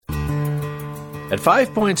At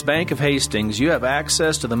 5 Points Bank of Hastings, you have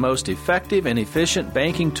access to the most effective and efficient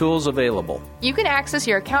banking tools available. You can access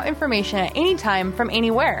your account information at any time from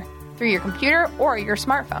anywhere, through your computer or your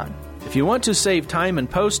smartphone. If you want to save time and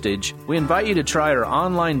postage, we invite you to try our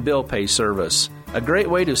online bill pay service, a great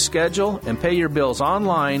way to schedule and pay your bills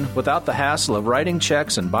online without the hassle of writing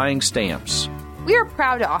checks and buying stamps. We are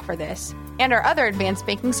proud to offer this and our other advanced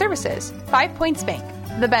banking services. 5 Points Bank,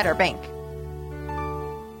 the better bank.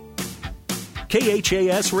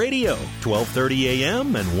 KHAS Radio, 1230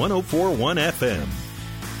 AM and 104.1 FM.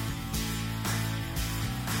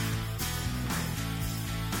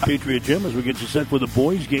 Patriot Gym as we get you set for the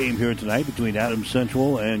boys game here tonight between Adams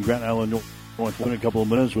Central and Grand Island Northwest. In a couple of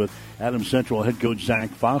minutes with Adams Central head coach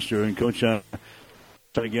Zach Foster and coach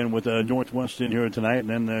again with Northwest in here tonight, and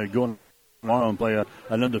then going on and play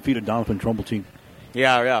an undefeated Doniphan-Trumbull team.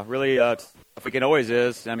 Yeah, really tough weekend always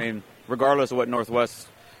is. I mean, regardless of what Northwest's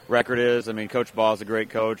record is, I mean, Coach Ball is a great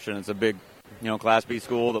coach, and it's a big, Class B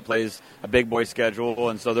school that plays a big boy schedule,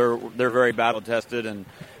 and so they're very battle tested, and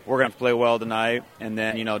we're going to have to play well tonight. And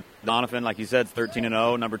then, Doniphan, like you said,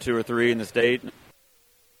 13-0, number 2 or 3 in the state.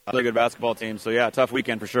 Really good basketball team. So, yeah, tough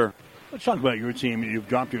weekend for sure. Let's talk about your team. You've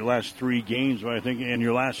dropped your last 3 games, but I think in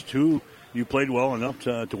your last 2, you played well enough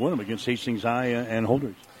to win them against Hastings High and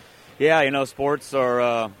Holdridge. Yeah, sports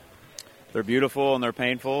are they're beautiful and they're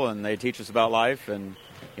painful, and they teach us about life. And,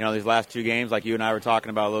 these last 2 games, like you and I were talking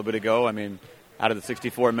about a little bit ago, I mean, out of the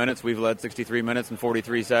 64 minutes, we've led 63 minutes and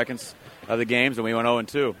 43 seconds of the games, and we went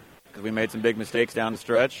 0-2 because we made some big mistakes down the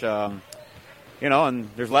stretch. And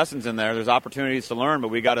there's lessons in there. There's opportunities to learn, but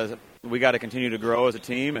we got to continue to grow as a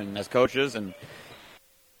team and as coaches and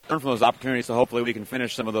learn from those opportunities. So hopefully we can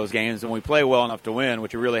finish some of those games and we play well enough to win,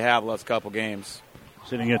 which we really have the last couple games.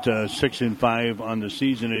 Sitting at 6-5 on the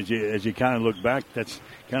season, as you kind of look back, that's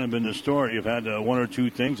kind of been the story. You've had 1 or 2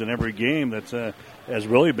 things in every game that's has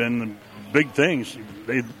really been big things.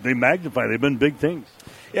 They magnify. They've been big things.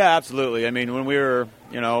 Yeah, absolutely. I mean, when we were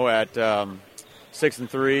at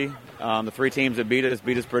 6-3, the 3 teams that beat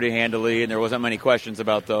us pretty handily, and there wasn't many questions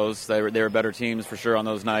about those. They were better teams for sure on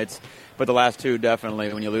those nights. But the last 2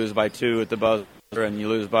 definitely, when you lose by 2 at the buzzer and you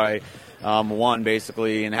lose by 1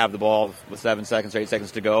 basically and have the ball with 7 seconds or 8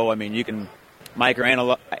 seconds to go, I mean, you can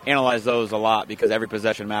analyze those a lot because every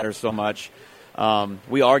possession matters so much.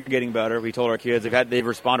 We are getting better. We told our kids they've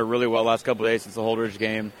responded really well the last couple of days since the Holdridge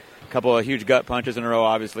game. A couple of huge gut punches in a row,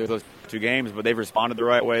 obviously, with those 2 games, but they've responded the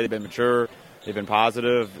right way. They've been mature. They've been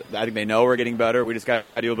positive. I think they know we're getting better. We just got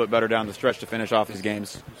to do a little bit better down the stretch to finish off these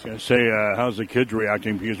games. I was going to say, how's the kids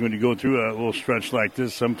reacting? Because when you go through a little stretch like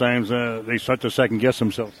this, sometimes they start to second-guess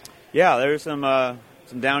themselves. Yeah, there's some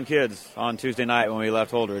down kids on Tuesday night when we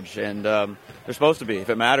left Holdridge, and they're supposed to be.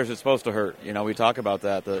 If it matters, it's supposed to hurt. We talk about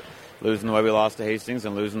that, losing the way we lost to Hastings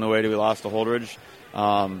and losing the way we lost to Holdridge.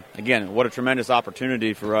 Again, what a tremendous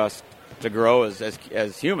opportunity for us to grow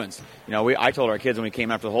as humans. I told our kids when we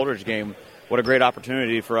came after the Holdridge game, what a great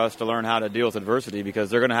opportunity for us to learn how to deal with adversity because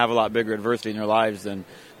they're going to have a lot bigger adversity in their lives than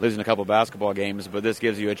losing a couple basketball games. But this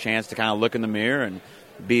gives you a chance to kind of look in the mirror and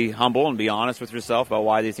be humble and be honest with yourself about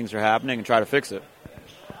why these things are happening and try to fix it.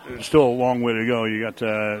 There's still a long way to go. You got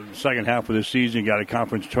the second half of the season. You got a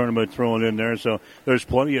conference tournament thrown in there. So there's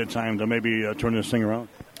plenty of time to maybe turn this thing around.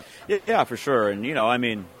 Yeah, for sure. And, I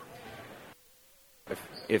mean,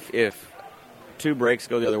 if 2 breaks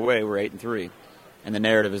go the other way, we're 8-3. And the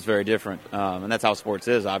narrative is very different. And that's how sports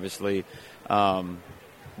is, obviously. But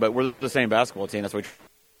we're the same basketball team. That's what we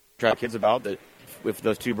try to kids about, that if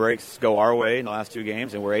those 2 breaks go our way in the last 2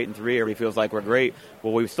 games and we're 8-3, everybody feels like we're great.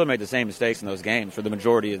 Well, we still made the same mistakes in those games for the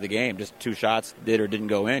majority of the game. Just 2 shots did or didn't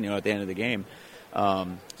go in, at the end of the game. So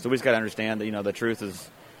we just got to understand that, the truth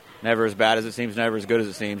is never as bad as it seems, never as good as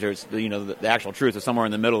it seems. There's, the actual truth is somewhere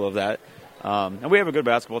in the middle of that. And we have a good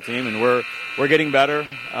basketball team, and we're getting better.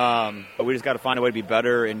 But we just got to find a way to be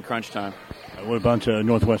better in crunch time. What about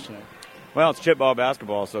Northwest tonight? Well, it's chip ball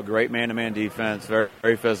basketball, so great man-to-man defense, very,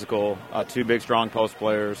 very physical, 2 big, strong post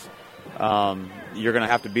players. You're going to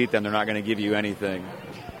have to beat them. They're not going to give you anything.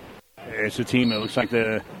 It's a team that looks like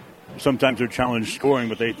sometimes they're challenged scoring,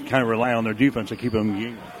 but they kind of rely on their defense to keep them in the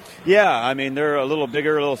game. Yeah, I mean, they're a little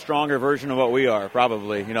bigger, a little stronger version of what we are,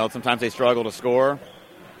 probably. Sometimes they struggle to score.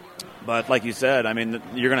 But like you said, I mean,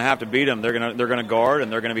 you're going to have to beat them. They're going to guard, and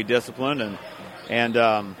they're going to be disciplined. And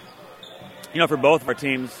for both of our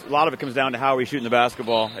teams, a lot of it comes down to how we shooting the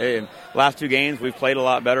basketball. In last 2 games, we've played a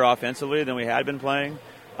lot better offensively than we had been playing,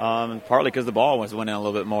 partly because the ball went in a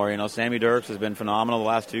little bit more. Sammy Dirks has been phenomenal the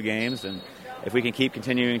last 2 games, and if we can keep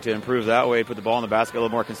continuing to improve that way, put the ball in the basket a little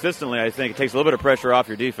more consistently, I think it takes a little bit of pressure off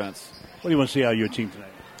your defense. What do you want to see out of your team tonight?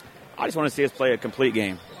 I just want to see us play a complete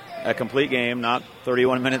game. a complete game, not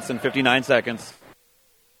 31 minutes and 59 seconds.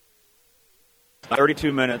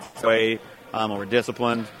 32 minutes away. We're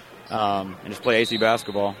disciplined and just play AC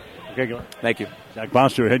basketball. Okay, go. Thank you. Zach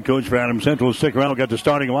Foster, head coach for Adams Central. Stick around. We'll get the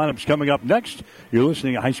starting lineups coming up next. You're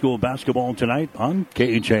listening to high school basketball tonight on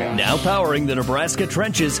KHA. Now powering the Nebraska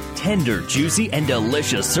trenches, tender, juicy, and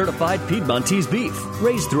delicious certified Piedmontese beef.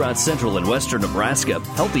 Raised throughout central and western Nebraska,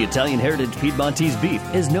 healthy Italian heritage Piedmontese beef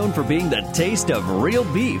is known for being the taste of real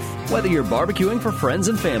beef. Whether you're barbecuing for friends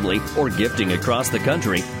and family or gifting across the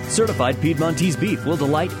country, certified Piedmontese beef will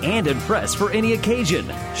delight and impress for any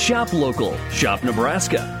occasion. Shop local, shop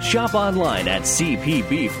Nebraska, shop online at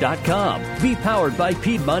cpbeef.com. Be powered by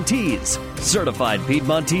Piedmontese. Certified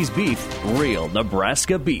Piedmontese beef, real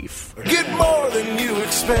Nebraska beef. Get more than you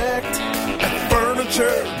expect at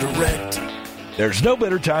Furniture Direct. There's no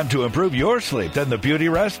better time to improve your sleep than the Beauty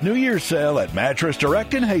Rest New Year's sale at Mattress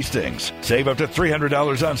Direct in Hastings. Save up to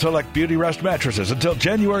 $300 on select Beauty Rest mattresses until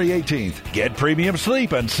January 18th. Get premium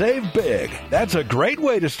sleep and save big. That's a great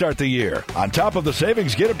way to start the year. On top of the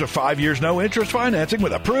savings, get up to 5 years no interest financing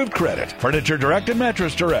with approved credit. Furniture Direct and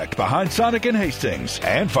Mattress Direct behind Sonic in Hastings.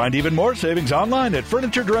 And find even more savings online at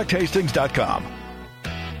FurnitureDirectHastings.com.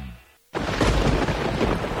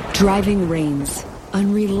 Driving rains,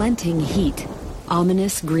 unrelenting heat,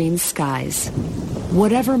 ominous green skies.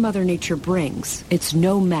 Whatever Mother Nature brings, it's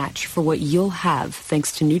no match for what you'll have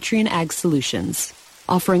thanks to Nutrien Ag Solutions,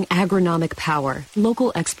 offering agronomic power,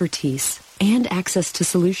 local expertise, and access to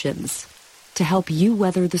solutions to help you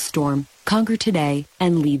weather the storm, conquer today,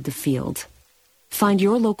 and lead the field. Find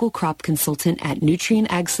your local crop consultant at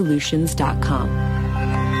nutrienagsolutions.com.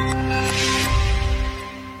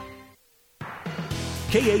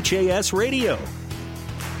 KHAS Radio.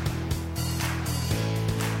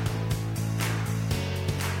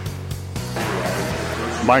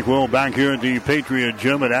 Mike Will back here at the Patriot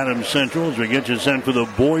Gym at Adams Central as we get you sent for the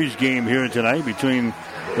boys game here tonight between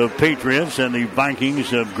the Patriots and the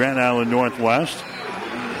Vikings of Grand Island Northwest.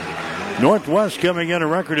 Northwest coming in a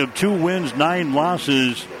record of 2 wins, 9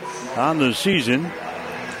 losses on the season.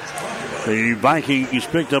 The Vikings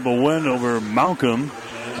picked up a win over Malcolm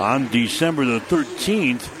on December the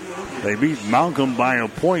 13th. They beat Malcolm by a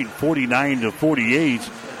point,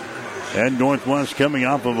 49-48. And Northwest coming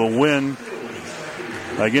off of a win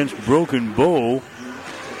against Broken Bow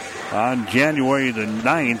on January the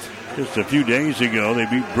 9th, just a few days ago. They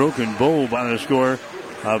beat Broken Bow by the score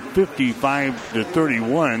of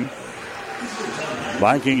 55-31.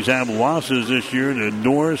 Vikings have losses this year to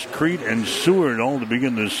Norris, Crete, and Seward all to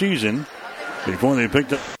begin the season before they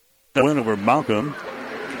picked up a win over Malcolm.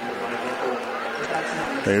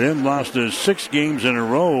 They then lost 6 games in a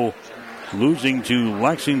row, losing to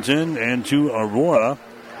Lexington and to Aurora.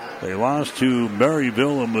 They lost to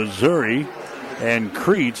Maryville of Missouri and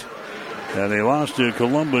Crete. And they lost to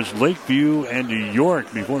Columbus, Lakeview, and to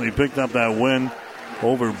York before they picked up that win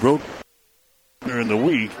over Broken in the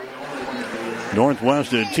week.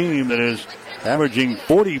 Northwest, a team that is averaging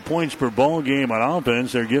 40 points per ball game on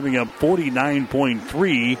offense. They're giving up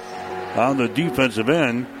 49.3 on the defensive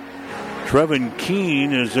end. Trevin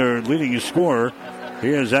Keene is their leading scorer. He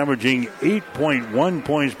is averaging 8.1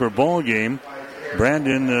 points per ball game.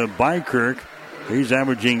 Brandon Bykirk, he's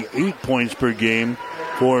averaging 8 points per game.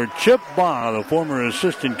 For Chip Baugh, the former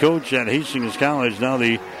assistant coach at Hastings College, now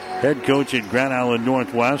the head coach at Grand Island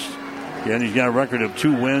Northwest. Again, he's got a record of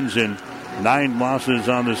 2 wins and 9 losses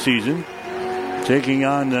on the season. Taking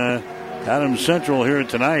on Adams Central here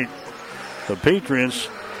tonight. The Patriots,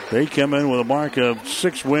 they come in with a mark of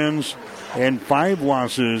 6 wins and 5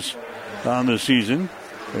 losses on the season.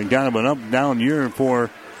 And kind of an up-down year for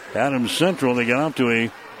Adams Central. They got off to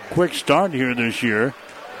a quick start here this year,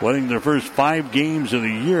 winning their first 5 games of the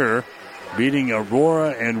year, beating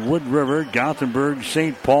Aurora and Wood River, Gothenburg,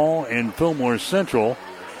 St. Paul, and Fillmore Central.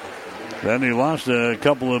 Then they lost a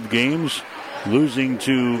couple of games, losing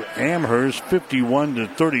to Amherst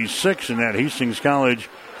 51-36 in that Hastings College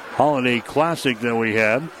Holiday Classic that we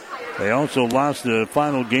had. They also lost the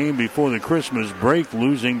final game before the Christmas break,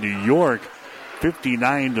 losing to York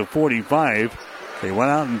 59-45. They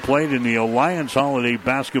went out and played in the Alliance Holiday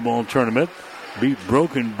Basketball Tournament, beat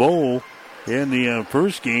Broken Bow in the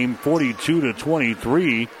first game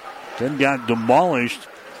 42-23, then got demolished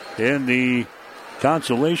in the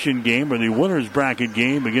consolation game, or the winner's bracket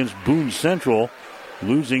game, against Boone Central,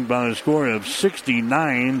 losing by a score of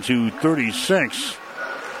 69-36.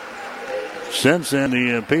 Since then,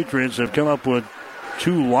 the Patriots have come up with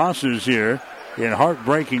 2 losses here in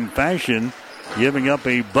heartbreaking fashion, giving up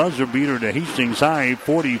a buzzer beater to Hastings High,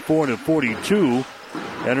 44-42.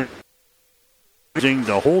 And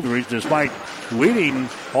the Holdridge, despite leading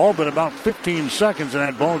all but about 15 seconds in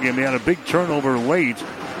that ballgame. They had a big turnover late.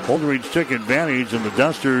 Holdridge took advantage, and the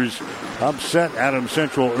Dusters upset Adams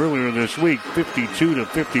Central earlier this week,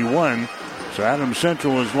 52-51. So Adams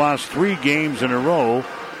Central has lost 3 games in a row.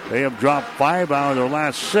 They have dropped 5 out of their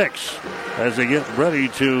last 6 as they get ready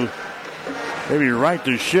to maybe right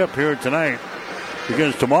the ship here tonight,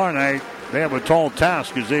 because tomorrow night they have a tall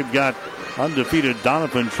task as they've got undefeated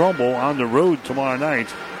Doniphan Trumbull on the road tomorrow night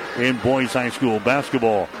in boys high school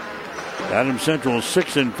basketball. Adams Central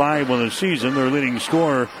 6-5 on the season. Their leading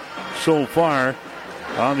scorer so far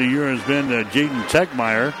on the year has been Jaden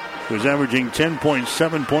Techmeyer, who's averaging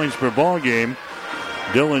 10.7 points per ball game.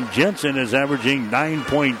 Dylan Jensen is averaging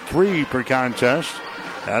 9.3 per contest.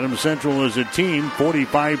 Adams Central as a team,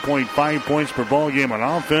 45.5 points per ball game on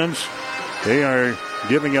offense. They are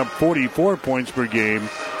giving up 44 points per game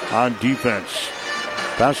on defense.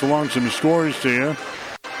 Pass along some scores to you.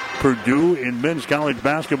 Purdue in men's college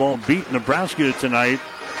basketball beat Nebraska tonight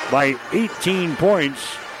by 18 points.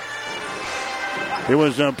 It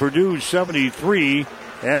was Purdue 73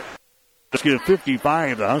 at Nebraska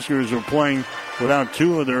 55. The Huskers are playing without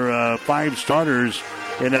 2 of their 5 starters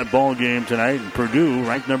in that ball game tonight. And Purdue,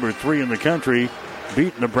 ranked number 3 in the country,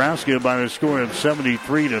 beat Nebraska by a score of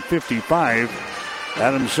 73-55.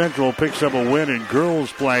 Adams Central picks up a win in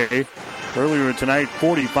girls play earlier tonight,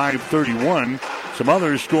 45-31. Some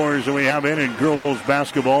other scores that we have in girls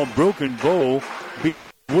basketball. Broken Bow beat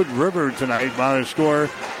Wood River tonight by a score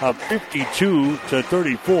of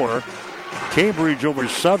 52-34. Cambridge over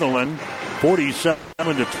Sutherland,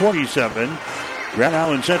 47-27. Grand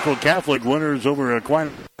Island Central Catholic winners over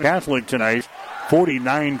Aquinas Catholic tonight,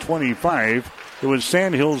 49-25. It was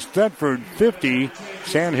Sandhills Thetford 50,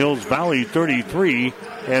 Sandhills Valley 33,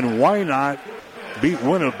 and Wynot beat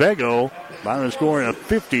Winnebago by the score of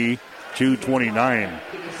 50-29.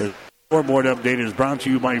 The scoreboard update is brought to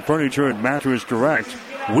you by Furniture and Mattress Direct.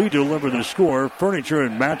 We deliver the score. Furniture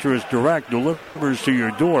and Mattress Direct delivers to your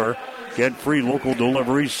door. Get free local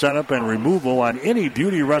delivery, setup, and removal on any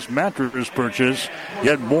Beauty Rest mattress purchase.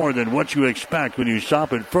 Get more than what you expect when you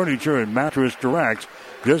shop at Furniture and Mattress Direct,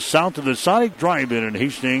 just south of the Sonic Drive-In in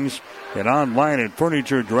Hastings, and online at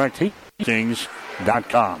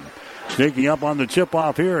FurnitureDirectHastings.com. Sneaking up on the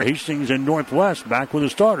tip-off here, Hastings and Northwest, back with the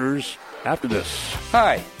starters after this.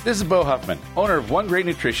 Hi, this is Bo Huffman, owner of One Great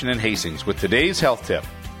Nutrition in Hastings, with today's health tip.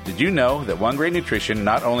 Did you know that One Great Nutrition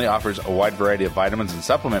not only offers a wide variety of vitamins and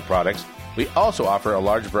supplement products, we also offer a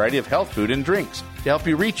large variety of health food and drinks to help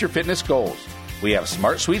you reach your fitness goals. We have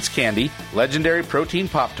Smart Sweets candy, legendary protein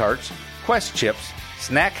Pop-Tarts, Quest chips,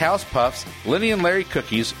 Snack House puffs, Lenny and Larry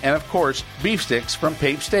cookies, and of course, beef sticks from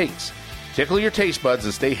Pape Steaks. Tickle your taste buds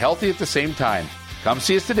and stay healthy at the same time. Come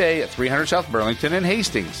see us today at 300 South Burlington in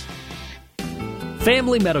Hastings.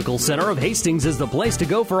 Family Medical Center of Hastings is the place to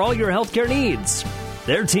go for all your healthcare needs.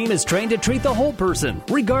 Their team is trained to treat the whole person,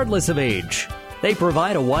 regardless of age. They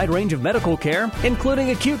provide a wide range of medical care, including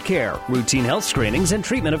acute care, routine health screenings, and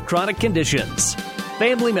treatment of chronic conditions.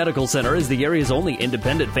 Family Medical Center is the area's only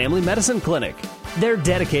independent family medicine clinic. They're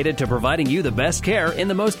dedicated to providing you the best care in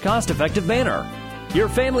the most cost-effective manner. Your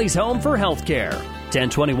family's home for health care.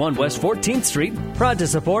 1021 West 14th Street, proud to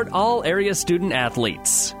support all area student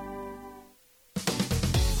athletes.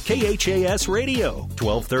 KHAS Radio,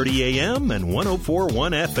 1230 AM and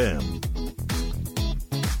 104.1 FM.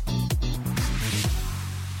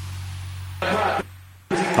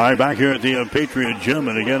 All right, back here at the Patriot Gym,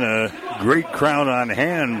 and again, a great crowd on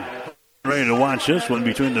hand ready to watch this one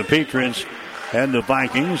between the Patriots and the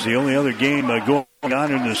Vikings. The only other game going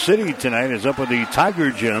on in the city tonight is up at the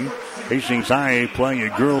Tiger Gym. Hastings High playing a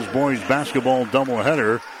girls-boys basketball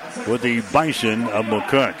doubleheader with the Bison of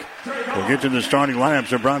McCook. We'll get to the starting lineups.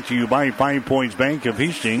 They're brought to you by 5 Points Bank of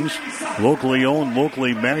Hastings. Locally owned,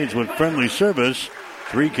 locally managed with friendly service.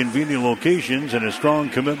 3 convenient locations and a strong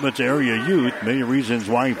commitment to area youth. Many reasons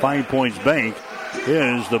why 5 Points Bank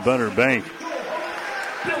is the better bank.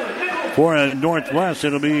 For Northwest,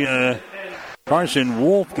 it'll be Carson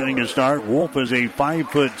Wolf getting a start. Wolf is a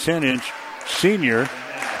 5'10" senior.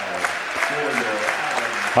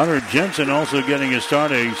 Hunter Jensen also getting a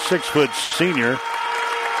start, a 6' senior.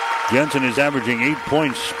 Jensen is averaging 8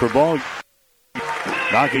 points per ball,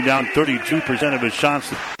 knocking down 32% of his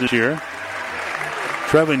shots this year.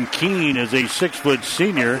 Trevin Keene is a 6'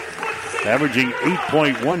 senior, averaging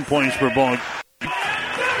 8.1 points per ball.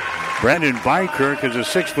 Brandon Bykirk is a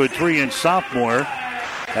 6'3" sophomore,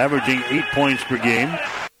 averaging 8 points per game.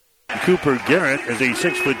 Cooper Garrett is a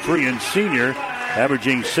 6'3" senior,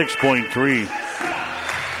 averaging 6.3.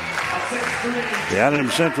 The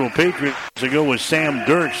Adams Central Patriots to go with Sam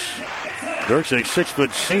Dirks Dirks, a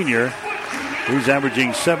 6-foot senior. He's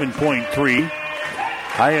averaging 7.3.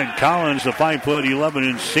 Hyatt Collins, the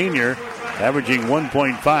 5'11" senior, averaging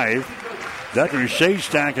 1.5. Decker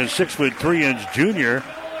Shaystack, a 6'3" junior,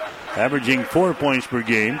 averaging 4 points per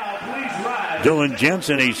game. Dylan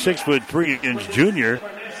Jensen, a 6'3" junior.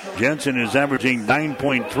 Jensen is averaging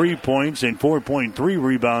 9.3 points and 4.3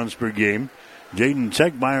 rebounds per game. Jaden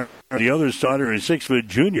Tegmeyer, the other starter, is 6-foot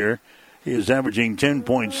junior. He is averaging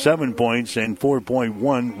 10.7 points and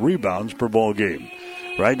 4.1 rebounds per ball game.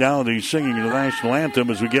 Right now, they're singing the national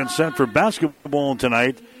anthem as we get set for basketball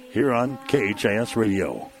tonight here on KHIS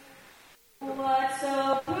Radio.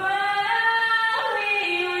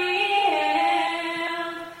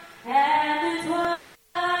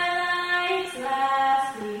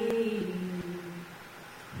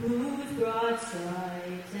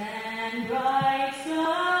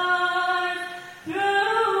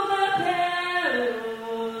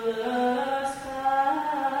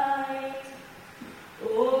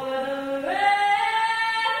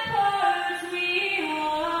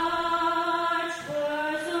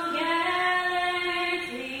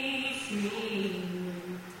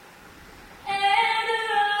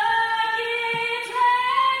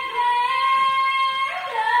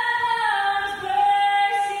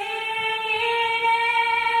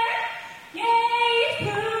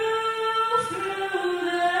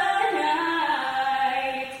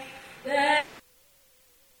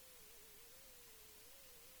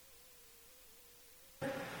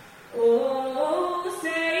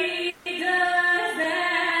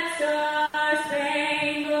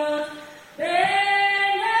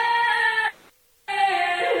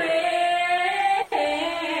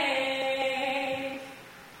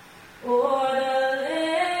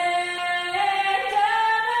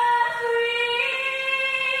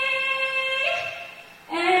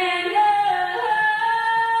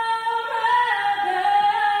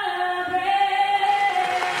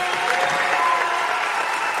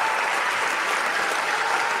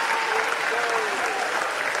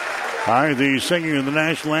 All right, the singing of the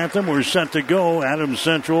national anthem. We're set to go. Adams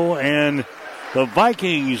Central and the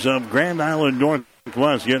Vikings of Grand Island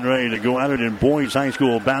Northwest getting ready to go at it in boys high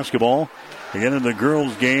school basketball. Again, in the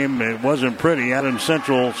girls' game, it wasn't pretty. Adams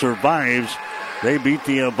Central survives. They beat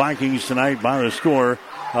the Vikings tonight by the score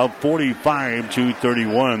of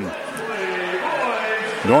 45-31.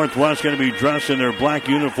 Northwest going to be dressed in their black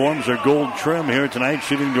uniforms, their gold trim here tonight,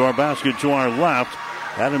 shooting to our basket to our left.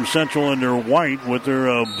 Adams Central in their white with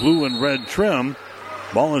their blue and red trim.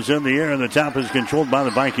 Ball is in the air, and the top is controlled by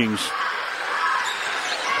the Vikings.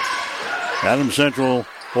 Adams Central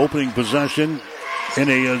opening possession in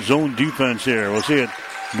a zone defense here. We'll see what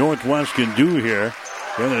Northwest can do here.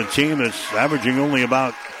 And a team that's averaging only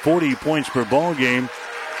about 40 points per ball game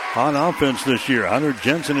on offense this year. Hunter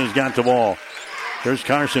Jensen has got the ball. There's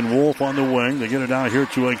Carson Wolf on the wing. They get it down here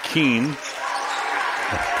to a Keene.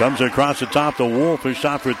 Comes across the top. The Wolf. His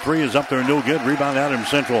shot for three is up there. No good. Rebound Adams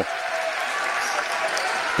Central.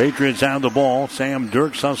 Patriots have the ball. Sam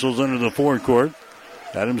Dirks hustles into the forecourt.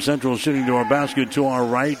 Adams Central shooting to our basket to our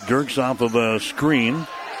right. Dirks off of a screen.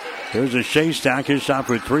 Here's a Shaystack. His shot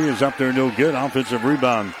for three is up there. No good. Offensive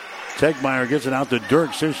rebound. Tegmeyer gets it out to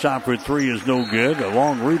Dirks. His shot for three is no good. A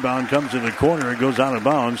long rebound comes in the corner. It goes out of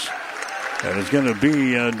bounds. And it's going to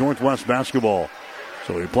be Northwest basketball.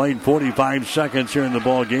 So we played 45 seconds here in the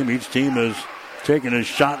ball game. Each team has taken a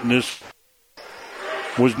shot, and this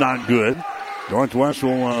was not good. Northwest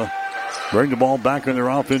will bring the ball back in their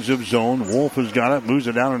offensive zone. Wolf has got it, moves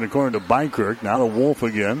it down in the corner to Bykirk. Now to Wolf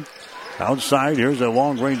again. Outside, here's a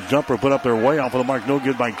long-range jumper put up there way off of the mark. No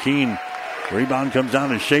good by Keene. Rebound comes down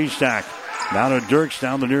to Shaystack. Now to Dirks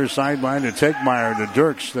down the near sideline to Tegmeyer. To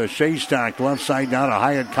Dirks, the Shaystack left side now to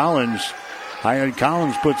Hyatt Collins. Hyatt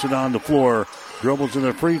Collins puts it on the floor. Dribbles to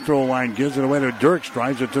the free throw line. Gives it away to Dirks.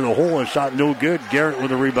 Drives it to the hole. A shot no good. Garrett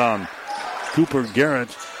with a rebound. Cooper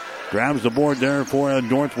Garrett grabs the board there for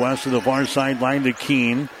Northwest to the far sideline to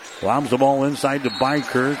Keene. Lobs the ball inside to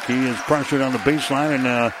Bykirk. He is pressured on the baseline, and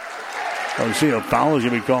I see a foul is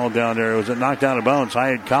going to be called down there. Was it knocked out of bounds?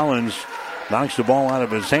 Hyatt Collins knocks the ball out of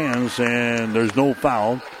his hands, and there's no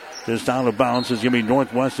foul. Just out of bounds is going to be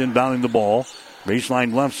Northwest inbounding the ball.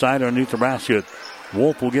 Baseline left side underneath the basket.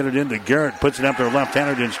 Wolf will get it into Garrett. Puts it up there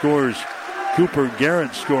left-handed and scores. Cooper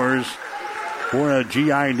Garrett scores for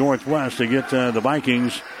GI Northwest to get the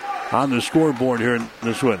Vikings on the scoreboard here in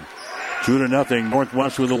this one. 2-0.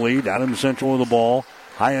 Northwest with the lead. Adams Central with the ball.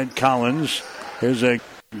 Hyatt Collins is a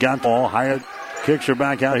got ball. Hyatt kicks her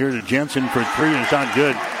back out here to Jensen for three. It's not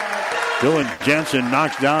good. Dylan Jensen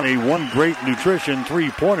knocks down a One Great Nutrition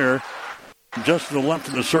three-pointer just to the left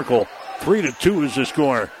of the circle. 3-2 is the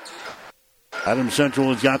score. Adams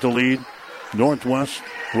Central has got the lead. Northwest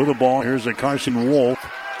with the ball. Here's a Carson Wolf.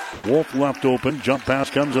 Wolf left open. Jump pass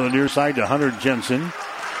comes on the near side to Hunter Jensen.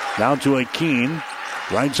 Down to a Keene.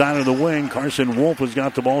 Right side of the wing. Carson Wolf has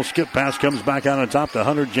got the ball. Skip pass comes back out on top to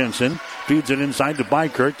Hunter Jensen. Feeds it inside to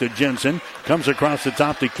Bykirk to Jensen. Comes across the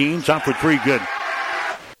top to Keene. Shot for three. Good.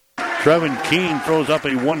 Trevin Keene throws up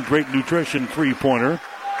a One Great Nutrition three-pointer.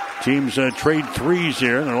 Teams trade threes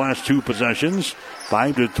here in their last two possessions.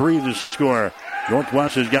 5-3 the score.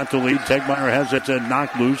 Northwest has got the lead. Tegmeyer has it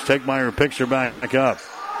knocked loose. Tegmeyer picks her back up.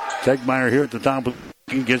 Tegmeyer here at the top.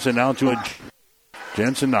 He gets it now to a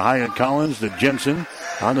Jensen to Hyatt Collins to Jensen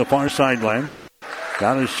on the far sideline.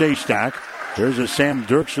 Down to Shaystack. There's a Sam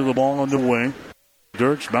Dirks to the ball on the wing.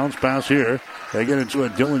 Dirks bounce pass here. They get it to a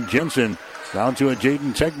Dylan Jensen. Down to a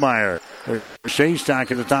Jaden Tegmeyer.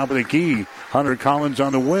 Shaystack at the top of the key. Hunter Collins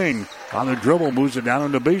on the wing. On the dribble, moves it down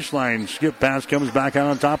on the baseline. Skip pass comes back out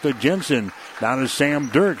on top to Jensen. Down to Sam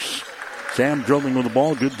Dirks. Sam dribbling with the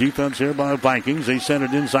ball. Good defense here by the Vikings. They send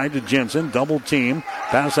it inside to Jensen. Double team.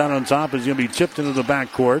 Pass out on top is going to be tipped into the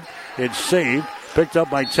backcourt. It's saved. Picked up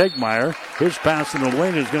by Tegmeyer. His pass in the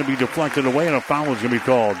lane is going to be deflected away, and a foul is going to be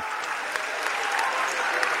called.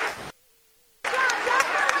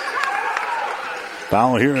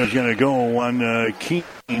 Foul here is going to go on Keene.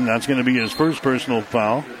 That's going to be his first personal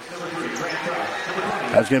foul.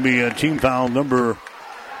 That's going to be team foul number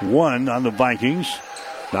 1 on the Vikings.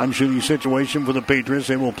 Non-shooting situation for the Patriots.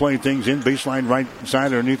 They will play things in baseline right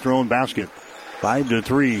side underneath their own basket.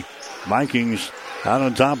 5-3. Vikings out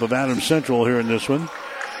on top of Adams Central here in this one.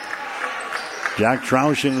 Jack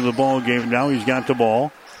Troush into the ball game now. He's got the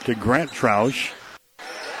ball to Grant Troush.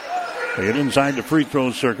 They get inside the free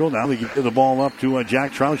throw circle. Now they get the ball up to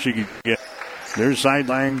Jack Troush. There's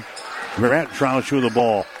sideline Grant Troush with the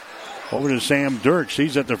ball. Over to Sam Dirks.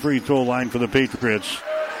 He's at the free throw line for the Patriots.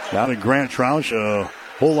 Now to Grant Troush. A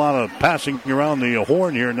whole lot of passing around the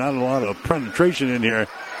horn here. Not a lot of penetration in here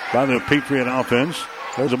by the Patriot offense.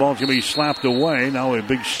 There's the ball. It's going to be slapped away. Now a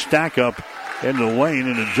big stack up in the lane,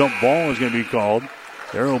 and a jump ball is going to be called.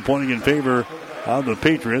 Arrow pointing in favor of the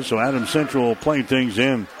Patriots. So Adams Central will play things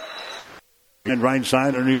in. And right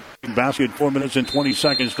side underneath the basket, 4 minutes and 20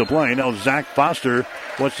 seconds to play. Now Zach Foster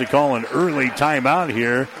wants to call an early timeout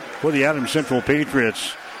here for the Adams Central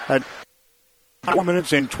Patriots. At 4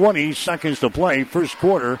 minutes and 20 seconds to play, first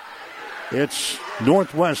quarter. It's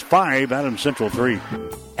Northwest 5, Adams Central 3.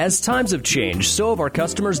 As times have changed, so have our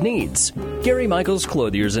customers' needs. Gary Michaels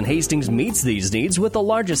Clothiers in Hastings meets these needs with the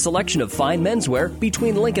largest selection of fine menswear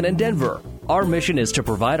between Lincoln and Denver. Our mission is to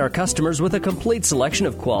provide our customers with a complete selection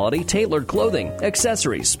of quality, tailored clothing,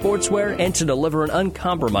 accessories, sportswear, and to deliver an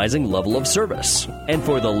uncompromising level of service. And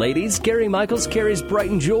for the ladies, Gary Michaels carries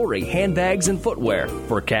Brighton jewelry, handbags, and footwear.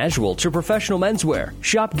 For casual to professional menswear,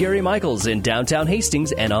 shop Gary Michaels in downtown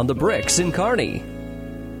Hastings and on the Bricks in Kearney.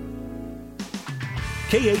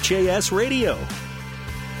 KHAS Radio.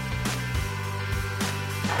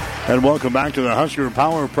 And welcome back to the Husker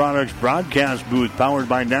Power Products broadcast booth, powered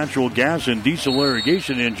by natural gas and diesel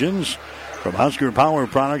irrigation engines from Husker Power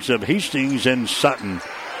Products of Hastings and Sutton.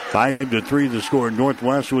 5-3 the score.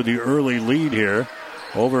 Northwest with the early lead here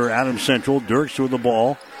over Adams Central. Dirks with the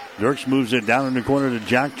ball. Dirks moves it down in the corner to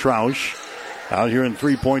Jack Troush. Out here in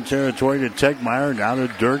three-point territory to Tegmeyer. Down to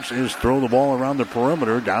Dirks is throw the ball around the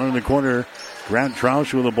perimeter. Down in the corner, Grant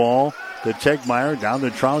Troush with the ball. To Tegmeyer, down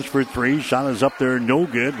to Troush for three. Shot is up there, no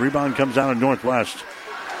good. Rebound comes out of Northwest.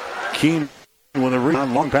 Keene with a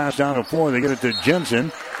rebound, long pass down the floor. They get it to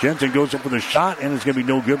Jensen. Jensen goes up for the shot, and it's going to be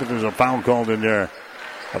no good, but there's a foul called in there.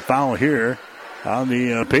 A foul here on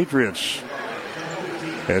the Patriots.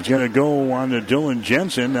 It's going to go on to Dylan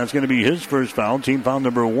Jensen. That's going to be his first foul. Team foul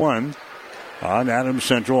number 1 on Adams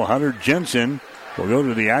Central. Hunter Jensen will go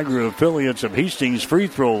to the Agri affiliates of Hastings free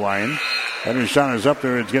throw line. And his shot is up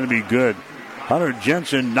there. It's going to be good. Hunter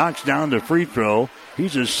Jensen knocks down the free throw.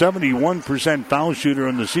 He's a 71% foul shooter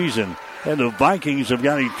in the season. And the Vikings have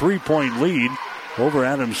got a 3-point lead over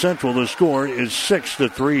Adams Central. The score is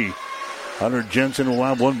 6-3. Hunter Jensen will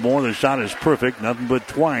have one more. The shot is perfect. Nothing but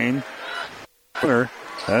twine.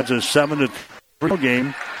 That's a 7-3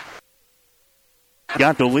 game.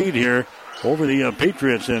 Got the lead here over the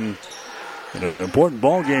Patriots. And an important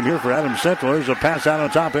ball game here for Adams Central. There's a pass out on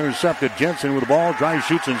top, intercepted. Jensen with the ball, drives,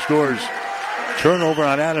 shoots, and scores. Turnover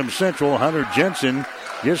on Adams Central. Hunter Jensen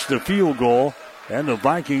gets the field goal, and the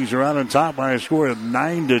Vikings are out on top by a score of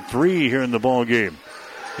 9-3 here in the ball game.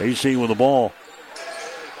 AC with the ball.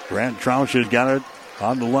 Grant Troush has got it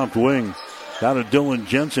on the left wing. Down to Dylan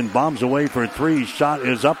Jensen, bombs away for three. Shot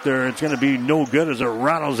is up there. It's going to be no good as it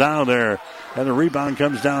rattles out of there. And the rebound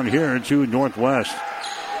comes down here to Northwest.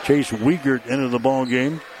 Chase Wiegert into the ball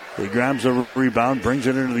game. He grabs the rebound, brings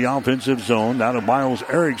it into the offensive zone. Now to Miles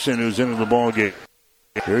Erickson, who's into the ball game.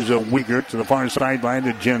 Here's a Wiegert to the far sideline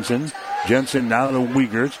to Jensen. Jensen now to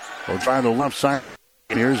Wiegert. We'll try the left side.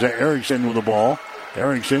 Here's Erickson with the ball.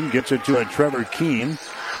 Erickson gets it to a Trevor Keene.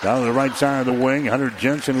 Down to the right side of the wing. Hunter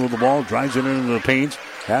Jensen with the ball. Drives it into the paint.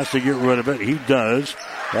 Has to get rid of it. He does.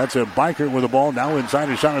 That's a Biker with the ball. Now inside.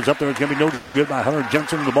 His shot is up there. It's going to be no good by Hunter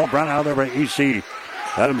Jensen with the ball. Brown out there by AC.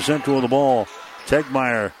 Adams Central with the ball.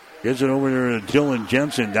 Tegmeyer gets it over there to Dylan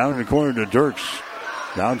Jensen. Down in the corner to Dirks.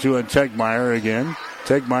 Down to a Tegmeyer again.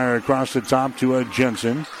 Tegmeyer across the top to a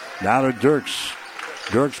Jensen. Now to Dirks.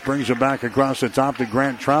 Dirks brings it back across the top to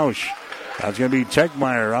Grant Troush. That's going to be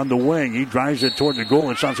Tegmeyer on the wing. He drives it toward the goal.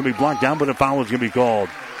 The shot's going to be blocked down, but a foul is going to be called.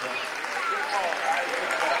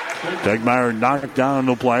 Tegmeyer knocked down on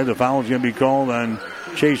the play. The foul is going to be called on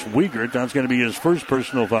Chase Wiegert. That's going to be his first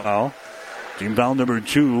personal foul. Team foul number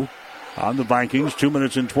 2 on the Vikings. 2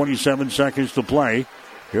 minutes and 27 seconds to play.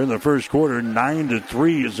 Here in the first quarter,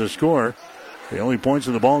 9-3 is the score. The only points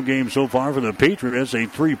in the ball game so far for the Patriots, a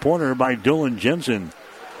three-pointer by Dylan Jensen.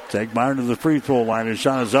 Tegmeyer to the free throw line. His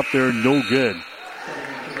shot is up there, no good.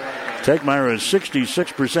 Tegmeyer is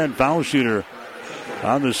 66% foul shooter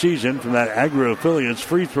on the season from that Agra Affiliates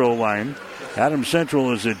free throw line. Adams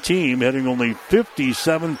Central is a team hitting only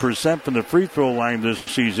 57% from the free throw line this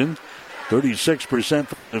season, 36%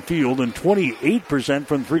 from the field, and 28%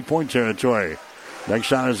 from three-point territory. Next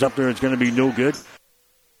shot is up there. It's going to be no good.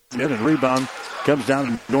 And rebound comes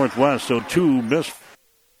down to Northwest, so 2 missed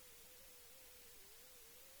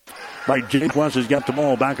by Jake West. Has got the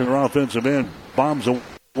ball back in their offensive end. Bombs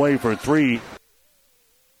away for 3.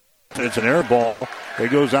 It's an air ball.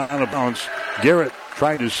 It goes out of bounds. Garrett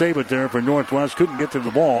tried to save it there for Northwest. Couldn't get to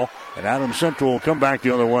the ball. And Adams Central will come back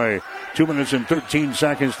the other way. 2 minutes and 13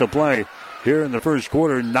 seconds to play here in the first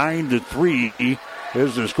quarter. 9-3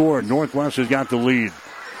 is the score. Northwest has got the lead.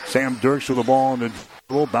 Sam Dirks with the ball on the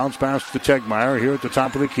dribble. Bounce pass to Tegmeyer here at the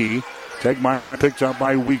top of the key. Tegmeyer picked up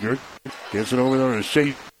by Wiegert. Gets it over there to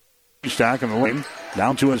Shea Stack in the lane.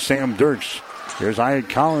 Down to a Sam Dirks. Here's Ian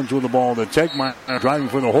Collins with the ball. The Tegmeyer driving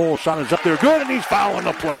for the hole. Shot is up there. Good, and he's fouling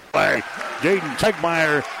the play. Jaden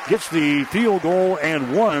Tegmeyer gets the field goal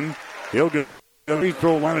and one. He'll get the free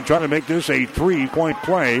throw line and try to make this a 3-point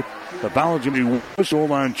play. The foul is going to be whistled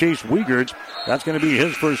on Chase Wiegert. That's going to be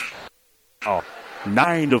his first foul.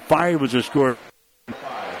 9-5 is the score.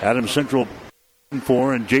 Adams Central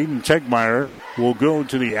 4, and Jaden Tegmeyer will go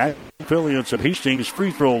to the Affiliates of Hastings free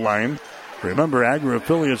throw line. Remember, Agri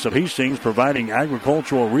Affiliates of Hastings providing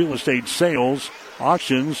agricultural real estate sales,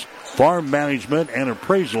 auctions, farm management, and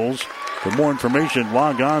appraisals. For more information,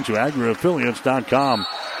 log on to agriaffiliates.com.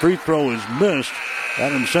 Free throw is missed.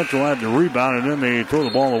 Adams Central had the rebound, and then they throw the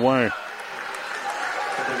ball away.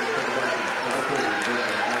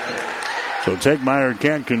 So Tegmeyer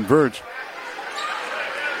can't convert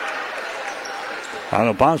on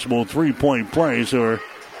a possible 3-point play. So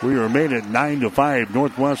we remain at 9-5.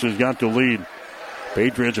 Northwest has got the lead.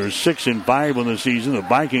 Patriots are 6-5 on the season. The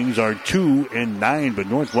Vikings are 2-9, but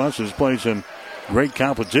Northwest has played some great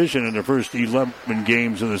competition in the first 11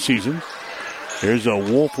 games of the season. Here's a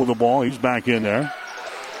Wolf with the ball. He's back in there.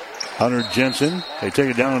 Hunter Jensen. They take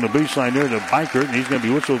it down on the baseline there to Bikert, and he's going to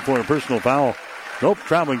be whistled for a personal foul. Nope,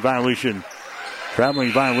 traveling violation.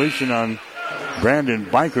 Traveling violation on Brandon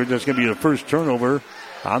Bikert. That's going to be the first turnover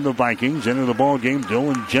on the Vikings. Into the ball game,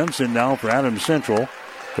 Dylan Jensen now for Adams Central.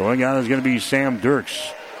 Going out is going to be Sam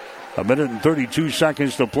Dirks. 1 minute and 32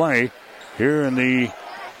 seconds to play here in the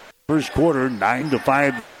first quarter.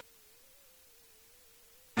 9-5.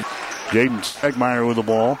 Jaden Tegmeyer with the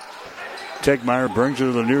ball. Tegmeyer brings it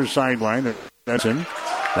to the near sideline. That's in.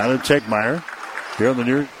 Now to Tegmeyer. Here on the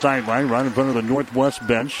near sideline, right in front of the Northwest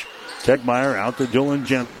bench. Tegmeyer out to Dylan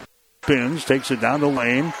Jensen. Spins, takes it down the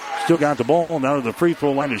lane. Still got the ball. Now to the free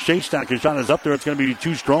throw line. Shea Stack. His shot is up there. It's going to be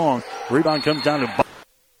too strong. Rebound comes down to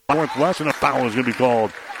Northwest, and a foul is going to be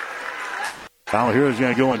called. Foul here is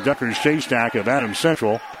going to go on Decker Shea Stack of Adams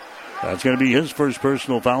Central. That's going to be his first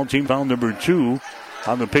personal foul. Team foul number 2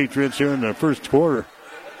 on the Patriots here in the first quarter.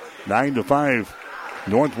 9-5.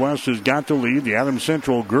 Northwest has got the lead. The Adams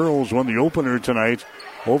Central girls won the opener tonight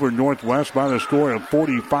over Northwest by the score of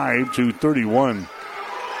 45-31.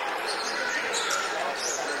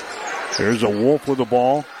 There's a Wolf with the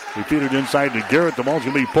ball. He feed it inside to Garrett. The ball's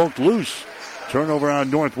going to be poked loose. Turnover on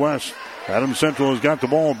Northwest. Adams Central has got the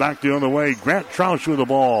ball back the other way. Grant Troush with the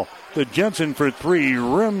ball. The Jensen for 3.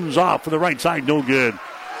 Rims off for the right side. No good.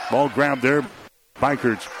 Ball grabbed there.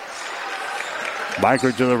 Bikert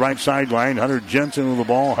to the right sideline. Hunter Jensen with the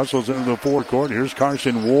ball. Hustles into the forecourt. Here's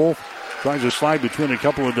Carson Wolf. Tries to slide between a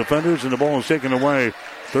couple of defenders, and the ball is taken away.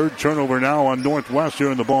 Third turnover now on Northwest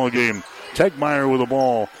here in the ball game. Tegmeyer with the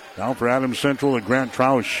ball. Now for Adams Central and Grant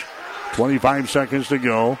Troush. 25 seconds to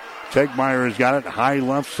go. Tegmeyer has got it high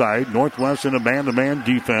left side. Northwest in a man-to-man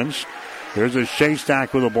defense. There's a Shea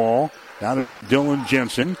Stack with the ball. Now to Dylan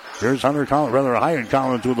Jensen. Here's Hyatt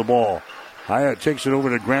Collins with the ball. Hyatt takes it over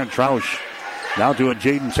to Grant Troush. Now to a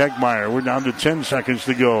Jaden Tegmeyer. We're down to 10 seconds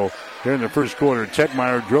to go here in the first quarter.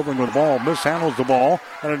 Tegmeyer dribbling with the ball. Mishandles the ball.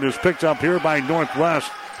 And it is picked up here by Northwest.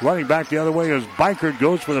 Running back the other way as Bikert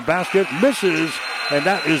goes for the basket. Misses. And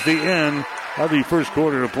that is the end of the first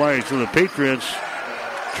quarter of play. So the Patriots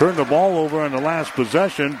turned the ball over on the last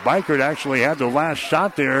possession. Bikert actually had the last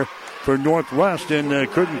shot there for Northwest and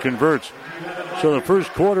couldn't convert. So the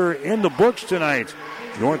first quarter in the books tonight.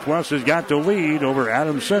 Northwest has got the lead over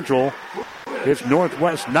Adams Central. It's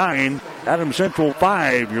Northwest 9, Adams Central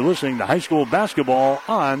 5. You're listening to high school basketball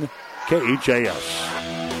on KHAS.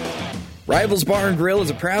 Rivals Bar and Grill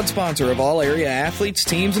is a proud sponsor of all area athletes,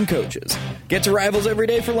 teams, and coaches. Get to Rivals every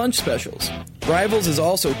day for lunch specials. Rivals is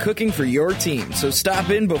also cooking for your team, so stop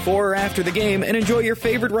in before or after the game and enjoy your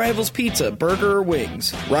favorite Rivals pizza, burger, or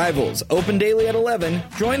wings. Rivals, open daily at 11.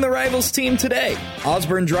 Join the Rivals team today.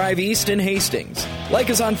 Osborne Drive East in Hastings. Like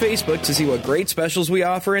us on Facebook to see what great specials we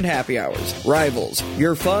offer in happy hours. Rivals,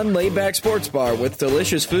 your fun, laid-back sports bar with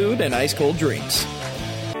delicious food and ice-cold drinks.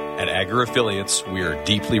 At Agri Affiliates, we are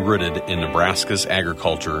deeply rooted in Nebraska's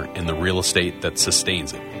agriculture and the real estate that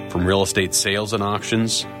sustains it. From real estate sales and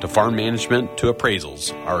auctions to farm management to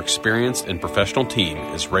appraisals, our experienced and professional team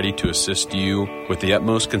is ready to assist you with the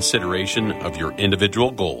utmost consideration of your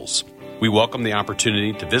individual goals. We welcome the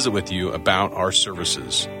opportunity to visit with you about our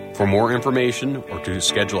services. For more information or to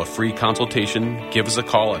schedule a free consultation, give us a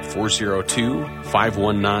call at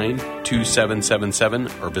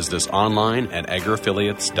 402-519-2777 or visit us online at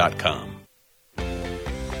agriaffiliates.com.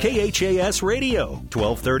 KHAS Radio,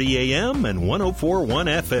 1230 AM and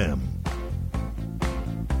 104.1 FM.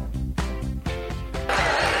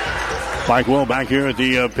 Mike Will back here at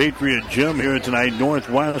the Patriot Gym here tonight.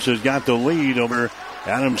 Northwest has got the lead over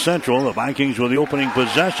Adams Central. The Vikings with the opening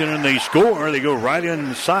possession, and they score. They go right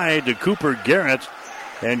inside to Cooper Garrett,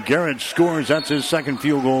 and Garrett scores. That's his second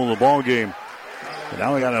field goal of the ball game. And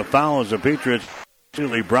now we got a foul as the Patriots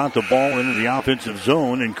really brought the ball into the offensive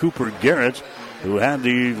zone, and Cooper Garrett, who had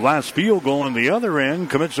the last field goal on the other end,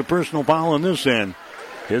 commits a personal foul on this end.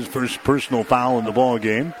 His first personal foul in the ball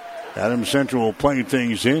game. Adams Central will play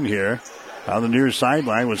things in here on the near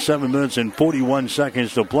sideline with 7 minutes and 41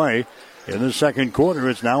 seconds to play. In the second quarter,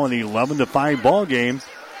 it's now an 11-5 ball game.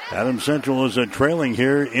 Adams Central is trailing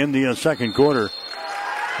here in the second quarter.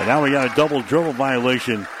 And now we got a double dribble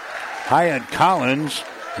violation. Hyatt Collins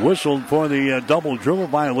whistled for the double dribble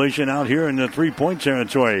violation out here in the three-point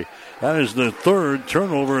territory. That is the third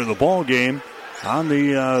turnover of the ball game on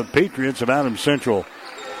the Patriots of Adams Central.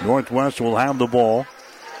 Northwest will have the ball.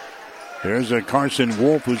 There's a Carson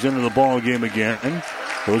Wolf who's into the ball game again.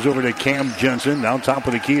 Goes over to Cam Jensen. Now top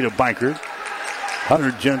of the key to Bikert.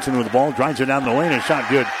 Hunter Jensen with the ball. Drives it down the lane. A shot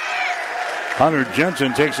good. Hunter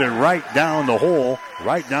Jensen takes it right down the hole.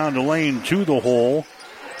 Right down the lane to the hole.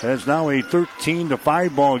 And it's now a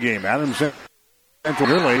 13-5 ball game. Adams Central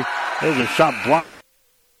really. There's a shot block.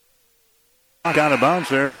 Out of bounds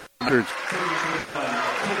there.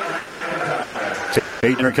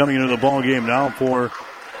 Taylor coming into the ball game now for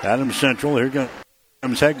Adams Central. Here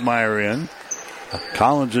comes Tegmeyer in.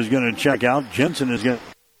 Collins is going to check out. Jensen is going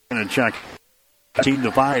to check.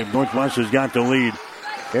 13-5. Northwest has got the lead.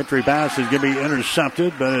 Entry pass is going to be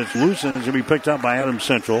intercepted, but it's loose and it's going to be picked up by Adams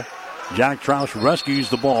Central. Jack Troush rescues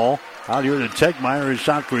the ball. Out here to Tegmeyer. His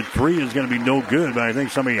shot for three is going to be no good, but I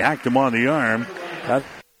think somebody hacked him on the arm.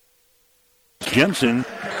 Jensen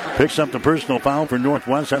picks up the personal foul for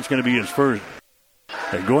Northwest. That's going to be his first.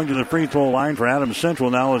 And going to the free throw line for Adams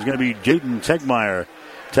Central now is going to be Jaden Tegmeyer.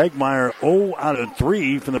 Tegmeyer 0 out of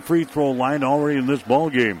 3 from the free throw line already in this ball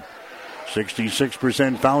game.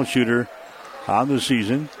 66% foul shooter on the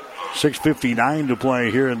season. 6:59 to play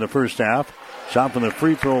here in the first half. Shot from the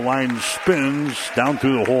free throw line spins down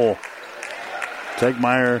through the hole.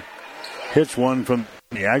 Tegmeyer hits one from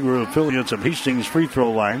the Agri Affiliates of Hastings free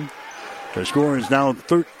throw line. The score is now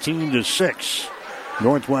 13-6.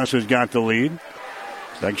 Northwest has got the lead.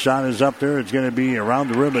 Next shot is up there. It's going to be around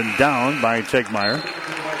the rim and down by Tegmeyer.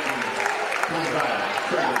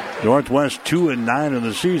 Northwest 2-9 in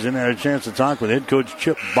the season. Had a chance to talk with head coach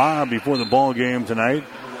Chip Bob before the ball game tonight.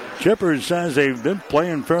 Chipper says they've been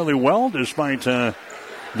playing fairly well despite their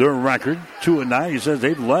record, 2-9. He says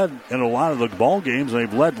they've led in a lot of the ball games.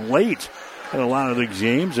 They've led late in a lot of the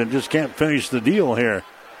games and just can't finish the deal here.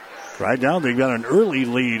 Right now, they've got an early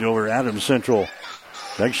lead over Adams Central.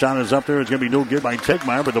 Next shot is up there. It's going to be no good by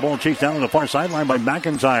Tegmeyer, but the ball chased down on the far sideline by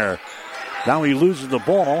McIntyre. Now he loses the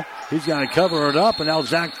ball. He's got to cover it up, and now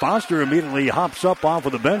Zach Foster immediately hops up off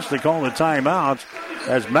of the bench to call the timeout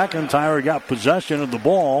as McIntyre got possession of the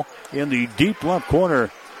ball in the deep left corner.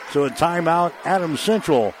 So a timeout, Adams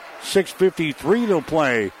Central. 6:53 to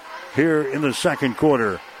play here in the second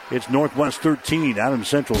quarter. It's Northwest 13, Adams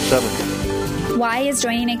Central 7. Why is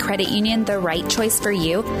joining a credit union the right choice for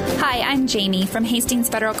you? Hi, I'm Jamie from Hastings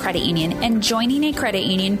Federal Credit Union, and joining a credit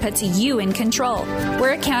union puts you in control.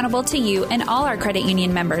 We're accountable to you and all our credit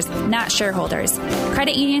union members, not shareholders.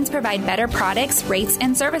 Credit unions provide better products, rates,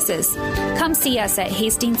 and services. Come see us at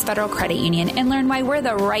Hastings Federal Credit Union and learn why we're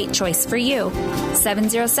the right choice for you.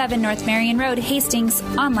 707 North Marion Road, Hastings,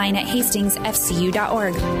 online at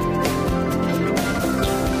hastingsfcu.org.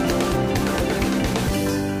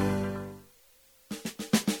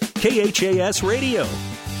 KHAS Radio.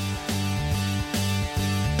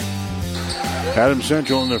 Adams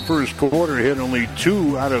Central in the first quarter hit only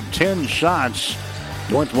 2 out of 10 shots.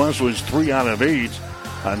 Northwest was 3 out of 8.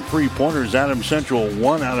 On 3-pointers, Adams Central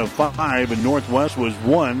 1 out of 5, and Northwest was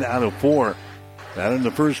 1 out of 4. That in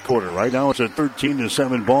the first quarter. Right now it's a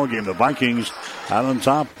 13-7 ball game. The Vikings out on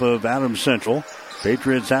top of Adams Central.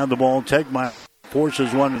 Patriots have the ball. Tegmeyer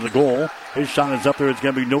forces one to the goal. His shot is up there. It's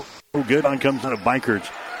going to be no good. On comes out of Bikert.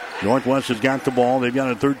 Northwest has got the ball. They've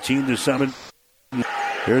got a 13-7.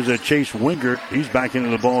 Here's a Chase Wingert. He's back into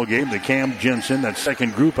the ball game. The Cam Jensen, that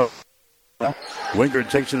second group up.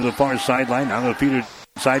 Wingert takes it to the far sideline. Now the feed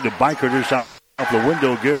side to Bikert. His shot off the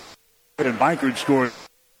window. Good. And Bikert scored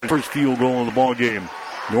the first field goal of the ball game.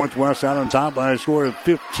 Northwest out on top by a score of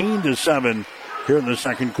 15-7 here in the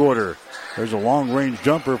second quarter. There's a long-range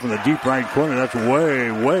jumper from the deep right corner. That's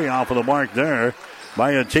way, way off of the mark there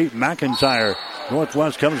by a Tate McIntyre.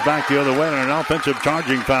 Northwest comes back the other way on an offensive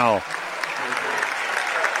charging foul.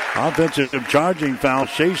 Offensive charging foul.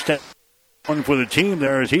 Shea one for the team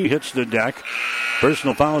there as he hits the deck.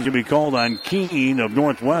 Personal foul is going to be called on Keene of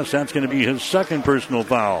Northwest. That's going to be his second personal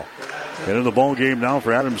foul. Into the ball game now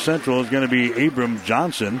for Adams Central is going to be Abram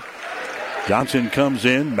Johnson. Johnson comes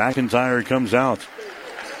in. McIntyre comes out.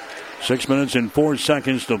 6 minutes and 4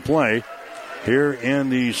 seconds to play here in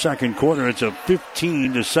the second quarter. It's a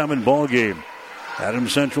 15-7 ball game.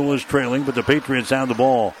 Adams Central is trailing, but the Patriots have the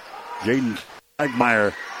ball. Jaden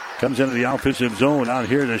Tegmeyer comes into the offensive zone out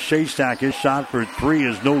here to Shaystack. His shot for 3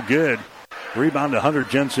 is no good. Rebound to Hunter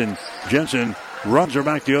Jensen. Jensen runs her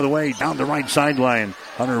back the other way down the right sideline.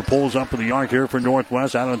 Hunter pulls up for the arc here for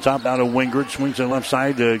Northwest. Out on top, out of Wingert. Swings to the left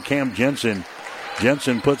side to Cam Jensen.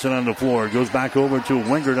 Jensen puts it on the floor. Goes back over to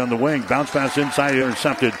Wingert on the wing. Bounce pass inside.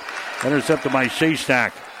 Intercepted by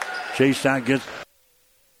Shaystack. Shaystack gets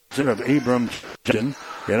of Abram Jensen.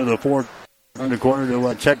 Into the fourth in the corner to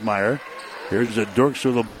Tegmeyer. Here's the Dirks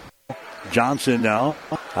with the Johnson now.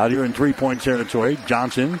 Out here in 3-point territory.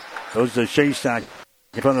 Johnson goes to Shaystack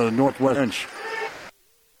in front of the Northwest bench.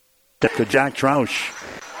 To Jack Troush.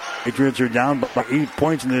 Patriots are down by 8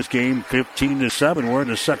 points in this game. 15-7. We're in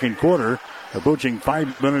the second quarter. Approaching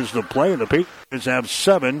 5 minutes to play. And the Patriots have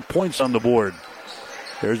 7 points on the board.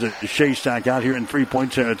 There's a Shaystack out here in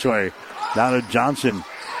 3-point territory. Now to Johnson.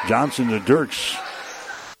 Johnson to Dirks.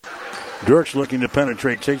 Dirks looking to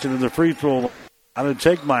penetrate. Takes it to the free throw. Out of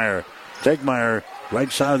Tegmeyer. Tegmeyer,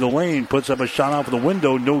 right side of the lane. Puts up a shot off of the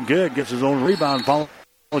window. No good. Gets his own rebound.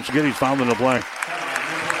 Once again, he's fouled in the play.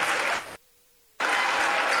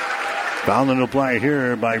 Fouled in the play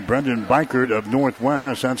here by Brendan Bikert of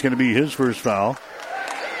Northwest. That's going to be his first foul.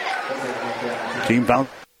 Team foul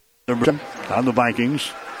on the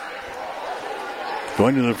Vikings.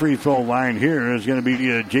 Going to the free throw line here is going to be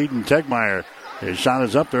Jaden Tegmeyer. His shot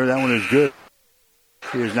is up there. That one is good.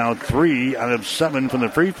 He is now 3 out of 7 from the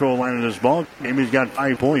free throw line in this ball game. He's got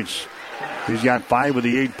 5 points. He's got 5 of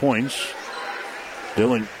the 8 points.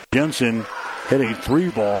 Dylan Jensen hit a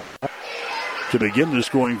 3-ball to begin the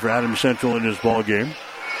scoring for Adams Central in this ball game.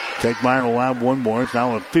 Tegmeyer will have one more. It's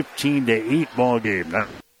now a 15-8 ball game. That'd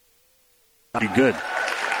be good.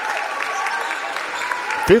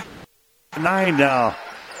 5-9 now.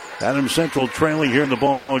 Adams Central trailing here in the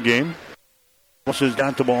ball game. Has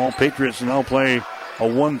got the ball. Patriots now play a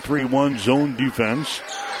 1-3-1 zone defense.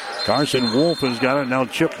 Carson Wolf has got it. Now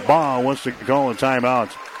Chip Baugh wants to call a timeout.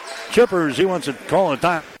 Chippers, he wants to call a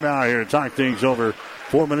timeout here. Talk things over.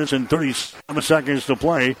 4 minutes and 37 seconds to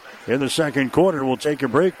play in the second quarter. We'll take a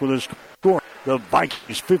break with a score. The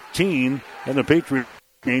Vikings 15 and the Patriots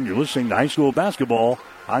game. You're listening to high school basketball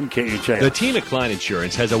on KHAS. The team at Klein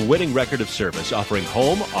Insurance has a winning record of service, offering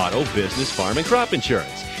home, auto, business, farm, and crop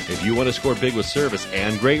insurance. If you want to score big with service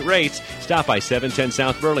and great rates, stop by 710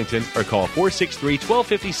 South Burlington or call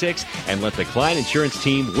 463-1256 and let the Klein Insurance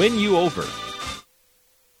team win you over.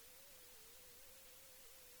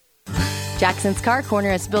 Jackson's Car Corner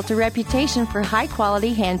has built a reputation for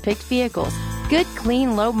high-quality, hand-picked vehicles. Good,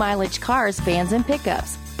 clean, low-mileage cars, vans, and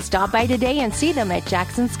pickups. Stop by today and see them at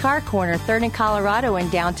Jackson's Car Corner, 3rd and Colorado in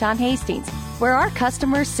downtown Hastings, where our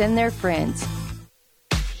customers send their friends.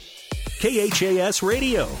 KHAS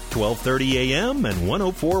Radio, 1230 AM and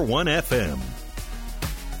 104.1 FM.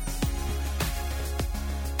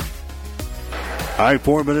 All right,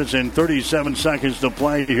 4 minutes and 37 seconds to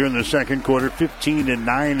play here in the second quarter.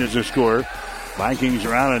 15-9 is the score. Vikings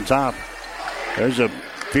are out on top. There's a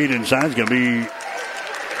feed inside. It's going to be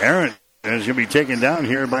Aaron. And it's going to be taken down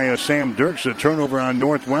here by Sam Dirks. A turnover on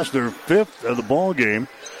Northwest, their 5th of the ball game.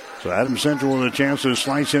 So Adams Central with a chance to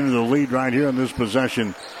slice into the lead right here on this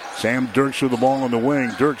possession. Sam Dirks with the ball on the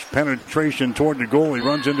wing. Dirks penetration toward the goal. He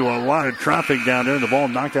runs into a lot of traffic down there. The ball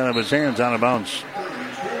knocked out of his hands, out of bounds.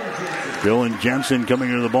 Dylan Jensen coming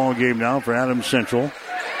into the ball game now for Adams Central.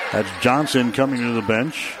 That's Johnson coming to the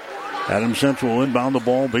bench. Adams Central will inbound the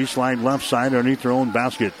ball, baseline left side underneath their own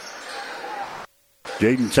basket.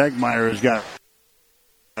 Jaden Tegmeyer has got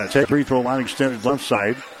a free throw line extended left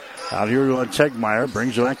side. Out here to Tegmeyer,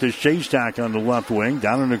 brings it back to Shaystack on the left wing.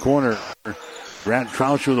 Down in the corner, Grant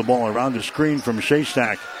Troush with the ball around the screen from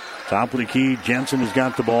Shaystack. Top of the key, Jensen has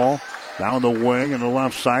got the ball. Down the wing on the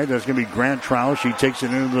left side, that's going to be Grant Troush. He takes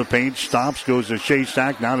it into the paint, stops, goes to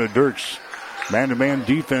Shaystack, now to Dirks. Man-to-man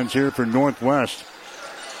defense here for Northwest.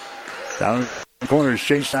 Down in the corner,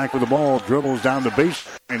 Shaystack with the ball, dribbles down the base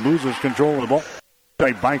and loses control of the ball.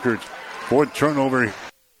 By Bikert, 4th turnover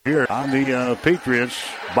here on the Patriots.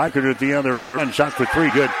 Bikert at the other run, shot for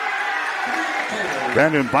 3, good.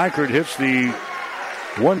 Brandon Bikert hits the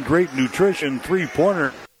One Great Nutrition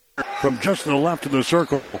 3-pointer from just to the left of the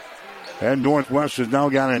circle. And Northwest has now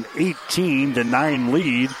got an 18-9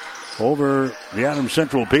 lead over the Adams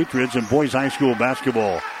Central Patriots in boys high school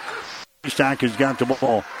basketball. Stack has got the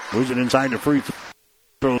ball. Moves it inside the free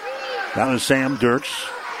throw. Down to Sam Dirks.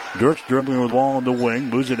 Dirks dribbling with the ball on the wing.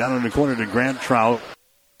 Moves it down in the corner to Grant Trout.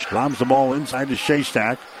 Lobs the ball inside to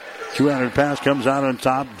Shaystack. 200 pass comes out on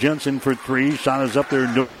top. Jensen for 3. Shot is up there,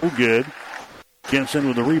 no good. Jensen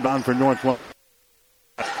with the rebound for Northwest.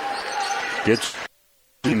 Gets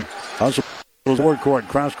hustle forward court,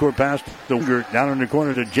 cross court pass to Wingert, down in the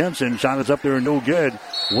corner to Jensen. Shot is up there, no good.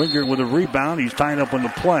 Wingert with a rebound. He's tied up on the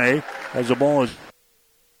play as the ball is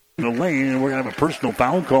in the lane, and we're going to have a personal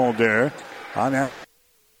foul called there on that.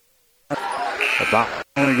 About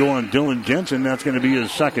going to go on Dylan Jensen. That's going to be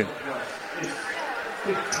his second.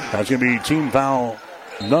 That's going to be team foul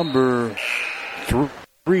number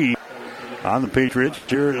 3 on the Patriots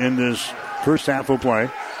here in this first half of play.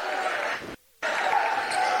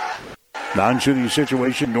 Non-shooting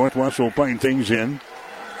situation. Northwest will play things in.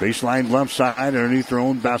 Baseline left side underneath their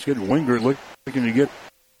own basket. Wingert looking to get.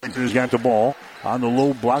 Has got the ball on the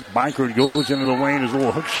low block. Bikert goes into the lane. His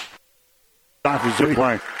little hook shot is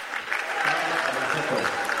play.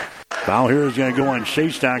 Foul here is going to go on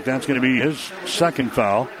Shaystack. That's going to be his second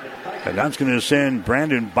foul. And that's going to send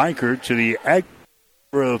Brandon Bikert to the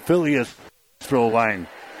Agra affiliate throw line.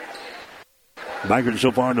 Bikert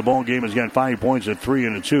so far in the ball game has got 5 points, a 3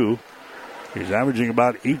 and a 2. He's averaging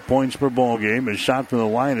about 8 points per ball game. His shot from the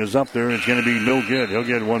line is up there. It's going to be no good. He'll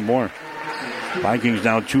get one more. Vikings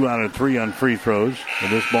now 2 out of 3 on free throws in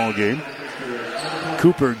this ball game.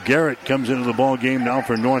 Cooper Garrett comes into the ball game now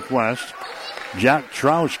for Northwest. Jack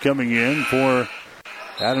Troush coming in for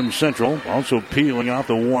Adams Central. Also peeling off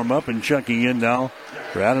the warm-up and checking in now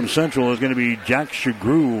for Adams Central is going to be Jack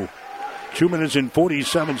Shagru. 2 minutes and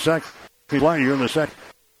 47 seconds play here in the second.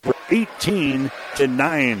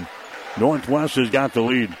 18-9. Northwest has got the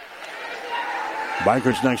lead.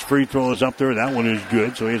 Bikert's next free throw is up there. That one is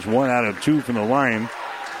good. So he has 1 out of 2 from the line.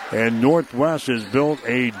 And Northwest has built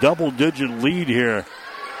a double-digit lead here.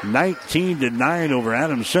 19-9 over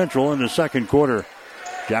Adams Central in the second quarter.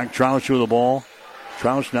 Jack Troush with the ball.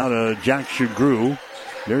 Troush now to Jack Shagru.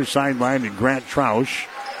 Their sideline to Grant Troush.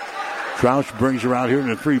 Troush brings her out here in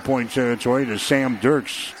the three-point territory to Sam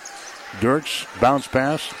Dirks. Dirks, bounce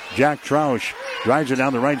pass. Jack Troush drives it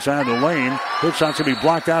down the right side of the lane. This shot's going to be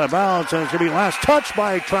blocked out of bounds, and it's going to be last touch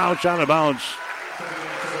by Troush out of bounds.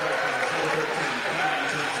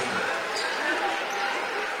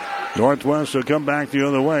 Northwest will come back the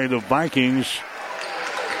other way. The Vikings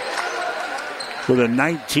with a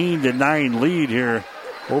 19-9 lead here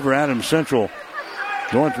over Adams Central.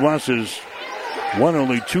 Northwest is Won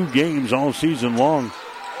only 2 games all season long.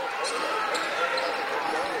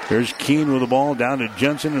 There's Keene with the ball down to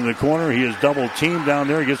Jensen in the corner. He is double teamed down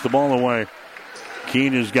there. He gets the ball away.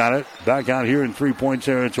 Keene has got it. Back out here in 3-point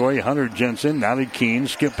territory. Hunter Jensen. Now to Keene.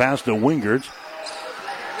 Skip past the Wingert.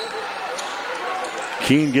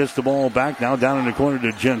 Keene gets the ball back. Now down in the corner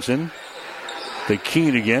to Jensen. To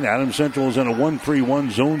Keene again. Adams Central is in a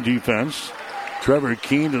 1-3-1 zone defense. Trevor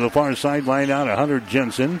Keene to the far sideline out to Hunter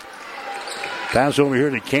Jensen. Pass over here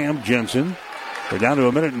to Cam Jensen. We're down to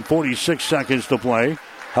 1 minute and 46 seconds to play.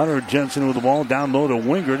 Hunter Jensen with the ball down low to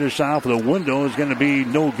Wingert. His shot off the window is going to be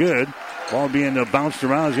no good. Ball being bounced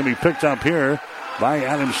around is going to be picked up here by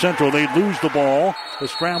Adams Central. They lose the ball. The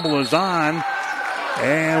scramble is on.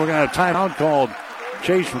 And we're going to have a timeout called.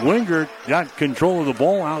 Chase Wingert got control of the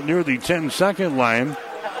ball out near the 10-second line.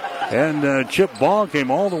 And Chip Ball came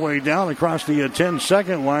all the way down across the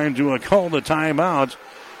 10-second line to call the timeout.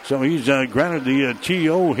 So he's granted the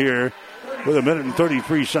TO here with 1 minute and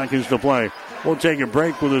 33 seconds to play. We'll take a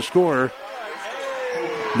break with a score.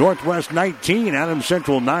 Northwest 19, Adams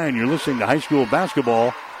Central 9. You're listening to high school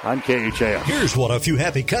basketball on KHAS. Here's what a few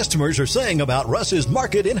happy customers are saying about Russ's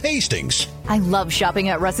Market in Hastings. I love shopping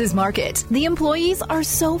at Russ's Market. The employees are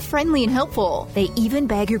so friendly and helpful. They even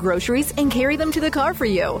bag your groceries and carry them to the car for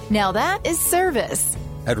you. Now that is service.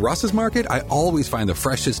 At Russ's Market, I always find the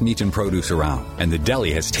freshest meat and produce around, and the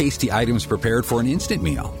deli has tasty items prepared for an instant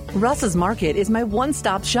meal. Russ's Market is my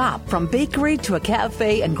one-stop shop, from bakery to a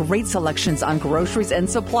cafe and great selections on groceries and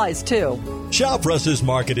supplies, too. Shop Russ's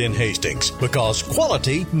Market in Hastings, because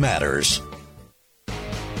quality matters.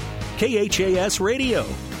 KHAS Radio.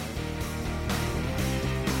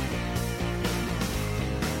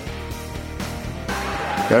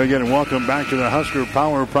 Again, welcome back to the Husker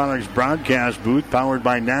Power Products broadcast booth, powered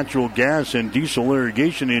by natural gas and diesel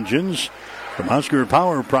irrigation engines from Husker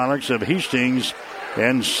Power Products of Hastings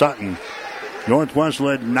and Sutton. Northwest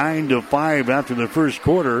led 9-5 after the first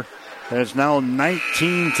quarter. It's now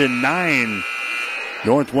 19-9.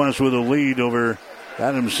 Northwest with a lead over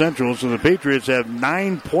Adams Central. So the Patriots have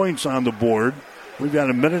 9 points on the board. We've got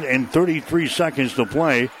 1 minute and 33 seconds to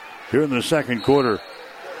play here in the second quarter.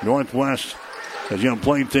 Northwest has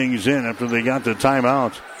played things in after they got the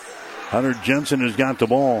timeout. Hunter Jensen has got the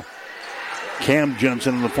ball. Cam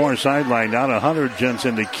Jensen on the far sideline. Now to Hunter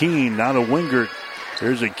Jensen to Keene. Now to Wingert.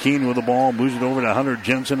 Here's a Keene with the ball. Moves it over to Hunter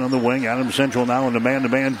Jensen on the wing. Adams Central now in the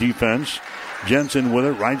man-to-man defense. Jensen with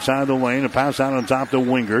it. Right side of the lane. A pass out on top to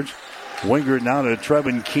Wingert. Wingert now to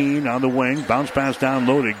Trevin Keene on the wing. Bounce pass down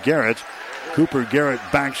low to Garrett. Cooper Garrett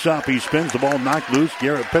backs up. He spins the ball, knocked loose.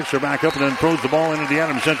 Garrett picks her back up and then throws the ball into the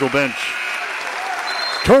Adams Central bench.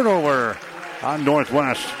 Turnover on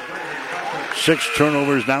Northwest. 6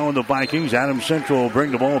 turnovers now in the Vikings. Adams Central will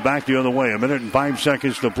bring the ball back the other way. 1 minute and 5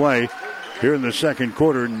 seconds to play here in the second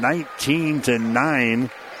quarter.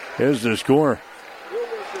 19-9 is the score.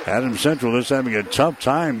 Adams Central is having a tough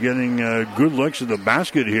time getting good looks at the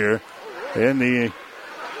basket here in the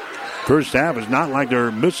first half. It's not like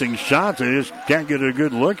they're missing shots. They just can't get a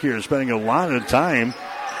good look here. Spending a lot of time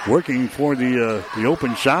working for the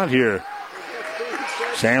open shot here.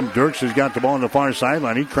 Sam Dirks has got the ball on the far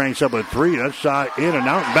sideline. He cranks up a 3. That shot in and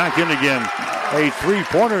out and back in again. A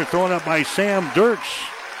 3-pointer thrown up by Sam Dirks.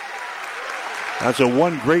 That's a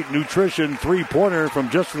One Great Nutrition 3-pointer from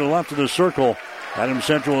just to the left of the circle. Adams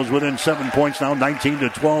Central is within 7 points now.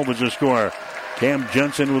 19-12 is the score. Cam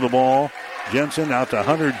Jensen with the ball. Jensen out to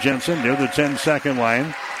Hunter Jensen near the 10-second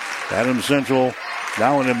line. Adams Central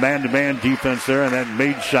now in a man-to-man defense there, and that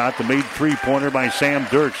made shot, the made 3-pointer by Sam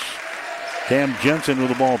Dirks. Cam Jensen with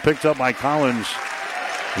the ball picked up by Collins.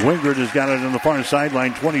 Wingert has got it on the far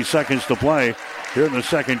sideline. 20 seconds to play here in the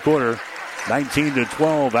second quarter.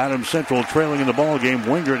 19-12. Adams Central trailing in the ball game.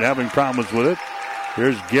 Wingert having problems with it.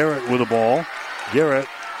 Here's Garrett with the ball. Garrett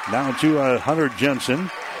down to Hunter Jensen.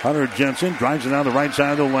 Hunter Jensen drives it down the right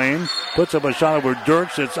side of the lane. Puts up a shot over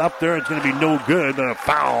Dirks. It's up there. It's going to be no good. But a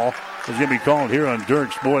foul is going to be called here on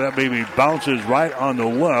Dirks. Boy, that baby bounces right on the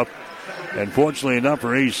left. And fortunately enough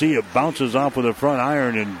for AC, it bounces off with a front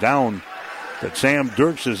iron and down. But Sam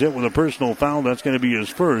Dirks is hit with a personal foul. That's going to be his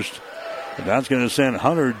first. And that's going to send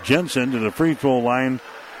Hunter Jensen to the free throw line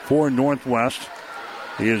for Northwest.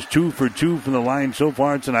 He is 2 for 2 from the line so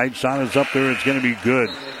far tonight. Shot is up there. It's going to be good.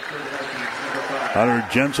 Hunter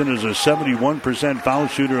Jensen is a 71% foul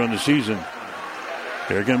shooter on the season.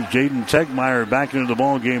 Here comes Jaden Tegmeyer back into the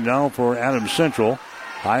ball game now for Adams Central.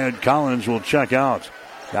 Hyatt Collins will check out.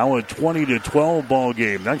 Now a 20-12 ball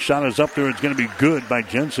game. Next shot is up there. It's going to be good by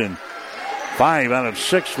Jensen. 5 out of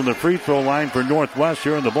 6 from the free throw line for Northwest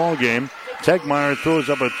here in the ball game. Tegmeyer throws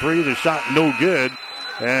up a 3. The shot no good.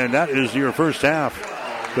 And that is your first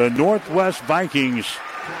half. The Northwest Vikings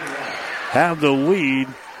have the lead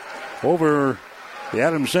over the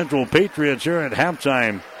Adams Central Patriots here at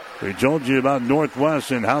halftime. We told you about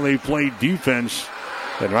Northwest and how they played defense.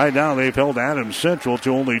 And right now they've held Adams Central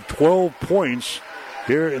to only 12 points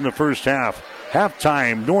here in the first half.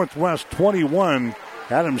 Halftime, Northwest 21,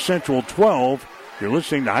 Adams Central 12. You're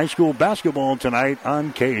listening to high school basketball tonight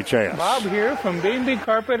on KHAS. Bob here from B&B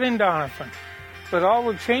Carpet in Doniphan. With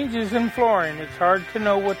all the changes in flooring, it's hard to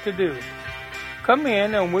know what to do. Come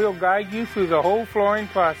in and we'll guide you through the whole flooring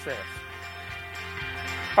process.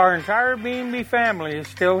 Our entire B&B family is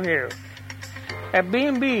still here. At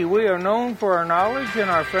B&B, we are known for our knowledge and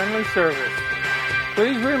our friendly service.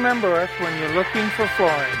 Please remember us when you're looking for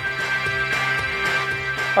flooring.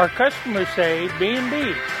 Our customers say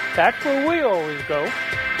B&B. That's where we always go.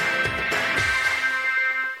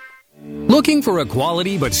 Looking for a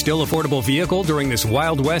quality but still affordable vehicle during this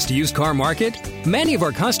Wild West used car market? Many of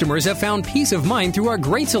our customers have found peace of mind through our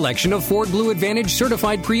great selection of Ford Blue Advantage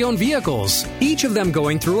certified pre-owned vehicles, each of them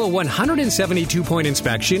going through a 172-point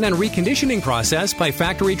inspection and reconditioning process by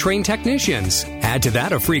factory-trained technicians. Add to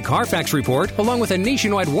that a free Carfax report along with a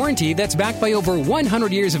nationwide warranty that's backed by over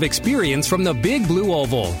 100 years of experience from the Big Blue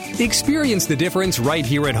Oval. Experience the difference right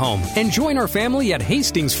here at home and join our family at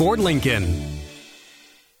Hastings Ford Lincoln.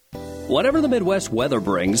 Whatever the Midwest weather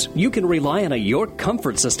brings, you can rely on a York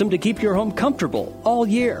comfort system to keep your home comfortable all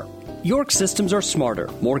year. York systems are smarter,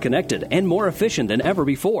 more connected, and more efficient than ever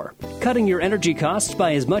before, cutting your energy costs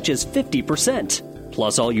by as much as 50%.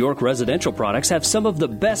 Plus, all York residential products have some of the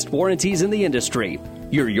best warranties in the industry.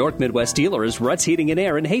 Your York Midwest dealer is Ruts Heating and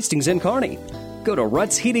Air in Hastings and Kearney. Go to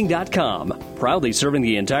rutsheating.com, proudly serving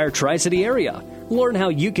the entire Tri-City area. Learn how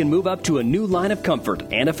you can move up to a new line of comfort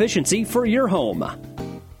and efficiency for your home.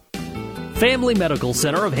 Family Medical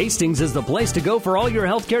Center of Hastings is the place to go for all your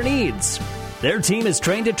healthcare needs. Their team is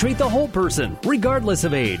trained to treat the whole person, regardless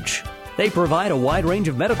of age. They provide a wide range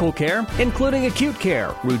of medical care, including acute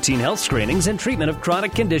care, routine health screenings, and treatment of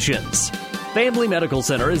chronic conditions. Family Medical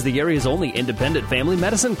Center is the area's only independent family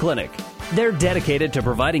medicine clinic. They're dedicated to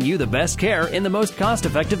providing you the best care in the most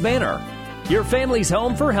cost-effective manner. Your family's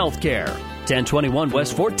home for healthcare. 1021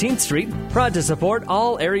 West 14th Street, proud to support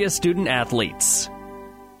all area student athletes.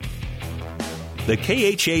 The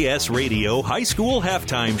KHAS Radio High School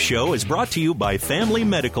Halftime Show is brought to you by Family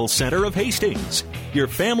Medical Center of Hastings, your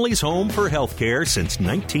family's home for healthcare since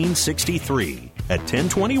 1963 at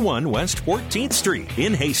 1021 West 14th Street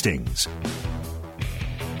in Hastings.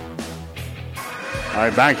 All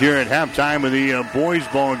right, back here at halftime of the boys'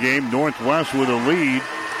 ball game, Northwest with a lead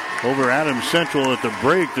over Adams Central at the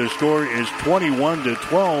break. The score is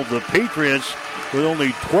 21-12. The Patriots with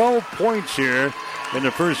only 12 points here in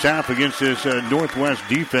the first half against this Northwest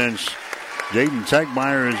defense. Jaden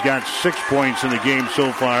Tegmeyer has got 6 points in the game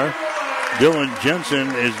so far. Dylan Jensen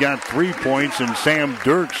has got 3 points, and Sam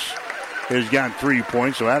Dirks has got 3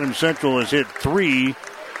 points. So Adams Central has hit 3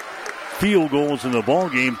 field goals in the ball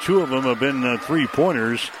game. 2 of them have been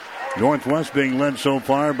 3-pointers. Northwest being led so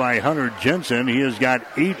far by Hunter Jensen. He has got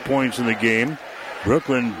 8 points in the game.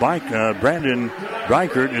 Brandon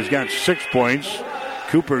Reichert has got 6 points.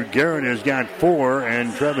 Cooper Garrett has got 4,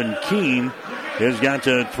 and Trevin Keene has got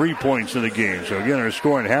 3 points in the game. So again, our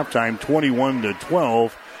score at halftime,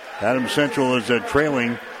 21-12. Adams Central is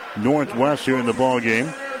trailing Northwest here in the ball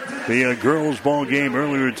game. The girls' ball game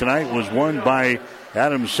earlier tonight was won by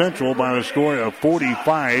Adams Central by a score of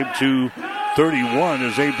 45-31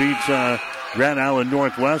 as they beat Grand Island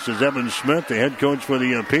Northwest. As Evan Smith, the head coach for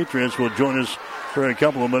the Patriots, will join us for a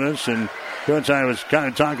couple of minutes. And Coach, I was kind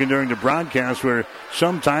of talking during the broadcast where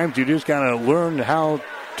sometimes you just got to learn how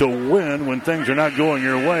to win when things are not going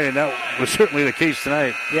your way, and that was certainly the case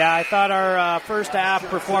tonight. Yeah, I thought our first half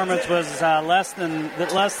performance was less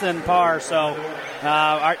than par, so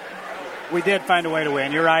we did find a way to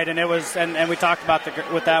win. You're right, and it was, and we talked about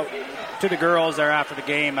to the girls there after the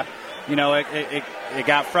game. You know, it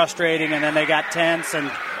got frustrating, and then they got tense and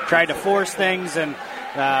tried to force things, and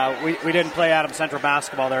we didn't play Adams Central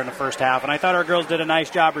basketball there in the first half, and I thought our girls did a nice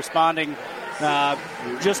job responding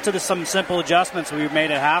just to some simple adjustments we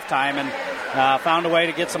made at halftime, and found a way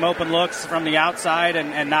to get some open looks from the outside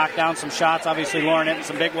and knock down some shots. Obviously, Lauren hitting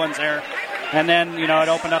some big ones there. And then, you know, it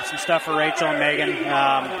opened up some stuff for Rachel and Megan,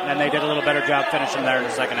 and they did a little better job finishing there in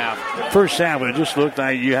the second half. First half, it just looked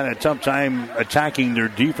like you had a tough time attacking their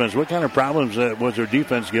defense. What kind of problems was their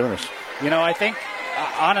defense giving us? You know, I think,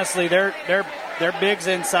 honestly, their bigs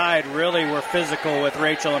inside really were physical with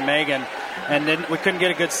Rachel and Megan, and then we couldn't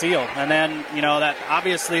get a good seal. And then, you know,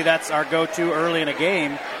 that's our go-to early in a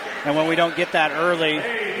game. And when we don't get that early,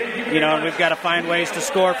 and we've got to find ways to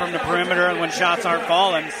score from the perimeter, and when shots aren't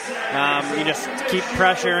falling, you just keep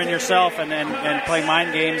pressuring yourself and play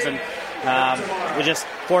mind games, and it just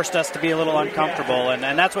forced us to be a little uncomfortable,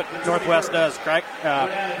 and that's what Northwest does. Correct?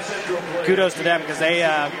 Kudos to them, because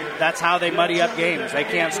that's how they muddy up games. They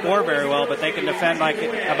can't score very well, but they can defend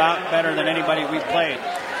about better than anybody we've played,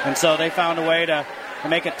 and so they found a way to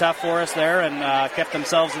make it tough for us there, and kept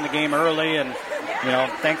themselves in the game early, and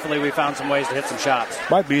thankfully we found some ways to hit some shots.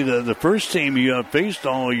 Might be the first team you have faced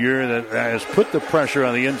all year that has put the pressure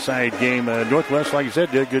on the inside game. Northwest, like you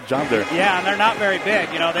said, did a good job there. Yeah, and they're not very big.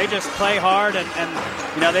 They just play hard,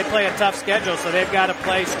 and they play a tough schedule, so they've got to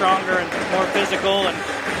play stronger and more physical. And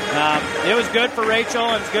it was good for Rachel,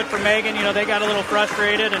 and it's good for Megan. They got a little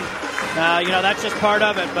frustrated, and that's just part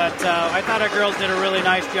of it. But I thought our girls did a really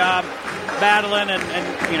nice job battling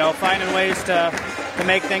and finding ways to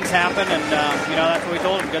make things happen, and that's what we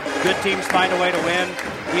told them. Good teams find a way to win,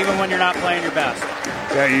 even when you're not playing your best.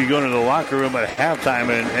 Yeah, you go to the locker room at halftime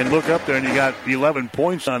and look up there, and you got 11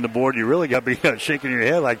 points on the board. You really got to be shaking your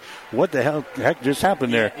head like, what the heck just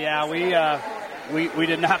happened there? Yeah, we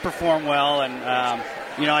did not perform well, and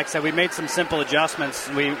like I said, we made some simple adjustments.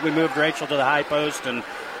 We moved Rachel to the high post and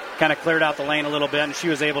kind of cleared out the lane a little bit, and she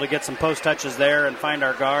was able to get some post touches there and find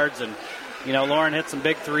our guards. And Lauren hit some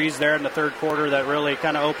big threes there in the third quarter that really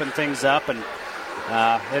kind of opened things up. And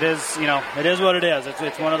it is what it is.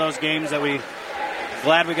 It's one of those games that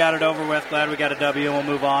glad we got it over with, glad we got a W, and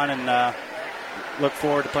we'll move on and look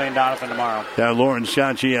forward to playing Donovan tomorrow. Yeah, Lauren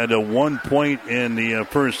Scott, she had 1 point in the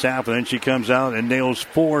first half, and then she comes out and nails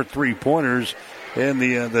 4 3-pointers in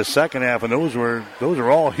the second half, and those are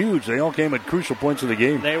all huge. They all came at crucial points of the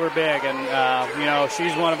game. They were big, and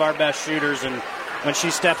she's one of our best shooters, and when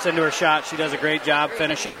she steps into her shot, she does a great job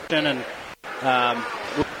finishing, and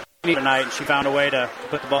tonight she found a way to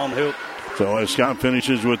put the ball in the hoop. So Scott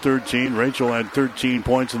finishes with 13. Rachel had 13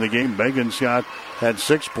 points in the game. Megan Scott had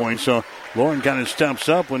 6 points. So Lauren kind of steps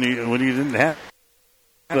up when he didn't have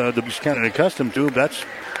the kind of accustomed to. That's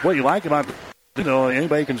what you like about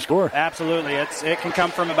anybody can score. Absolutely. It can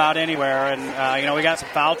come from about anywhere. And, we got some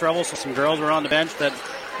foul trouble, so some girls were on the bench that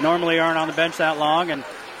normally aren't on the bench that long.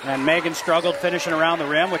 And Megan struggled finishing around the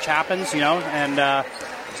rim, which happens, and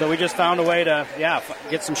so we just found a way to,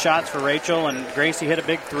 get some shots for Rachel, and Gracie hit a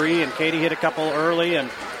big three, and Katie hit a couple early, and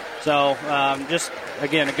so just,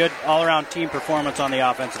 again, a good all-around team performance on the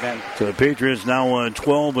offensive end. So the Patriots now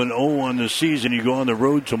 12-0 on the season. You go on the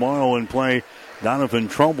road tomorrow and play Donovan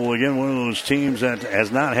Trumbull, again, one of those teams that has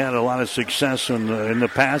not had a lot of success in the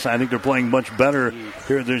past. I think they're playing much better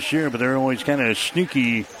here this year, but they're always kind of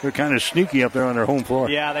sneaky. They're kind of sneaky up there on their home floor.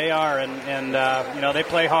 Yeah, they are, and they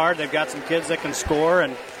play hard. They've got some kids that can score,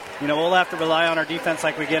 and we'll have to rely on our defense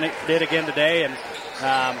like we did again today. And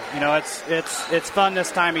it's fun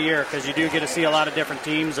this time of year because you do get to see a lot of different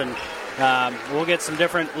teams, and we'll get some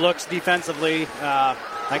different looks defensively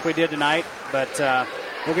like we did tonight, but.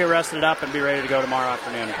 We'll get rested up and be ready to go tomorrow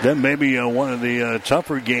afternoon. Then maybe one of the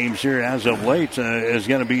tougher games here as of late is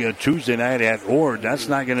going to be a Tuesday night at Ord. That's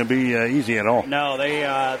not going to be easy at all. No, they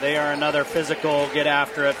are another physical, get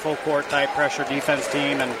after it, full court type pressure defense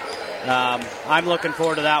team, and I'm looking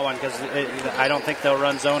forward to that one because I don't think they'll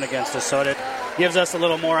run zone against us. So it gives us a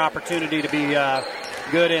little more opportunity to be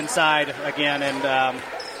good inside again. And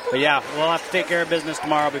but yeah, we'll have to take care of business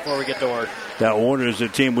tomorrow before we get to Ord. That Ord is a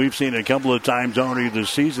team we've seen a couple of times already this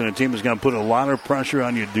season. A team is going to put a lot of pressure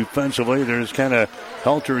on you defensively. They're just kind of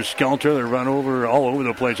helter-skelter. They run all over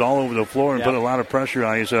the place, all over the floor, and put a lot of pressure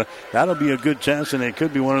on you. So that'll be a good test, and it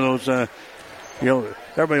could be one of those,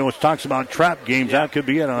 everybody always talks about trap games. That could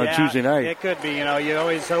be it on a Tuesday night. It could be. You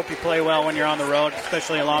always hope you play well when you're on the road,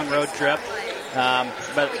 especially a long road trip.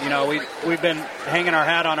 But we've been hanging our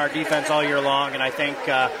hat on our defense all year long, and I think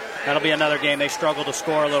that'll be another game. They struggle to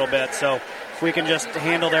score a little bit, so if we can just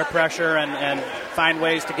handle their pressure and find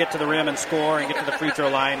ways to get to the rim and score and get to the free throw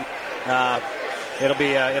line, it'll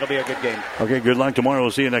be a good game. Okay, good luck tomorrow.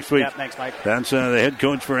 We'll see you next week. Yeah, thanks, Mike. That's the head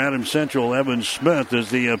coach for Adams Central, Evan Smith,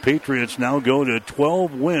 as the Patriots now go to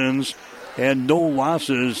 12 wins and no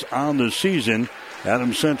losses on the season.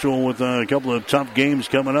 Adams Central with a couple of tough games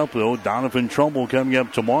coming up, though. Donovan Trumbull coming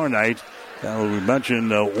up tomorrow night. We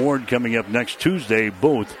mentioned Ord coming up next Tuesday,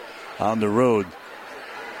 both on the road.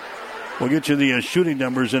 We'll get you the shooting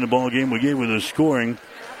numbers in the ball game. We gave you the scoring.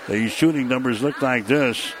 The shooting numbers look like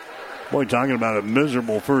this. Boy, talking about a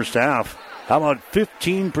miserable first half. How about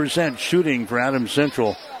 15% shooting for Adams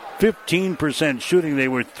Central? 15% shooting. They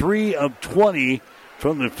were 3 of 20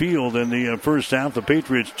 from the field in the first half. The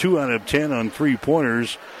Patriots 2 out of 10 on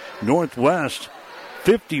 3-pointers. Northwest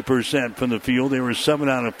 50% from the field. They were 7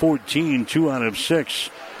 out of 14, 2 out of 6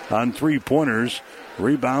 on three-pointers.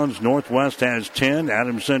 Rebounds, Northwest has 10.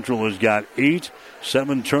 Adams Central has got 8.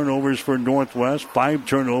 7 turnovers for Northwest, 5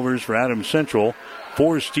 turnovers for Adams Central.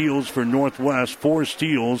 4 steals for Northwest, 4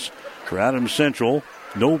 steals for Adams Central.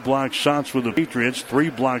 No block shots for the Patriots, 3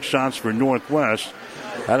 block shots for Northwest.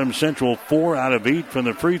 Adams Central 4 out of 8 from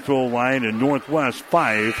the free throw line, and Northwest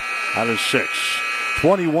 5 out of 6.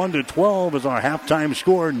 21-12 is our halftime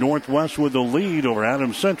score. Northwest with the lead over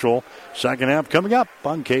Adams Central. Second half coming up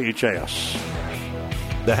on KHAS.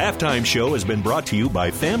 The halftime show has been brought to you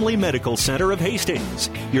by Family Medical Center of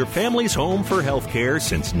Hastings, your family's home for health care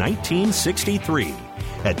since 1963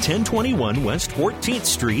 at 1021 West 14th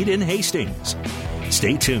Street in Hastings.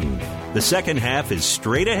 Stay tuned. The second half is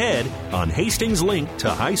straight ahead on Hastings' link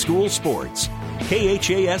to high school sports.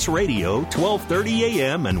 KHAS Radio, 1230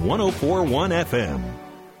 AM and 104.1 FM.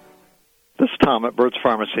 This is Tom at Bird's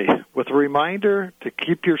Pharmacy with a reminder to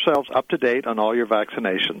keep yourselves up to date on all your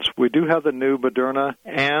vaccinations. We do have the new Moderna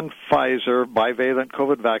and Pfizer bivalent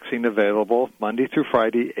COVID vaccine available Monday through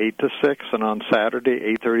Friday, 8 to 6, and on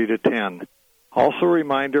Saturday, 8:30 to 10. Also a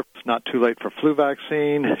reminder, it's not too late for flu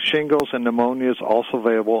vaccine. Shingles and pneumonia is also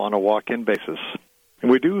available on a walk-in basis. And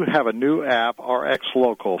we do have a new app, RX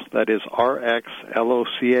Local. That is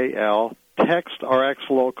RXLOCAL. Text RX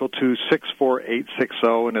Local to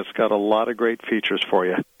 64860, and it's got a lot of great features for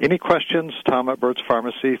you. Any questions? Tom at Bird's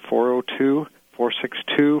Pharmacy,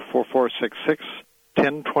 402-462-4466,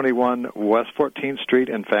 1021 West 14th Street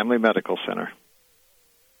and Family Medical Center.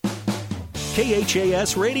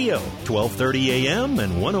 KHAS Radio, 1230 AM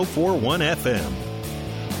and 104.1 FM.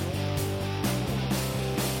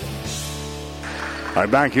 All right,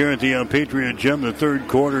 back here at the Patriot Gym, the third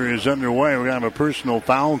quarter is underway. We're going to have a personal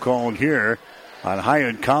foul called here on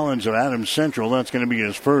Hyatt Collins of Adams Central. That's going to be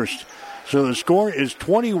his first. So the score is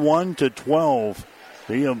 21-12.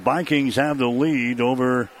 The Vikings have the lead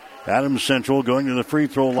over Adams Central. Going to the free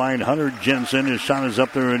throw line, Hunter Jensen. His shot is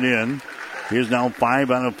up there and in. He is now 5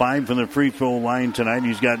 out of 5 from the free throw line tonight.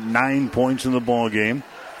 He's got 9 points in the ball game.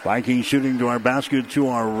 Vikings shooting to our basket to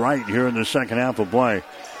our right here in the second half of play.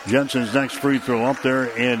 Jensen's next free throw up there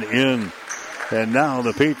and in. And now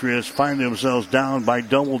the Patriots find themselves down by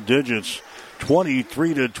double digits.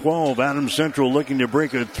 23-12. Adams Central looking to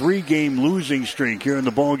break a 3-game losing streak here in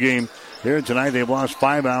the ball game. Here tonight they've lost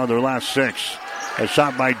 5 out of their last 6. A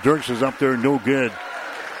shot by Dirks is up there, no good.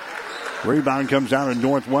 Rebound comes down to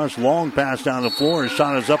Northwest. Long pass down the floor. His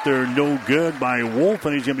shot is up there, no good by Wolf,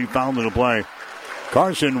 and he's going to be fouled in the play.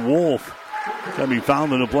 Carson Wolf going to be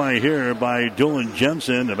fouled in the play here by Dylan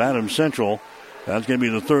Jensen of Adams Central. That's going to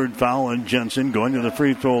be the third foul on Jensen. Going to the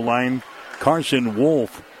free throw line, Carson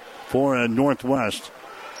Wolf for Northwest.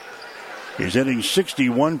 He's hitting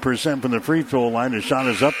 61% from the free throw line. His shot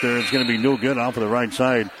is up there. It's going to be no good off of the right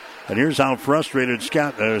side. And here's how frustrated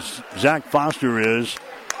Zach Foster is.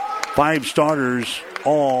 5 starters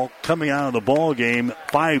all coming out of the ball game.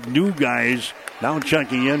 5 new guys now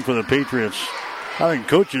checking in for the Patriots. I think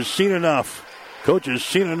Coach has seen enough.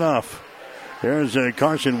 There's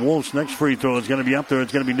Carson Wolf's next free throw. It's going to be up there.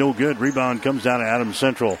 It's going to be no good. Rebound comes down to Adams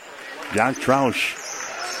Central. Jack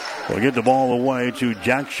Troush will get the ball away to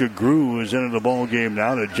Jack Shagru, who's into the ball game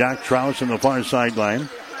now, to Jack Troush on the far sideline.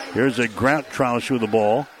 Here's a Grant Troush with the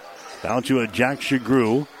ball. Down to a Jack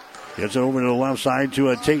Shagru. Gets it over to the left side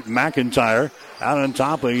to a Tate McIntyre. Out on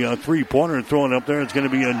top, a three-pointer thrown up there. It's going to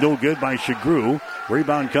be a no good by Shagru.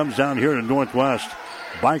 Rebound comes down here to Northwest.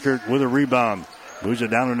 Bikert with a rebound. Moves it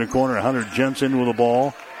down in the corner. Hunter Jensen with the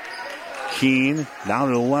ball. Keene down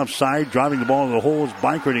to the left side, driving the ball to the hole is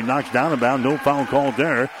Bikert. He knocks down and bound. No foul called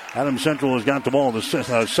there. Adams Central has got the ball. The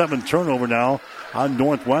 7th turnover now on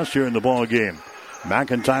Northwest here in the ball game.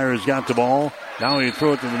 McIntyre has got the ball. Now he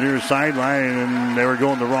threw it to the near sideline, and they were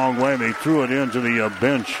going the wrong way. They threw it into the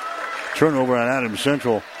bench. Turnover on Adams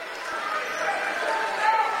Central.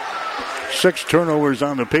 6 turnovers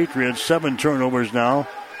on the Patriots. 7 turnovers now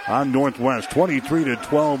on Northwest.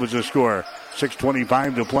 23-12 is the score.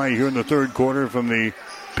 6:25 to play here in the third quarter from the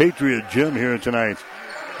Patriot Gym here tonight.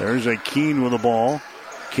 There's a Keene with the ball.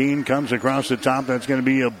 Keene comes across the top. That's going to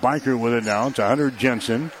be a Biker with it now. It's Hunter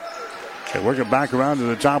Jensen. They work it back around to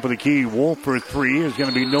the top of the key. Wolf for 3 is going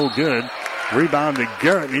to be no good. Rebound to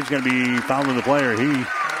Garrett. He's going to be fouled in the player. He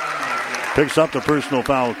picks up the personal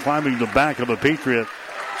foul, climbing the back of a Patriot.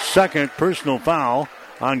 Second personal foul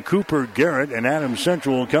on Cooper Garrett, and Adams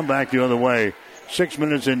Central will come back the other way. 6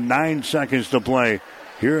 minutes and 9 seconds to play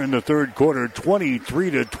here in the third quarter.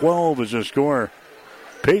 23-12 is the score.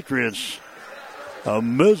 Patriots, a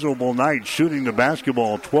miserable night shooting the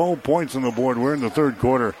basketball. 12 points on the board. We're in the third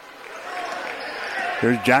quarter.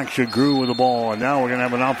 Here's Jack Shagru with the ball, and now we're going to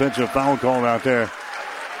have an offensive foul called out there.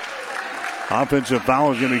 Offensive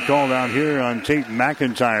foul is going to be called out here on Tate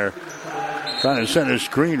McIntyre. Trying to set a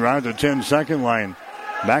screen right at the 10-second line.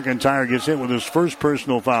 McIntyre gets hit with his first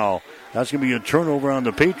personal foul. That's going to be a turnover on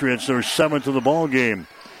the Patriots, their 7th of the ball game.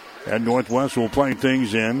 And Northwest will play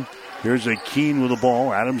things in. Here's a Keene with the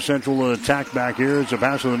ball. Adams Central will attack back here. It's a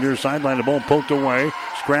pass on the near sideline. The ball poked away.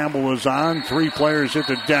 Scramble is on. 3 players hit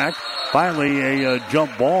the deck. Finally, a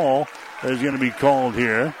jump ball is going to be called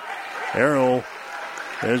here. Arrow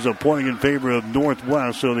is pointing in favor of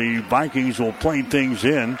Northwest, so the Vikings will play things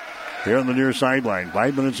in here on the near sideline.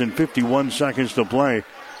 5 minutes and 51 seconds to play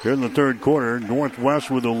here in the third quarter.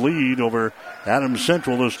 Northwest with a lead over Adams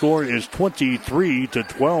Central. The score is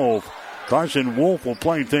 23-12. Carson Wolf will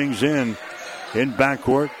play things in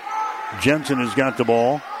backcourt. Jensen has got the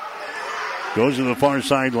ball. Goes to the far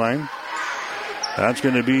sideline. That's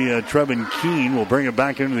going to be Trevin Keene. Will bring it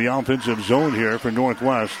back into the offensive zone here for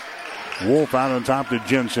Northwest. Wolf out on top to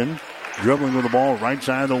Jensen. Dribbling with the ball right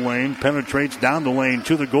side of the lane. Penetrates down the lane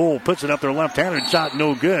to the goal. Puts it up there left-handed shot.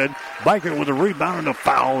 No good. Biker with a rebound and a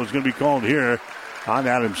foul is going to be called here on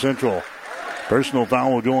Adams Central. Personal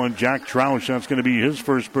foul will go on Jack Troush. That's going to be his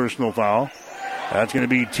first personal foul. That's going to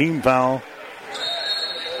be team foul.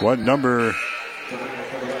 What number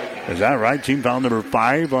is that, right? Team foul number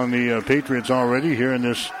 5 on the Patriots already here in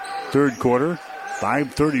this third quarter.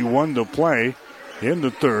 5:31 to play in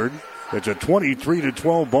the third. It's a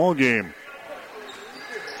 23-12 ball game.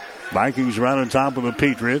 Vikings right on top of the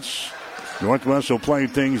Patriots. Northwest will play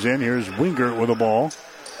things in. Here's Wingert with the ball.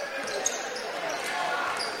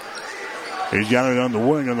 He's got it on the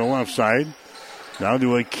wing on the left side. Now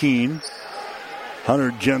to a Keene.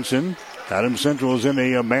 Hunter Jensen. Adams Central is in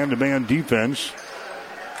a man-to-man defense.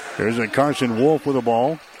 Here's a Carson Wolf with the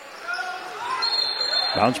ball.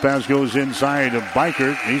 Bounce pass goes inside of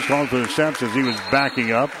Bikert. He's called for the steps as he was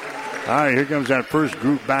backing up. All right, here comes that first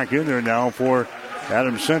group back in there now for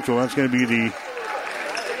Adams Central. That's going to be the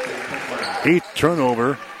 8th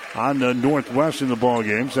turnover on the Northwest in the ball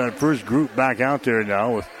game. So that first group back out there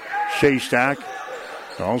now with Shea Stack.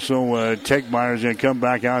 Also, Tegmeyer is going to come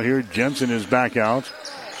back out here. Jensen is back out.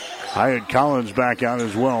 Hyatt Collins back out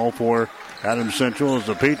as well for Adams Central as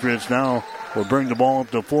the Patriots now will bring the ball up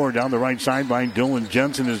the floor down the right sideline. Dylan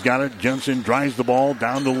Jensen has got it. Jensen drives the ball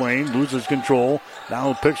down the lane, loses control.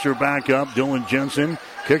 Now picks her back up. Dylan Jensen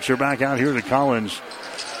kicks her back out here to Collins.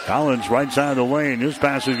 Collins right side of the lane. His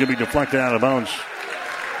pass is going to be deflected out of bounds.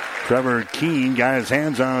 Trevor Keene got his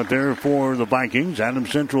hands on it there for the Vikings.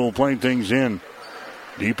 Adams Central will play things in.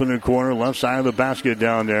 Deep in the corner, left side of the basket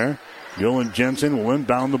down there. Dylan Jensen will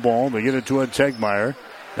inbound the ball. They get it to a Tegmeyer.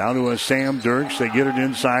 Down to a Sam Dirks. They get it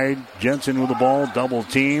inside. Jensen with the ball. Double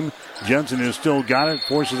team. Jensen has still got it.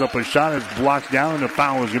 Forces up a shot. It's blocked down, and a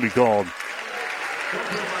foul is going to be called.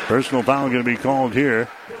 Personal foul going to be called here.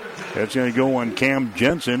 That's going to go on Cam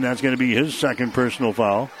Jensen. That's going to be his second personal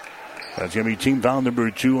foul. That's going to be team foul number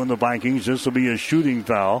 2 on the Vikings. This will be a shooting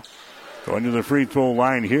foul. Going to the free throw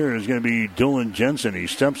line here is going to be Dylan Jensen. He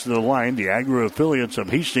steps to the line. The Agri affiliates of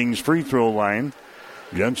Hastings free throw line.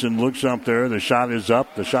 Jensen looks up there. The shot is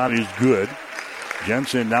up. The shot is good.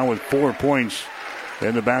 Jensen now with 4 points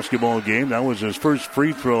in the basketball game. That was his first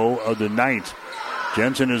free throw of the night.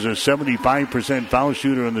 Jensen is a 75% foul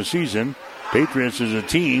shooter in the season. Patriots as a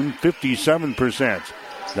team, 57%.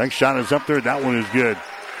 Next shot is up there. That one is good.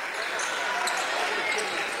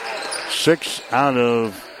 6 out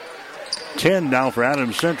of 10 now for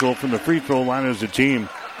Adams Central from the free throw line as a team.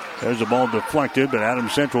 There's the ball deflected, but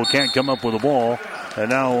Adams Central can't come up with the ball. And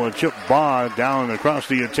now Chip Baugh down across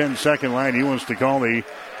the 10-second line. He wants to call the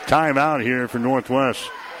timeout here for Northwest.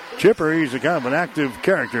 Chipper, he's a kind of an active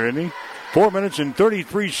character, isn't he? 4 minutes and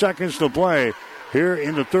 33 seconds to play here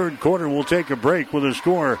in the third quarter. We'll take a break with a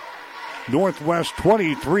score. Northwest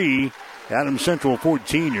 23, Adams Central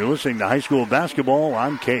 14. You're listening to high school basketball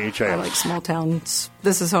on KHAS. I like small towns.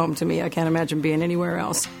 This is home to me. I can't imagine being anywhere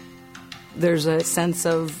else. There's a sense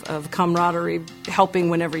of camaraderie, helping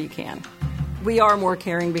whenever you can. We are more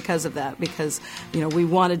caring because of that, because, we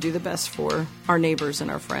want to do the best for our neighbors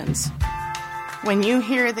and our friends. When you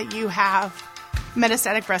hear that you have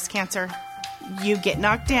metastatic breast cancer, you get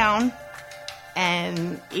knocked down,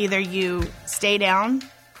 and either you stay down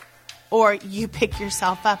or you pick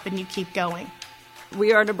yourself up and you keep going.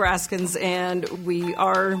 We are Nebraskans, and we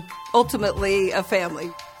are ultimately a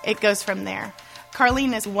family. It goes from there.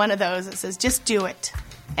 Carlene is one of those that says, just do it.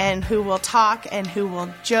 And who will talk and who will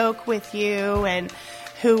joke with you and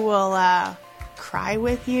who will cry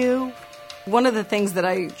with you. One of the things that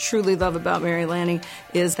I truly love about Mary Lanning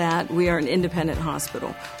is that we are an independent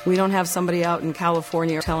hospital. We don't have somebody out in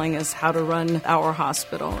California telling us how to run our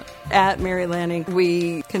hospital. At Mary Lanning,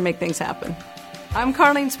 we can make things happen. I'm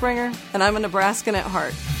Carlene Springer, and I'm a Nebraskan at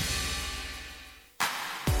heart.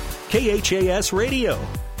 KHAS Radio.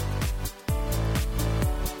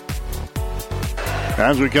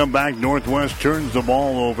 As we come back, Northwest turns the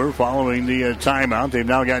ball over following the timeout. They've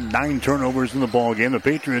now got 9 turnovers in the ball game. The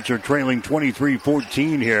Patriots are trailing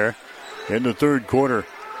 23-14 here in the third quarter.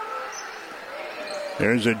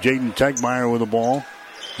 There's a Jaden Tegmeyer with the ball.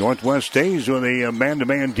 Northwest stays with a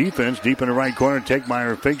man-to-man defense. Deep in the right corner,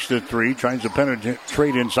 Tegmeyer fakes the 3, tries to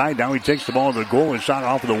penetrate inside. Now he takes the ball to the goal and shot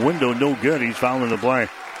off of the window. No good. He's fouling the play.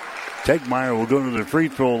 Tegmeyer will go to the free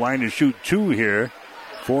throw line to shoot 2 here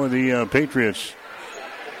for the Patriots.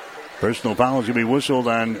 Personal foul is going to be whistled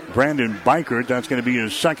on Brandon Bikert. That's going to be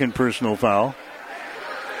his second personal foul.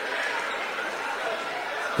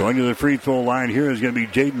 Going to the free throw line here is going to be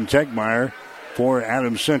Jaden Tegmeyer for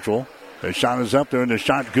Adams Central. The shot is up there and the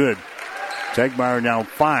shot good. Tegmeyer now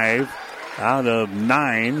 5 out of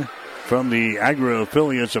 9 from the Agra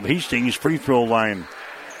affiliates of Hastings free throw line.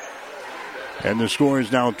 And the score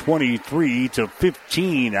is now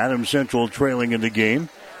 23-15. Adams Central trailing in the game.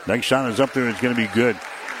 Next shot is up there. It's going to be good.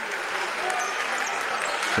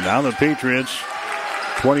 So now the Patriots,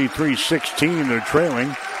 23-16, they're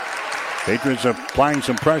trailing. Patriots applying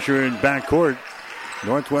some pressure in backcourt.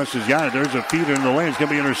 Northwest has got it. There's a feeder in the lane. It's going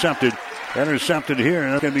to be intercepted. Intercepted here.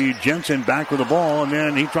 That's going to be Jensen back with the ball, and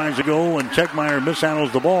then he tries to go, and Tegmeyer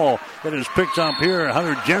mishandles the ball. It is picked up here.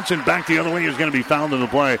 Hunter Jensen back the other way is going to be fouled in the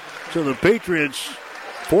play. So the Patriots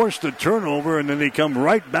force the turnover, and then they come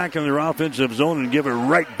right back in their offensive zone and give it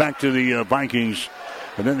right back to the Vikings.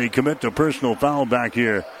 And then they commit the personal foul back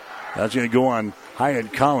here. That's going to go on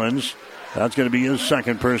Hyatt Collins. That's going to be his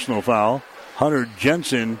second personal foul. Hunter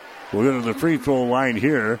Jensen will go to the free throw line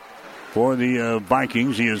here for the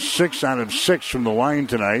Vikings. He is 6 out of 6 from the line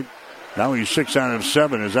tonight. Now he's 6 out of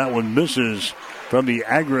 7 as that one misses from the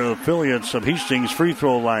Agra affiliates of Hastings free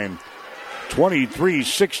throw line.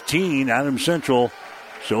 23-16, Adams Central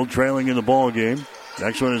still trailing in the ball game.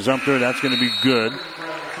 Next one is up there. That's going to be good.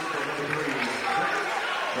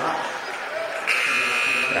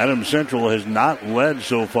 Adams Central has not led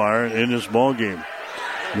so far in this ball game.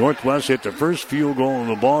 Northwest hit the first field goal in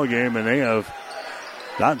the ball game, and they have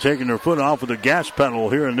not taken their foot off of the gas pedal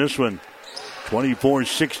here in this one.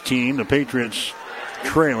 24-16, the Patriots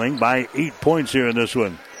trailing by 8 points here in this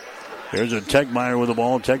one. There's a Tegmeyer with the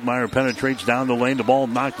ball. Tegmeyer penetrates down the lane. The ball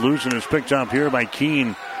knocked loose and is picked up here by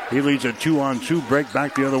Keene. He leads a 2-on-2 break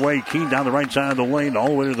back the other way. Keene down the right side of the lane all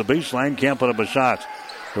the way to the baseline. Can't put up a shot.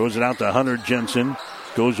 Throws it out to Hunter Jensen.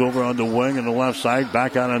 Goes over on the wing on the left side.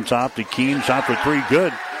 Back out on top to Keene. Shot for 3.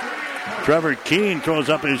 Good. Trevor Keene throws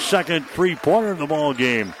up his second three-pointer of the ball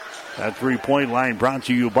game. That three-point line brought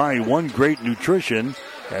to you by One Great Nutrition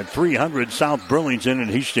at 300 South Burlington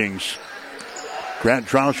and Hastings. Grant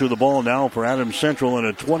Troush with the ball now for Adams Central in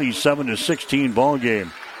a 27-16 ball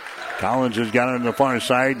game. Collins has got it on the far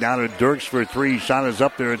side. Now to Dirks for 3. Shot is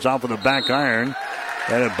up there. It's off of the back iron.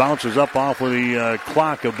 And it bounces up off of the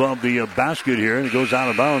clock above the basket here. And it goes out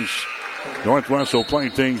of bounds. Northwest will play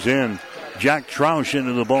things in. Jack Troush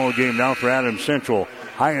into the ball game now for Adams Central.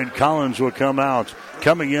 Hyatt Collins will come out.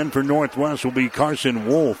 Coming in for Northwest will be Carson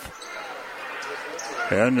Wolf.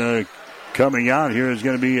 And coming out here is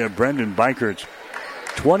going to be Brendan Bikert.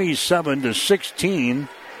 27-16.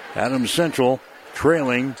 Adams Central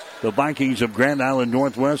trailing the Vikings of Grand Island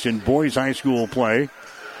Northwest in boys high school play.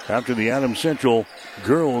 After the Adams Central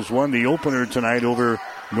girls won the opener tonight over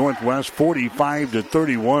Northwest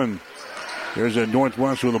 45-31. There's a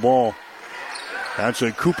Northwest with the ball. That's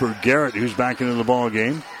a Cooper Garrett who's back into the ball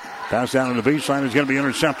game. Pass down on the baseline is going to be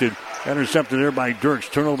intercepted. Intercepted there by Dirks.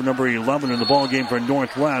 Turnover number 11 in the ball game for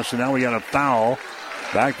Northwest. And now we got a foul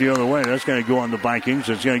back the other way. That's going to go on the Vikings.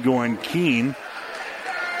 It's going to go on Keene.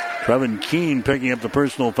 Trevin Keene picking up the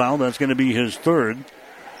personal foul. That's going to be his third.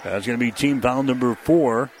 That's going to be team foul number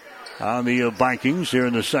 4 on the Vikings here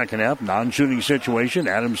in the second half. Non-shooting situation.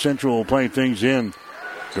 Adams Central will play things in.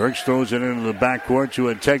 Dirks throws it into the backcourt to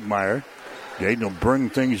a Tegmeyer. Dayton will bring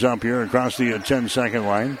things up here across the 10-second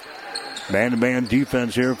line. Man-to-man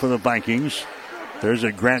defense here for the Vikings. There's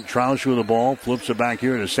a Grant Troush with the ball. Flips it back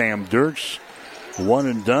here to Sam Dirks. One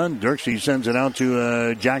and done. Dirks, he sends it out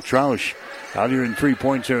to Jack Troush. Out here in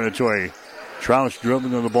three-point territory. Troush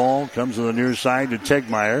dribbling to the ball. Comes to the near side to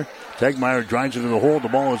Tegmeyer. Tegmeyer drives it to the hole. The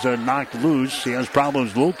ball is knocked loose. He has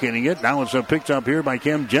problems locating it. Now it's picked up here by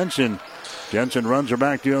Cam Jensen. Jensen runs her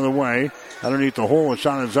back the other way. Underneath the hole, a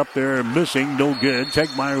shot is up there, missing, no good.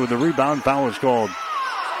 Tegmeyer with the rebound, foul is called.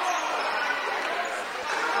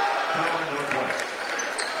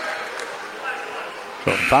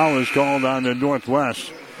 So foul is called on the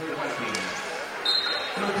Northwest.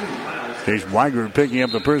 Chase Weigert picking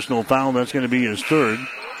up the personal foul. That's going to be his third.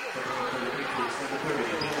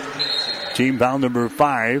 Team foul number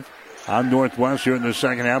 5 on Northwest here in the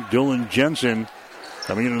second half. Dylan Jensen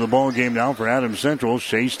coming into the ball game now for Adams Central.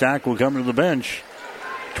 Shea Stack will come to the bench.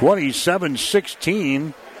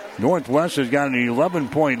 27-16. Northwest has got an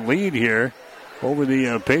 11-point lead here over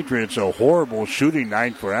the Patriots. A horrible shooting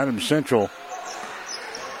night for Adams Central.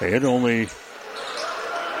 They hit only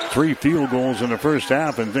 3 field goals in the first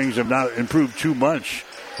half, and things have not improved too much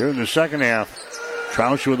here in the second half.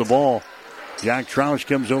 Troush with the ball. Jack Troush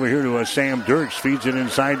comes over here to Sam Dirks, feeds it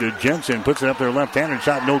inside to Jensen, puts it up there left-handed,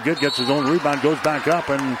 shot no good, gets his own rebound, goes back up,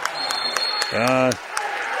 and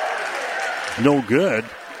no good.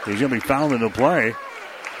 He's going to be fouled in the play.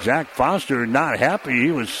 Zach Foster not happy.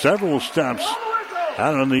 He was several steps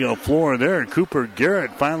out on the floor there. Cooper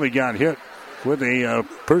Garrett finally got hit with a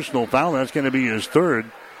personal foul. That's going to be his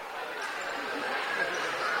third.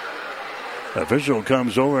 The official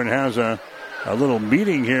comes over and has a little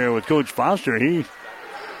meeting here with Coach Foster. He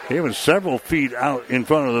was several feet out in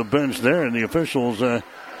front of the bench there, and the officials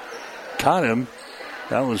caught him.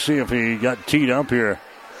 Now let's see if he got teed up here.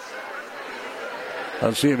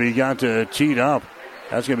 Let's see if he got teed up.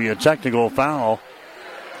 That's going to be a technical foul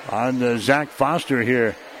on Zach Foster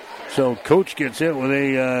here. So Coach gets hit with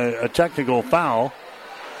a technical foul.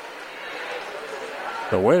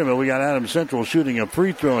 So wait a minute, we got Adams Central shooting a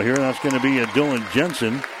free throw here. That's going to be a Dylan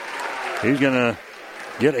Jensen. He's going to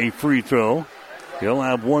get a free throw. He'll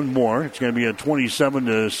have one more. It's going to be a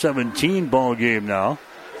 27-17 ball game now.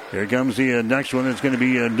 Here comes the next one. It's going to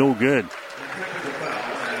be no good.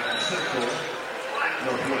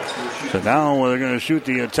 So now they're going to shoot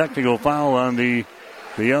the technical foul on the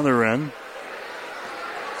other end.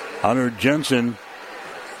 Hunter Jensen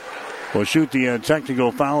will shoot the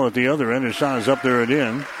technical foul at the other end. His shot is up there and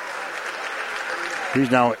in.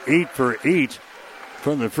 He's now 8 for 8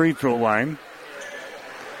 from the free throw line.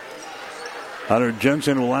 Hunter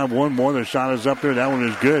Jensen will have one more. The shot is up there. That one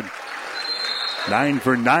is good. 9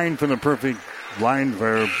 for 9 from the perfect line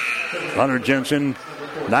for Hunter Jensen.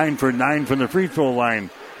 9 for 9 from the free throw line.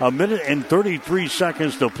 1 minute and 33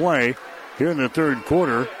 seconds to play here in the third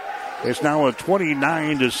quarter. It's now a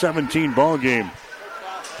 29-17 ball game.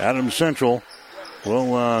 Adams Central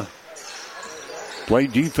will play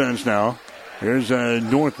defense now. Here's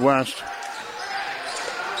Northwest.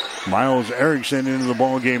 Miles Erickson into the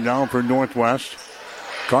ball game now for Northwest.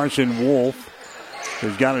 Carson Wolf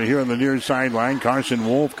has got it here on the near sideline. Carson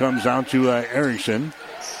Wolf comes out to Erickson.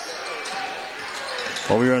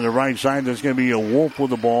 Over here on the right side, there's going to be a Wolf with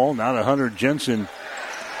the ball. Now to Hunter Jensen.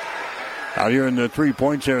 Out here in the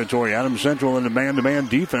three-point territory. Adams Central in the man-to-man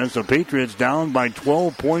defense. The Patriots down by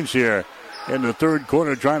 12 points here in the third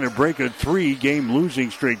quarter, trying to break a 3-game losing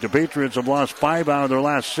streak. The Patriots have lost 5 out of their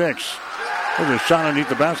last 6. There's a shot underneath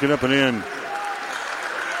the basket, up and in.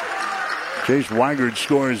 Chase Weigert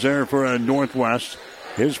scores there for Northwest.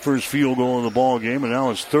 His first field goal of the ball game, and now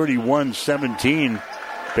it's 31-17.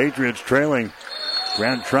 Patriots trailing.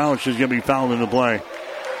 Grant Troush is going to be fouled in the play.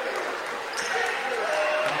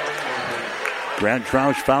 Grant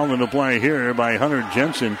Troush fouled in the play here by Hunter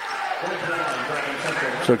Jensen.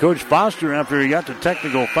 So Coach Foster, after he got the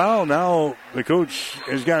technical foul, now the coach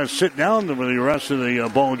has got to sit down for the rest of the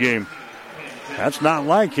ball game. That's not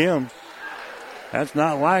like him. That's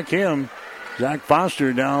not like him. Zach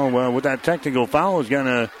Foster now with that technical foul is going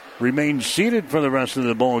to remain seated for the rest of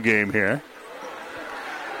the ball game here.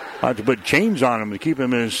 I'll have to put chains on him to keep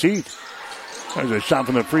him in his seat. There's a shot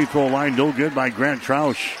from the free throw line. No good by Grant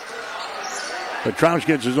Troush. But Troush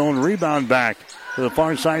gets his own rebound back to the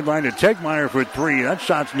far sideline to Tegmeyer for 3. That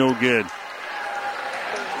shot's no good.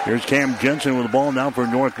 Here's Cam Jensen with the ball now for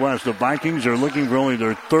Northwest. The Vikings are looking for only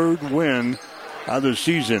their 3rd win of the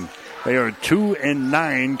season. They are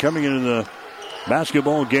 2-9 coming into the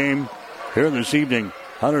basketball game here this evening.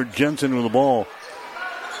 Hunter Jensen with the ball.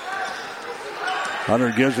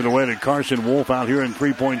 Hunter gives it away to Carson Wolf out here in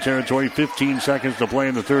three-point territory. 15 seconds to play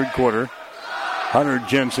in the third quarter. Hunter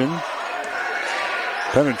Jensen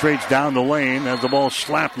penetrates down the lane as the ball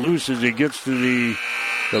slapped loose as he gets to the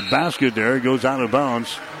basket there. It goes out of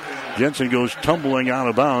bounds. Jensen goes tumbling out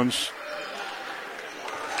of bounds.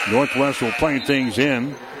 Northwest will play things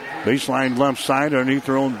in. Baseline left side underneath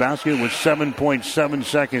their own basket with 7.7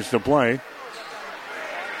 seconds to play.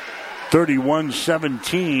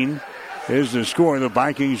 31-17 is the score. The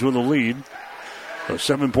Vikings with the lead. So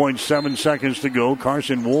 7.7 seconds to go.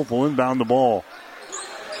 Carson Wolf will inbound the ball.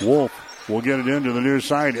 Wolf will get it into the near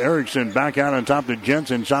side. Erickson back out on top to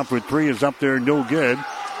Jensen. Shot for three is up there, no good.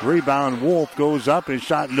 Rebound, Wolf goes up. His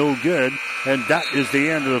shot no good. And that is the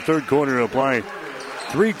end of the third quarter of play.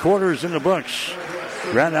 3 quarters in the books.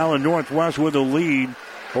 Grand Island Northwest with a lead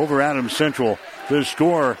over Adams Central. The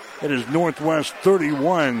score, it is Northwest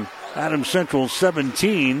 31, Adams Central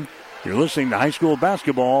 17. You're listening to high school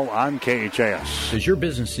basketball on KHAS. Does your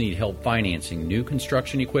business need help financing new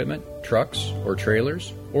construction equipment, trucks, or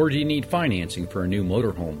trailers? Or do you need financing for a new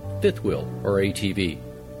motorhome, fifth wheel, or ATV?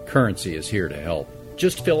 Currency is here to help.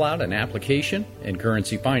 Just fill out an application, and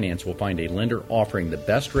Currency Finance will find a lender offering the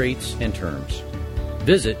best rates and terms.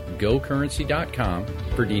 Visit gocurrency.com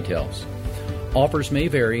for details. Offers may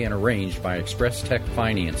vary and arranged by Express Tech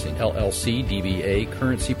Financing, LLC, DBA,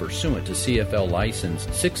 currency pursuant to CFL license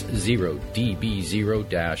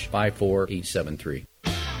 60DB0-54873.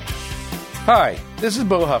 Hi, this is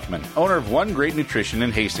Bo Huffman, owner of One Great Nutrition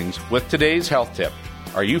in Hastings, with today's health tip.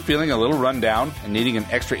 Are you feeling a little run down and needing an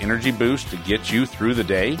extra energy boost to get you through the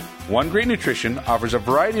day? One Great Nutrition offers a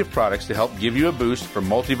variety of products to help give you a boost from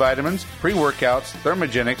multivitamins, pre-workouts,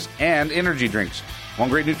 thermogenics, and energy drinks. One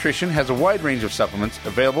Great Nutrition has a wide range of supplements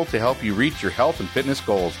available to help you reach your health and fitness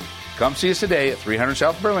goals. Come see us today at 300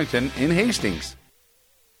 South Burlington in Hastings.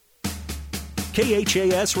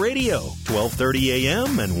 KHAS Radio, 1230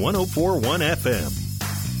 AM and 104.1 FM.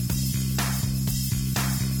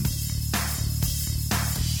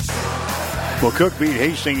 McCook beat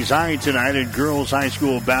Hastings High tonight in girls high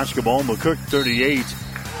school basketball. McCook 38,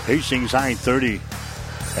 Hastings High 30.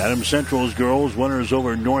 Adams Central's girls winners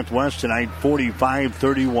over Northwest tonight,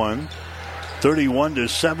 45-31.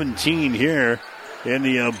 31-17 here in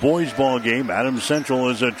the boys ball game. Adams Central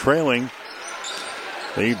is trailing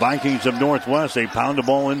the Vikings of Northwest. They pound the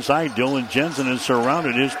ball inside. Dylan Jensen is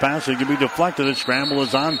surrounded. His pass is going to be deflected. The scramble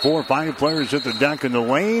is on. 4 or 5 players hit the deck in the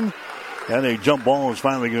lane. And a jump ball is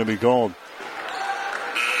finally going to be called.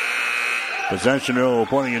 Possession arrow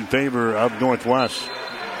pointing in favor of Northwest.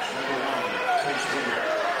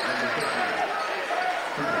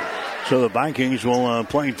 So the Vikings will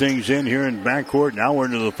play things in here in backcourt. Now we're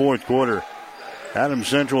into the fourth quarter. Adams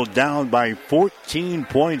Central down by 14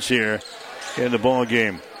 points here in the ball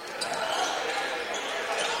game.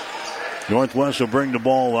 Northwest will bring the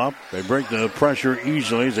ball up. They break the pressure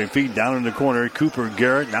easily as they feed down in the corner. Cooper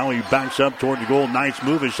Garrett, now he backs up toward the goal. Nice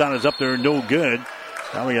move. His shot is up there, no good.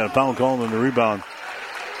 Now we got a foul call on the rebound.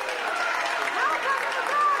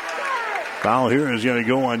 Foul here is going to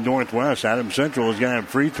go on Northwest. Adams Central is going to have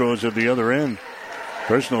free throws at the other end.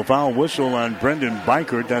 Personal foul whistle on Brendan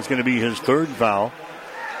Bikert. That's going to be his third foul.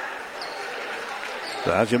 So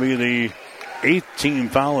that's going to be the 8th team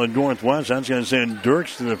foul at Northwest. That's going to send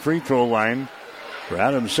Dirks to the free throw line for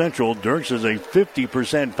Adams Central. Dirks is a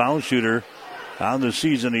 50% foul shooter on the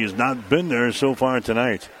season. He has not been there so far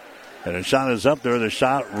tonight. And the shot is up there. The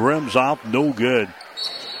shot rims off, no good.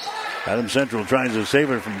 Adams Central tries to save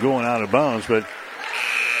it from going out of bounds, but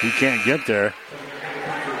he can't get there.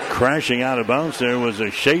 Crashing out of bounds there was a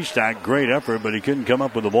Shaystack. Great effort, but he couldn't come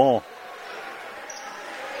up with the ball.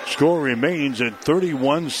 Score remains at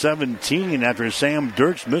 31-17 after Sam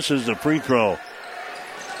Dirks misses the free throw.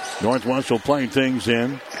 Northwest will play things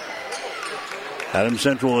in. Adams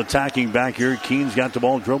Central attacking back here. Keene's got the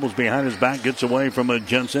ball, dribbles behind his back, gets away from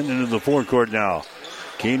Jensen into the forecourt now.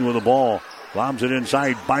 Keene with the ball. Lobs it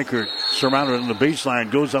inside. Bikert surrounded on the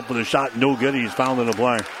baseline. Goes up with a shot. No good. He's fouled in the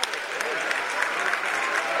play.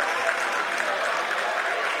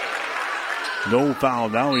 No foul.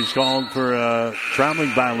 Now he's called for a traveling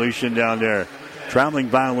violation down there. Traveling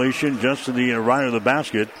violation just to the right of the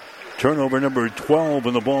basket. Turnover number 12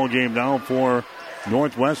 in the ball game now for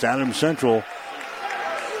Northwest. Adams Central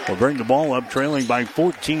will bring the ball up, trailing by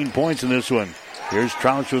 14 points in this one. Here's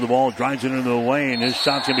Troush with the ball, drives it into the lane. His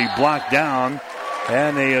shot's going to be blocked down,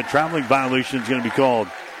 and a traveling violation is going to be called.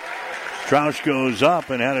 Troush goes up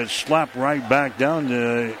and had it slapped right back down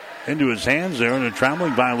into his hands there, and a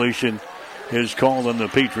traveling violation is called on the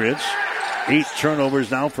Patriots. 8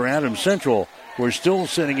 turnovers now for Adams Central. We're still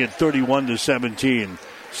sitting at 31-17.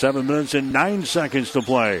 7 minutes and 9 seconds to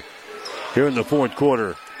play here in the fourth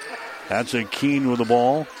quarter. That's a Keene with the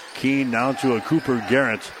ball. Keene now to a Cooper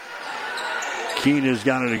Garrett. Keene has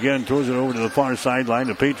got it again, throws it over to the far sideline.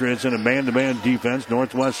 The Patriots in a man-to-man defense.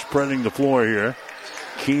 Northwest spreading the floor here.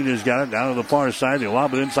 Keene has got it down to the far side. They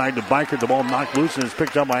lob it inside to Bikert. The ball knocked loose and is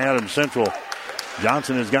picked up by Adams Central.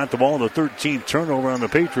 Johnson has got the ball. The 13th turnover on the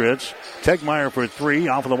Patriots. Tegmeyer for 3.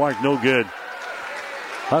 Off of the mark, no good.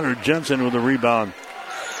 Hunter Jensen with the rebound.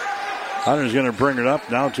 Hunter's going to bring it up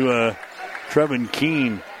now to a Trevin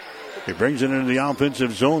Keene. He brings it into the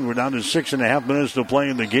offensive zone. We're down to 6.5 minutes to play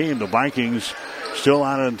in the game. The Vikings still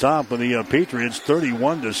out on top of the Patriots,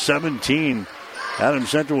 31-17. Adams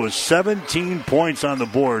Central with 17 points on the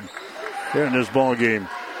board here in this ball game.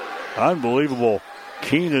 Unbelievable.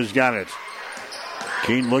 Keene has got it.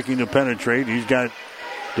 Keene looking to penetrate. He's got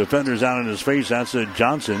defenders out in his face. That's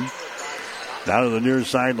Johnson. Down to the near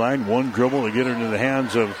sideline. One dribble to get her into the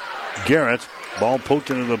hands of Garrett. Ball poked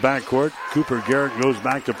into the backcourt. Cooper Garrett goes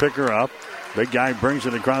back to pick her up. Big guy brings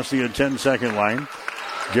it across the 10-second line.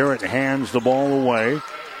 Garrett hands the ball away.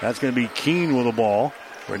 That's going to be Keene with the ball.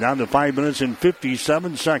 We're down to 5 minutes and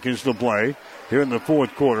 57 seconds to play here in the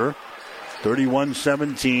fourth quarter.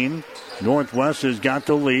 31-17. Northwest has got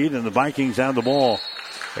the lead, and the Vikings have the ball.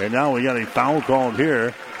 And now we got a foul called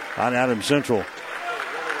here on Adams Central.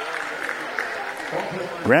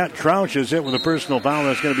 Grant Trouch is hit with a personal foul.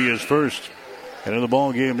 That's going to be his first. And in the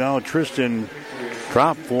ball game now, Tristan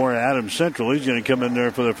Prop for Adams Central. He's going to come in there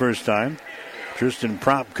for the first time. Tristan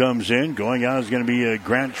Prop comes in. Going out is going to be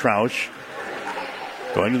Grant Trouch.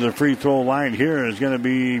 Going to the free throw line here is going to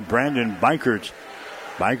be Brandon Bikert.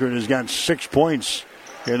 Bikert has got 6 points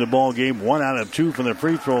in the ball game. 1 out of 2 from the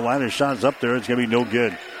free throw line. His shot's up there. It's going to be no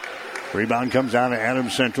good. Rebound comes out of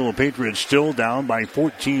Adams Central. The Patriots still down by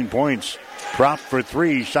 14 points. Prop for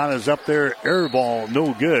 3. Shot is up there. Air ball,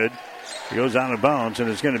 no good. It goes out of bounds, and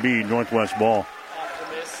it's going to be Northwest ball.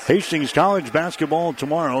 Hastings College basketball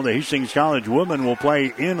tomorrow. The Hastings College women will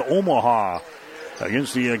play in Omaha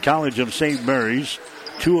against the College of St. Mary's.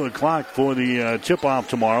 2 o'clock for the tip-off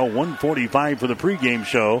tomorrow. 1:45 for the pregame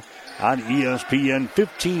show on ESPN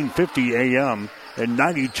 1550 AM and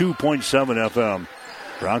 92.7 FM.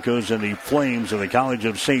 Broncos and the Flames of the College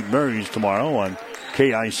of St. Mary's tomorrow on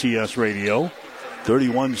KICS Radio.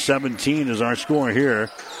 31-17 is our score here.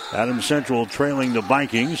 Adams Central trailing the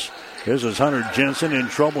Vikings. This is Hunter Jensen in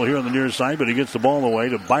trouble here on the near side, but he gets the ball away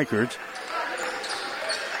to Bikert.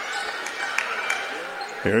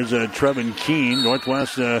 Here's Trevin Keene.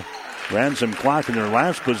 Northwest ran some clock in their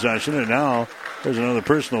last possession, and now there's another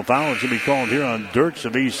personal foul. It's going to be called here on Dirks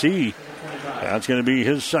of AC. That's going to be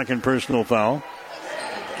his second personal foul.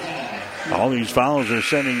 All these fouls are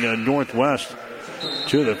sending Northwest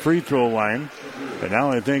to the free throw line. And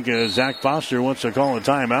now I think Zach Foster wants to call a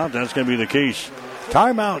timeout. That's going to be the case.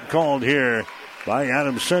 Timeout called here by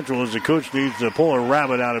Adams Central as the coach needs to pull a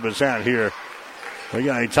rabbit out of his hat here. We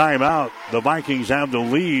got a timeout. The Vikings have the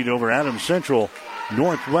lead over Adams Central.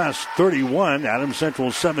 Northwest 31, Adams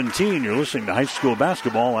Central 17. You're listening to high school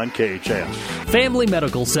basketball on KHS. Family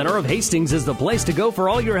Medical Center of Hastings is the place to go for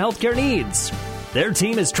all your healthcare needs. Their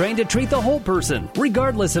team is trained to treat the whole person,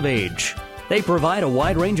 regardless of age. They provide a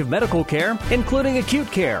wide range of medical care, including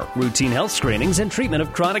acute care, routine health screenings, and treatment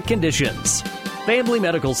of chronic conditions. Family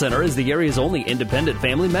Medical Center is the area's only independent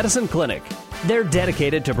family medicine clinic. They're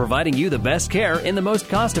dedicated to providing you the best care in the most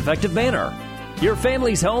cost-effective manner. Your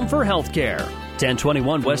family's home for health care.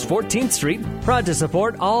 1021 West 14th Street, proud to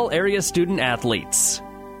support all area student athletes.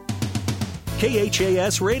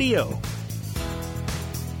 KHAS Radio.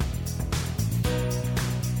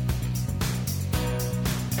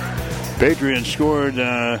 Patriots scored,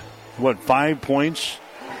 5 points?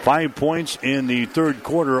 5 points in the third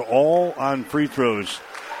quarter, all on free throws.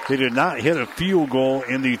 They did not hit a field goal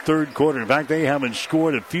in the third quarter. In fact, they haven't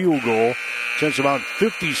scored a field goal since about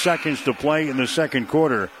 50 seconds to play in the second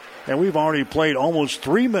quarter. And we've already played almost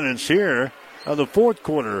 3 minutes here of the fourth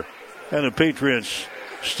quarter. And the Patriots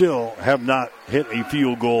still have not hit a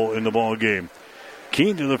field goal in the ball game.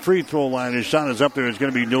 Keene to the free throw line. His shot is up there. It's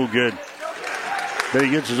going to be no good. But he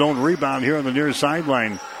gets his own rebound here on the near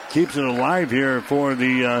sideline. Keeps it alive here for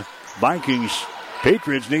the Vikings.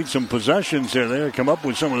 Patriots need some possessions there. They come up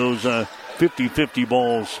with some of those 50-50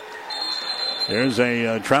 balls. There's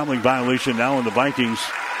a traveling violation now in the Vikings.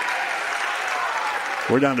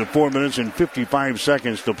 We're down to 4 minutes and 55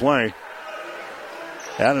 seconds to play.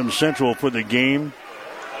 Adams Central for the game.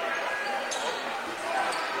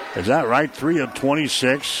 Is that right? 3 of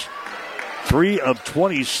 26. 3 of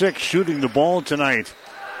 26 shooting the ball tonight.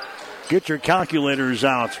 Get your calculators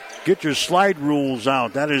out. Get your slide rules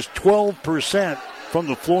out. That is 12% from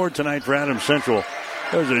the floor tonight for Adams Central.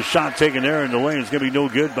 There's a shot taken there in the lane. It's going to be no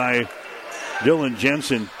good by Dylan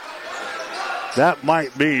Jensen. That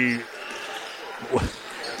might be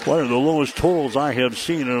one of the lowest totals I have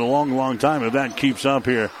seen in a long, long time if that keeps up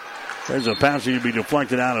here. There's a pass that will be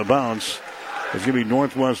deflected out of bounds. It's going to be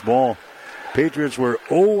Northwest ball. Patriots were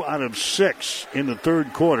 0 out of 6 in the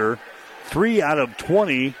third quarter, 3 out of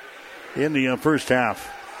 20 in the first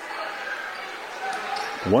half.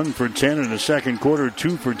 1 for 10 in the second quarter,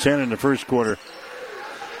 2 for 10 in the first quarter.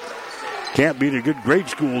 Can't beat a good grade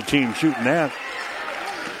school team shooting that.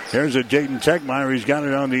 There's a Jaden Tegmeyer. He's got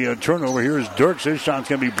it on the turnover. Here's Dirks. His shot's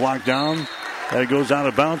going to be blocked down. That goes out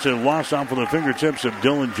of bounds and lost off of the fingertips of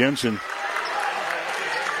Dylan Jensen.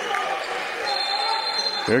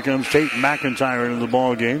 Here comes Tate McIntyre into the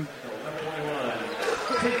ball game.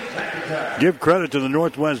 Give credit to the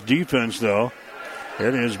Northwest defense, though.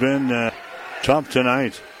 It has been tough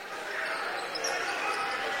tonight.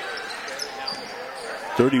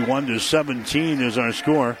 31-17 is our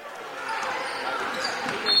score.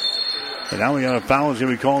 And now we got a foul that's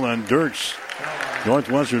going to be called on Dirks.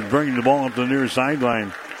 Northwestern bringing the ball up the near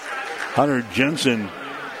sideline. Hunter Jensen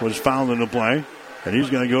was fouled in the play, and he's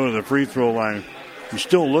going to go to the free throw line. I'm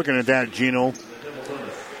still looking at that, Gino.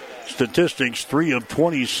 Statistics, 3 of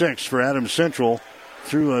 26 for Adams Central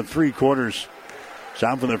through 3 quarters.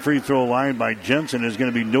 Shot from the free throw line by Jensen is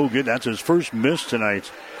going to be no good. That's his first miss tonight.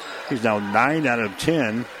 He's now 9 out of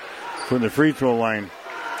 10 from the free throw line.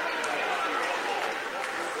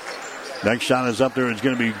 Next shot is up there. It's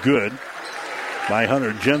going to be good by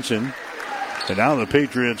Hunter Jensen. And now the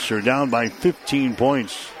Patriots are down by 15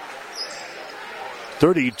 points.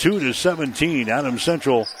 32-17. Adams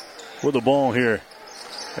Central with the ball here.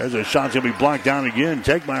 There's a shot going to be blocked down again.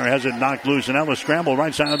 Tegmeyer has it knocked loose. And now a scramble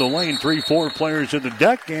right side of the lane. 3-4 players at the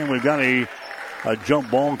deck. And we've got a jump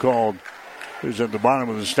ball called. Who's at the bottom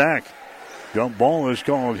of the stack. Jump ball is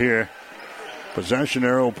called here. Possession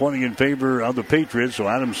arrow pointing in favor of the Patriots. So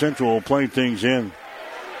Adams Central will play things in.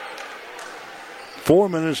 4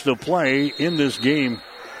 minutes to play in this game.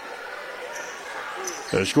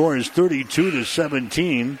 The score is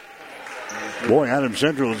 32-17. Boy, Adams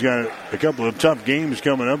Central has got a couple of tough games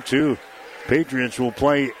coming up, too. Patriots will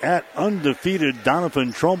play at undefeated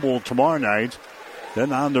Doniphan Trumbull tomorrow night.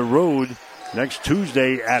 Then on the road next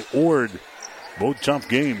Tuesday at Ord. Both tough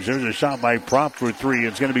games. There's a shot by Prop for 3.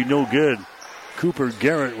 It's going to be no good. Cooper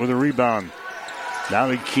Garrett with a rebound. Now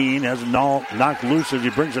to Keene has knocked loose as he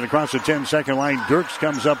brings it across the 10-second line. Dirks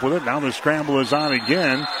comes up with it. Now the scramble is on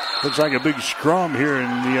again. Looks like a big scrum here in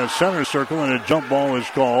the center circle, and a jump ball is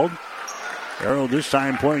called. Arrow this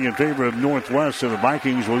time pointing in favor of Northwest, so the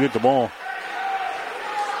Vikings will get the ball.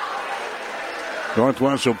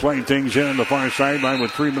 Northwest will play things in on the far sideline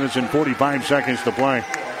with 3 minutes and 45 seconds to play.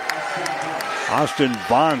 Austin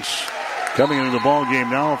Vance coming into the ball game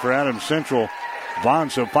now for Adams Central.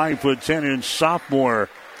 Vance, a 5'10" sophomore,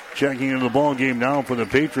 checking into the ball game now for the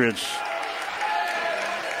Patriots.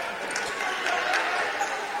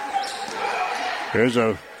 There's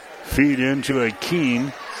a feed into a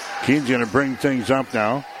Keene. Keene's going to bring things up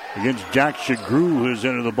now against Jack Shagru, who's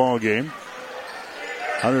into the ball game.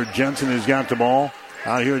 Hunter Jensen has got the ball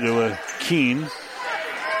out here to Keene.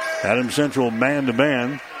 Adams Central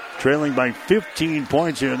man-to-man, trailing by 15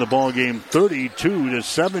 points here in the ball game,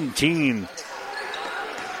 32-17.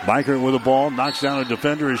 Biker with the ball, knocks down a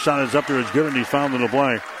defender. His shot is up there, it's good, and he's fouled in the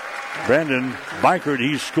play. Brandon Biker,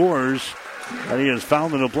 he scores, and he is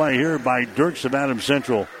fouled in the play here by Dirks of Adams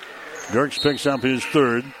Central. Dirks picks up his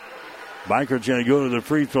third. Biker's going to go to the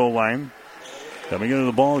free throw line. Coming into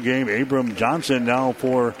the ball game, Abram Johnson now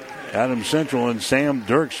for Adams Central, and Sam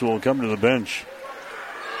Dirks will come to the bench.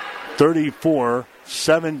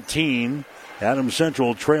 34-17. Adams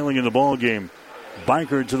Central trailing in the ball game.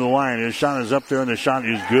 Biker to the line. His shot is up there, and the shot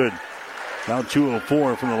is good. Now 2 of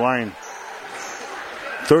 4 from the line.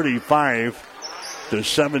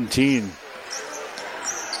 35-17.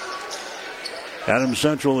 Adams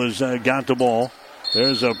Central has got the ball.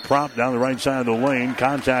 There's a prop down the right side of the lane.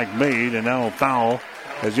 Contact made, and now a foul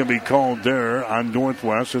is going to be called there on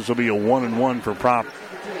Northwest. This will be a 1-and-1 for Prop.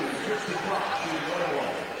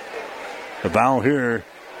 The foul here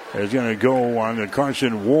is going to go on the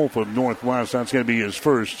Carson Wolf of Northwest. That's going to be his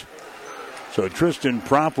first. So Tristan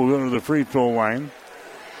Prop will go to the free throw line.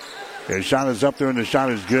 His shot is up there, and the shot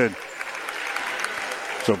is good.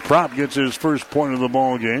 So Prop gets his first point of the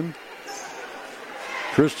ball game.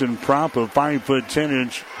 Tristan Prop, a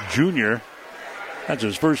 5'10" junior. That's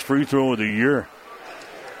his first free throw of the year.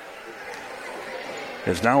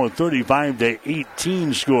 It's now a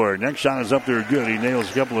 35-18 score. Next shot is up there good. He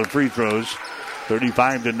nails a couple of free throws.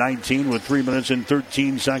 35-19 with 3 minutes and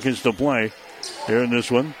 13 seconds to play here in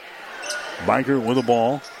this one. Biker with the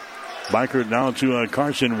ball. Biker now to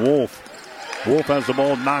Carson Wolf. Wolf has the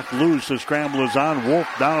ball knocked loose. The scramble is on. Wolf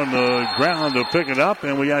down on the ground to pick it up,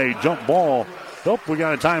 and we got a jump ball. Nope, we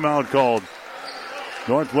got a timeout called.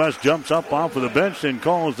 Northwest jumps up off of the bench and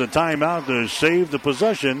calls the timeout to save the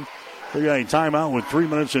possession. We got a timeout with 3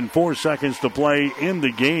 minutes and 4 seconds to play in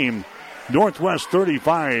the game. Northwest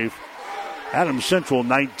 35, Adams Central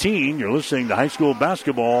 19. You're listening to high school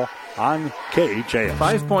basketball on KHAS.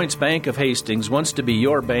 5 Points Bank of Hastings wants to be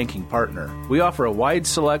your banking partner. We offer a wide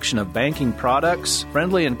selection of banking products,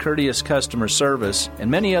 friendly and courteous customer service, and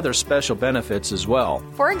many other special benefits as well.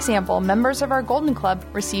 For example, members of our Golden Club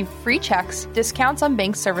receive free checks, discounts on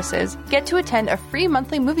bank services, get to attend a free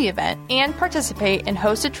monthly movie event, and participate in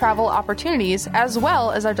hosted travel opportunities as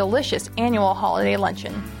well as our delicious annual holiday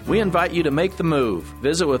luncheon. We invite you to make the move.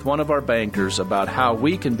 Visit with one of our bankers about how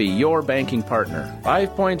we can be your banking partner.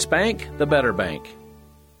 5 Points Bank, the better bank.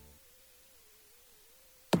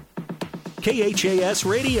 KHAS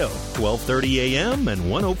Radio, 1230 AM and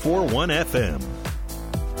 104.1 FM.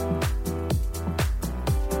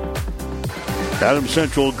 Adams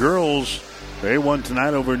Central girls, they won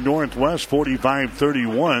tonight over Northwest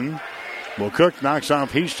 45-31. McCook knocks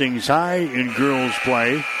off Hastings High in girls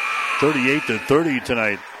play 38-30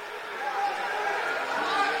 tonight.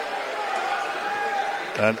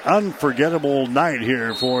 An unforgettable night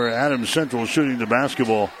here for Adams Central shooting the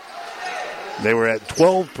basketball. They were at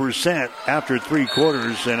 12% after 3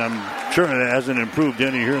 quarters, and I'm sure it hasn't improved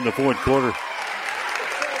any here in the fourth quarter.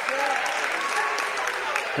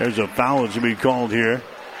 There's a foul that's going to be called here.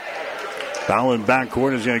 Foul in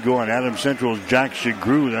backcourt is going to go on Adams Central's Jack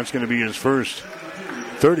Shagru. That's going to be his first.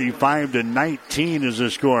 35-19 is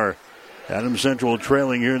the score. Adams Central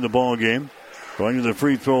trailing here in the ball game. Going to the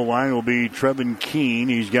free throw line will be Trevin Keene.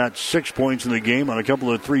 He's got 6 points in the game on a couple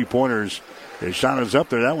of three-pointers. His shot is up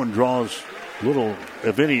there. That one draws little,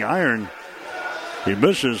 if any, iron. He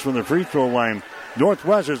misses from the free throw line.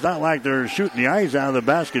 Northwest is not like they're shooting the eyes out of the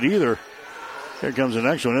basket either. Here comes the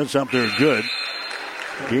next one. It's up there good.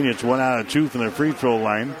 Keene hits 1 out of 2 from the free throw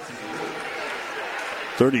line.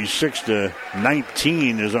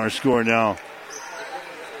 36-19 is our score now.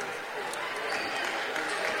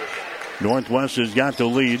 Northwest has got the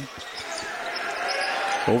lead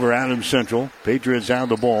over Adams Central. Patriots have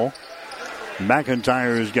the ball.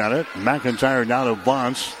 McIntyre has got it. McIntyre now to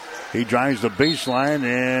Vance. He drives the baseline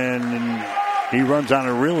and he runs out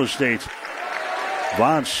of real estate.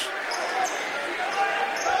 Vance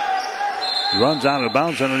runs out of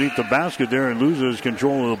bounds underneath the basket there and loses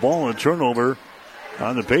control of the ball. A turnover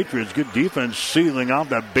on the Patriots. Good defense sealing off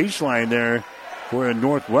that baseline there for a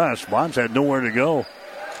Northwest. Vance had nowhere to go.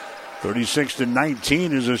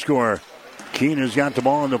 36-19 is the score. Keene has got the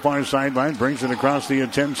ball on the far sideline, brings it across the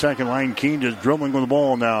 10-second line. Keene just dribbling with the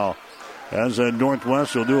ball now. As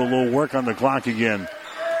Northwest will do a little work on the clock again.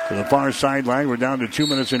 To the far sideline, we're down to 2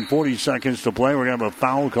 minutes and 40 seconds to play. We're going to have a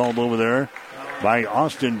foul called over there by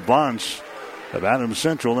Austin Vance of Adams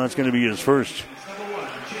Central. That's going to be his first.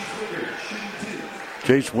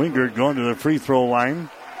 Chase Wingert going to the free throw line.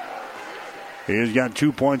 He has got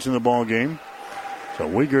 2 points in the ball game. So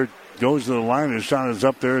Wingert goes to the line. His shot is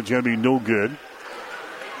up there. It's going to be no good.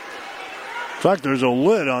 It's like there's a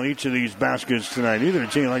lid on each of these baskets tonight. Either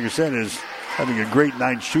team, like I said, is having a great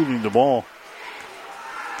night shooting the ball.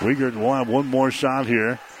 Wingert will have one more shot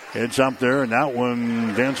here. It's up there, and that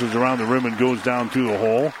one dances around the rim and goes down to the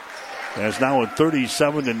hole. And it's now a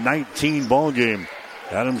 37-19 ball game.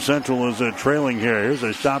 Adams Central is trailing here. Here's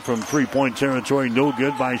a shot from three-point territory. No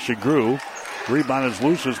good by Shagru. Rebound is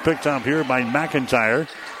loose. Is picked up here by McIntyre.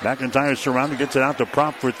 McIntyre surrounded, gets it out to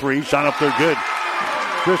Prop for three. Shot up there good.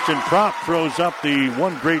 Christian Prop throws up the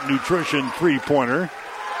One Great Nutrition three-pointer.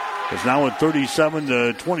 It's now a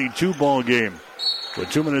 37-22 ball game.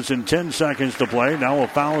 With 2 minutes and 10 seconds to play. Now a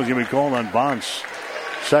foul is going to be called on Vance.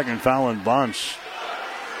 Second foul on Vance.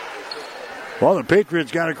 Well, the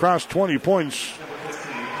Patriots got across 20 points.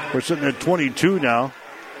 We're sitting at 22 now.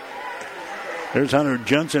 There's Hunter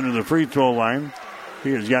Jensen in the free throw line.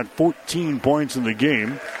 He has got 14 points in the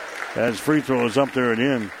game. As free throw is up there and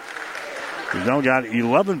in. He's now got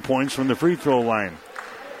 11 points from the free throw line.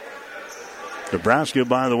 Nebraska,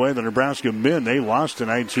 by the way, the Nebraska men, they lost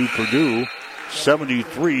tonight to Purdue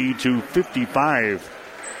 73-55.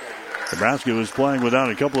 Nebraska was playing without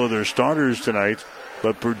a couple of their starters tonight,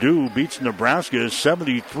 but Purdue beats Nebraska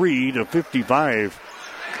 73-55.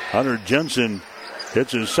 Hunter Jensen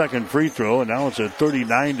hits his second free throw, and now it's a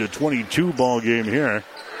 39-22 ball game here.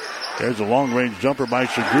 There's a long-range jumper by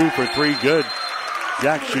Shagru for three. Good.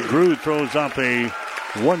 Jack Shagru throws up a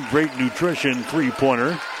One Great Nutrition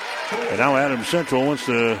three-pointer. And now Adams Central wants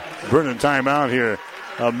to burn a timeout here.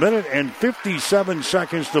 A minute and 57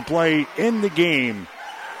 seconds to play in the game.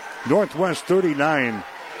 Northwest 39,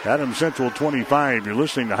 Adams Central 25. You're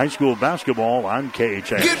listening to high school basketball on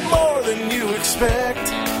KHA. Get more than you expect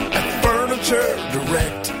at Furniture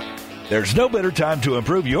Direct. There's no better time to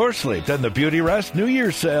improve your sleep than the Beauty Rest New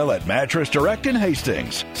Year's sale at Mattress Direct in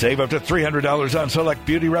Hastings. Save up to $300 on select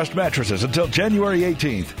Beauty Rest mattresses until January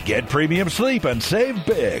 18th. Get premium sleep and save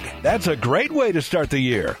big. That's a great way to start the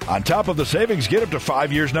year. On top of the savings, get up to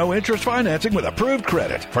 5 years no interest financing with approved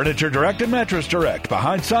credit. Furniture Direct and Mattress Direct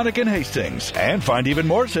behind Sonic in Hastings. And find even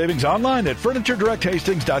more savings online at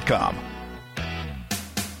FurnitureDirectHastings.com.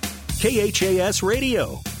 KHAS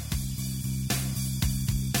Radio.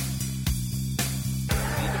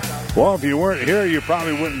 Well, if you weren't here, you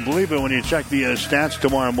probably wouldn't believe it when you check the stats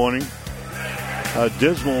tomorrow morning. A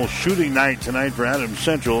dismal shooting night tonight for Adams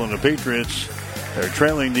Central, and the Patriots are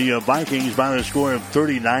trailing the Vikings by the score of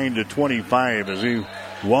 39-25 as we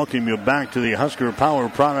welcome you back to the Husker Power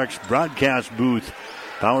Products broadcast booth,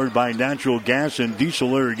 powered by natural gas and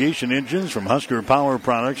diesel irrigation engines from Husker Power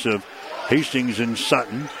Products of Hastings and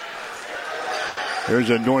Sutton.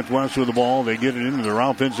 There's a Northwest with the ball. They get it into their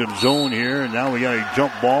offensive zone here, and now we got a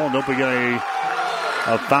jump ball. Nope, we got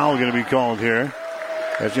a foul going to be called here.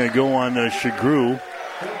 That's going to go on Shagru.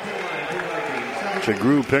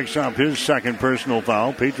 Shagru picks up his second personal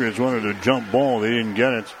foul. Patriots wanted a jump ball. They didn't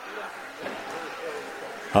get it.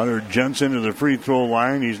 Hunter Jensen to the free throw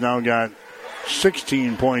line. He's now got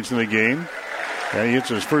 16 points in the game. And he hits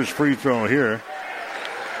his first free throw here.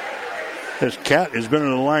 This cat has been on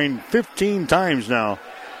the line 15 times now.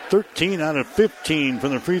 13 out of 15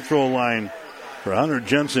 from the free throw line for Hunter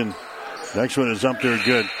Jensen. Next one is up there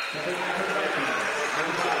good.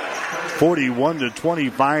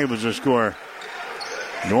 41-25 is the score.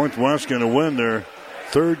 Northwest going to win their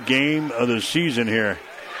third game of the season here.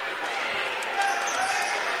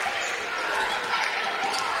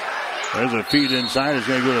 There's a feed inside. It's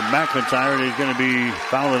going to go to McIntyre, and he's going to be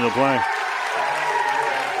fouled in the play.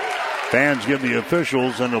 Fans give the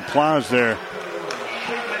officials an applause there.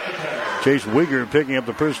 Chase Wigger picking up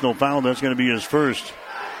the personal foul. That's going to be his first.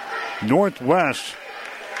 Northwest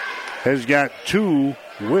has got 2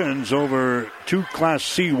 wins over 2 Class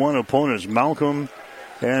C1 opponents, Malcolm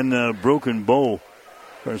and Broken Bow.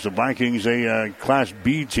 Whereas the Vikings, a Class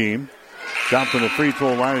B team. Shot from the free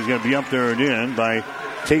throw line is going to be up there and in by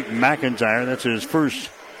Tate McIntyre. That's his first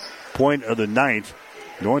point of the night.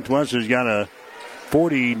 Northwest has got a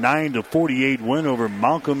 49-48 win over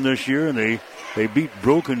Malcolm this year, and they beat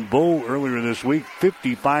Broken Bow earlier this week,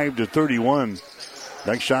 55-31.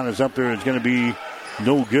 Next shot is up there. It's going to be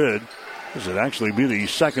no good. This would actually be the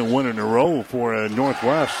second win in a row for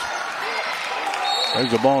Northwest.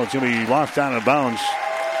 There's the ball. It's going to be lost out of bounds.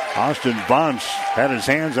 Austin Vance had his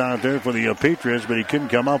hands on it there for the Patriots, but he couldn't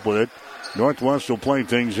come up with it. Northwest will play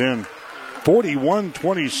things in.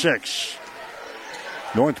 41-26.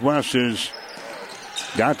 Northwest has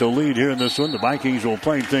got the lead here in this one. The Vikings will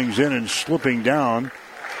play things in and slipping down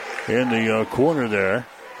in the corner there.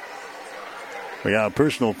 We got a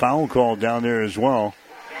personal foul call down there as well.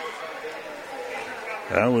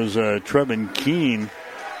 That was Trevin Keene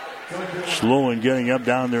slow in getting up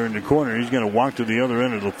down there in the corner. He's going to walk to the other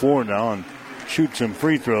end of the floor now and shoot some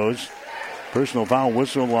free throws. Personal foul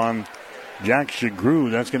whistle on Jack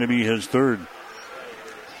Shagru. That's going to be his third.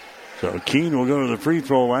 So Keene will go to the free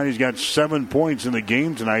throw line. He's got 7 points in the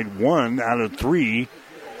game tonight. 1 out of 3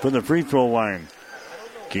 from the free throw line.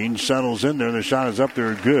 Keene settles in there. The shot is up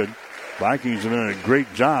there good. Vikings have done a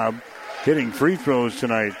great job hitting free throws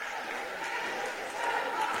tonight.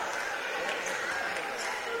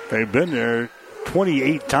 They've been there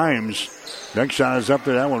 28 times. Next shot is up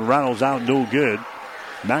there. That one rattles out, no good.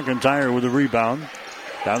 McIntyre with a rebound.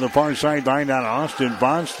 Down the far sideline, down Austin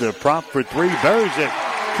Vance. The prop for 3. Buries it.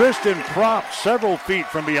 Tristan Prop, several feet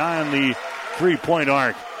from behind the three-point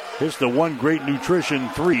arc. Hits the One Great Nutrition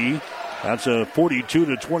 3. That's a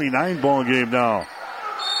 42-29 ball game now.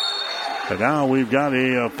 And now we've got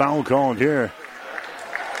a foul called here.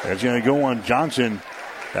 That's going to go on Johnson.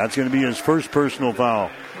 That's going to be his first personal foul.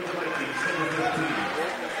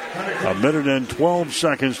 1 minute and 12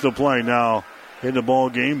 seconds to play now in the ball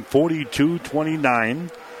game. 42-29.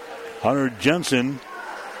 Hunter Jensen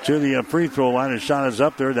to the free throw line. His shot is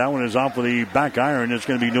up there. That one is off with the back iron. It's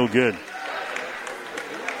going to be no good.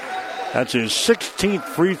 That's his 16th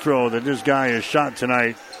free throw that this guy has shot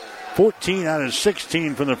tonight. 14 out of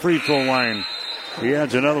 16 from the free throw line. He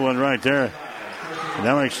adds another one right there. And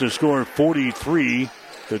that makes the score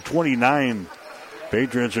 43-29.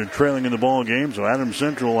 Patriots are trailing in the ball game, so Adams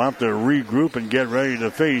Central will have to regroup and get ready to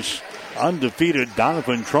face undefeated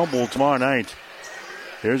Doniphan Trumbull tomorrow night.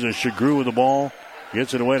 Here's a Shagru with the ball.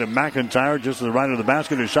 Gets it away to McIntyre just to the right of the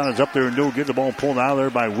basket. His shot is up there and no good. The ball pulled out of there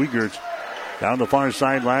by Wiegert. Down the far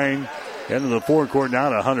sideline. Into the forecourt now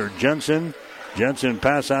to Hunter Jensen. Jensen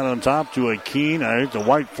pass out on top to a Keene. I think the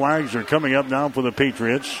white flags are coming up now for the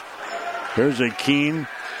Patriots. Here's a Keene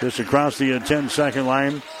just across the 10-second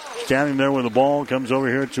line. Standing there with the ball. Comes over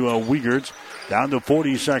here to Wiegerts. Down to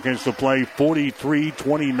 40 seconds to play.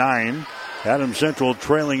 43-29. Adams Central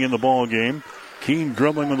trailing in the ball game. Keene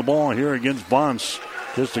dribbling with the ball here against Bonce.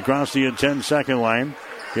 Just across the 10-second line.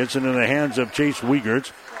 Gets it in the hands of Chase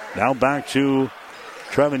Wiegerts. Now back to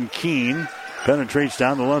Trevin Keene. Penetrates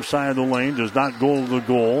down the left side of the lane. Does not go to the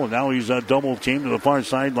goal. And now he's double teamed to the far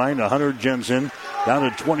sideline to Hunter Jensen. Down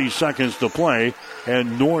to 20 seconds to play.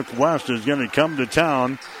 And Northwest is going to come to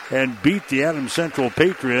town and beat the Adams Central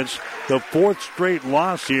Patriots. The fourth straight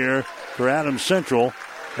loss here for Adams Central.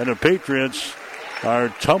 And the Patriots are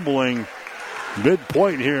tumbling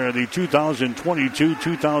midpoint here in the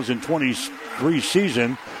 2022-2023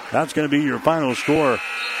 season. That's going to be your final score.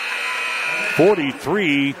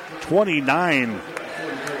 43-29.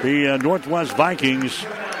 The Northwest Vikings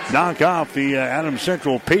knock off the Adams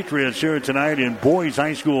Central Patriots here tonight in boys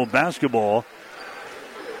high school basketball.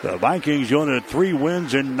 The Vikings go to 3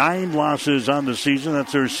 wins and 9 losses on the season.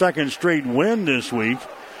 That's their second straight win this week.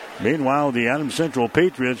 Meanwhile, the Adams Central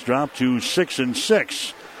Patriots drop to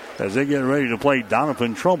 6-6 as they get ready to play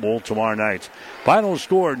Doniphan Trumbull tomorrow night. Final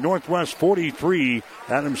score, Northwest 43,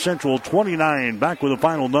 Adams Central 29. Back with the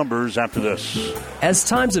final numbers after this. As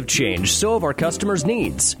times have changed, so have our customers'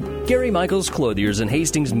 needs. Gary Michaels Clothiers in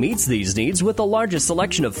Hastings meets these needs with the largest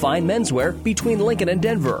selection of fine menswear between Lincoln and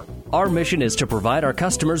Denver. Our mission is to provide our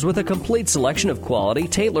customers with a complete selection of quality,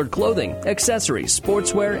 tailored clothing, accessories,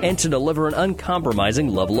 sportswear, and to deliver an uncompromising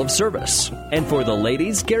level of service. And for the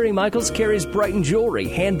ladies, Gary Michaels carries Brighton jewelry,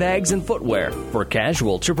 handbags, and footwear. For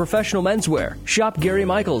casual to professional menswear, shop Gary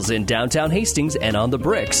Michaels in downtown Hastings and on the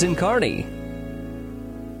Bricks in Kearney.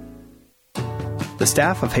 The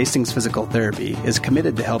staff of Hastings Physical Therapy is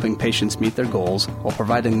committed to helping patients meet their goals while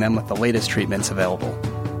providing them with the latest treatments available.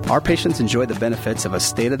 Our patients enjoy the benefits of a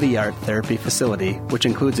state-of-the-art therapy facility, which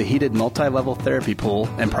includes a heated multi-level therapy pool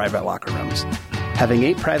and private locker rooms. Having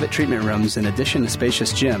 8 private treatment rooms in addition to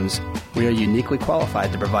spacious gyms, we are uniquely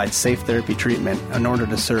qualified to provide safe therapy treatment in order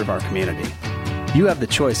to serve our community. You have the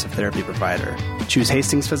choice of therapy provider. Choose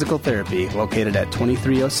Hastings Physical Therapy, located at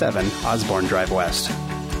 2307 Osborne Drive West.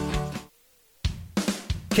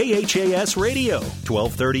 KHAS Radio,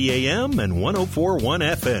 1230 AM and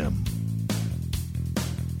 104.1 FM.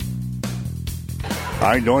 All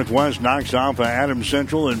right, Northwest knocks off Adams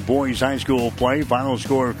Central in boys high school play. Final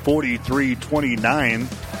score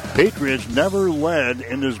 43-29. Patriots never led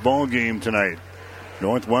in this ball game tonight.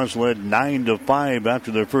 Northwest led 9-5 after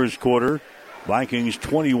the first quarter. Vikings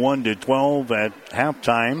 21-12 at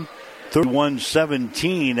halftime.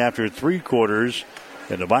 31-17 after 3 quarters.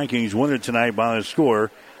 And the Vikings win it tonight by a score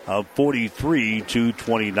of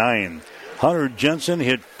 43-29. Hunter Jensen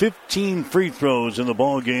hit 15 free throws in the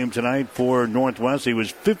ball game tonight for Northwest. He was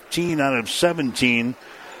 15 out of 17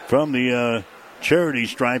 from the charity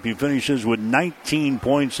stripe. He finishes with 19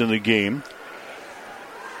 points in the game.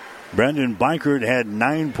 Brendan Bikert had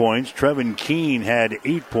 9 points. Trevin Keene had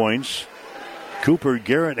 8 points. Cooper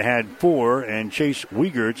Garrett had 4. And Chase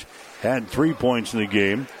Wiegerts had 3 points in the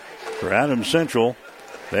game. For Adams Central,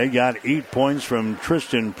 they got 8 points from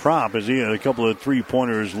Tristan Propp as he had a couple of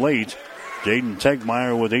three-pointers late. Jaden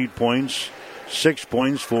Tegmeyer with 8 points, 6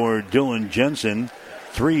 points for Dylan Jensen,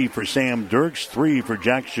 3 for Sam Dirks, 3 for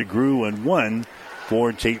Jack Shagru, and 1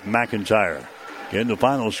 for Tate McIntyre. Again, the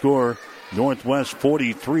final score, Northwest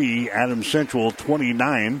 43, Adams Central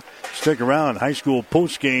 29. Stick around, high school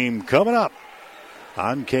postgame coming up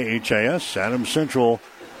on KHAS. Adams Central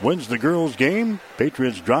wins the girls' game.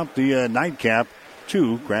 Patriots drop the nightcap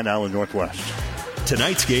to Grand Island Northwest.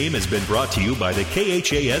 Tonight's game has been brought to you by the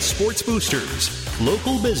KHAS Sports Boosters,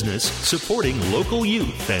 local business supporting local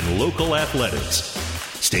youth and local athletics.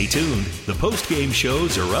 Stay tuned. The post-game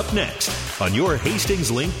shows are up next on your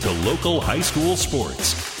Hastings link to local high school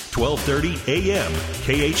sports. 1230 AM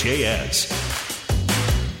KHAS.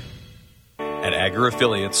 At Agri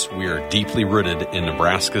Affiliates, we are deeply rooted in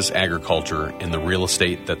Nebraska's agriculture and the real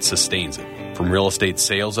estate that sustains it. From real estate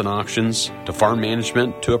sales and auctions to farm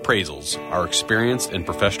management to appraisals, our experienced and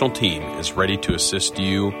professional team is ready to assist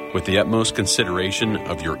you with the utmost consideration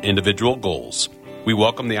of your individual goals. We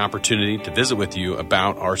welcome the opportunity to visit with you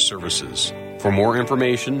about our services. For more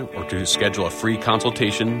information or to schedule a free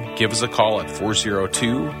consultation, give us a call at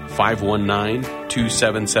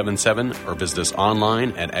 402-519-2777 or visit us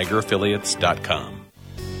online at agriaffiliates.com.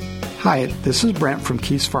 Hi, this is Brent from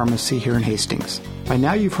Keys Pharmacy here in Hastings. By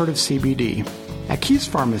now you've heard of CBD. At Keys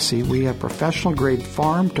Pharmacy, we have professional-grade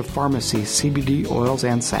farm-to-pharmacy CBD oils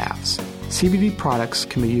and salves. CBD products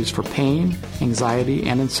can be used for pain, anxiety,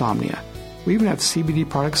 and insomnia. We even have CBD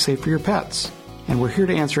products safe for your pets. And we're here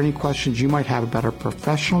to answer any questions you might have about our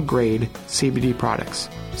professional-grade CBD products.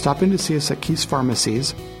 Stop in to see us at Keith's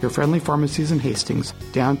Pharmacies, your friendly pharmacies in Hastings,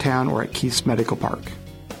 downtown, or at Keith's Medical Park.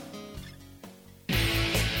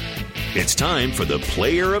 It's time for the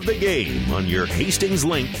Player of the Game on your Hastings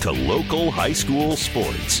link to local high school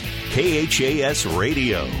sports. KHAS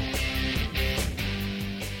Radio.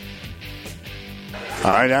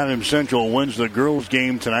 All right, Adams Central wins the girls'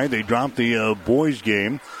 game tonight. They dropped the boys'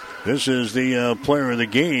 game. This is the Player of the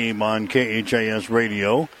Game on KHAS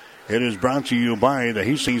Radio. It is brought to you by the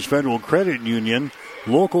Hastings Federal Credit Union,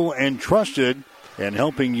 local and trusted, and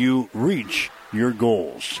helping you reach your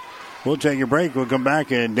goals. We'll take a break. We'll come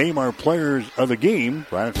back and name our players of the game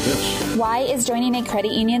right after this. Why is joining a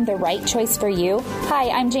credit union the right choice for you? Hi,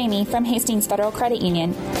 I'm Jamie from Hastings Federal Credit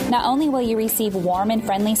Union. Not only will you receive warm and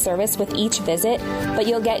friendly service with each visit, but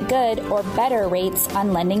you'll get good or better rates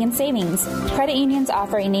on lending and savings. Credit unions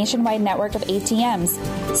offer a nationwide network of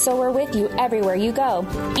ATMs, so we're with you everywhere you go.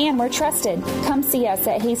 And we're trusted. Come see us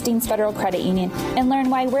at Hastings Federal Credit Union and learn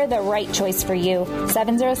why we're the right choice for you.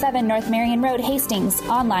 707 North Marion Road, Hastings.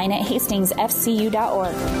 Online at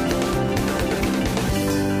HastingsFCU.org.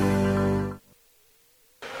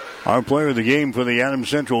 Our player of the game for the Adams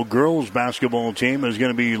Central girls basketball team is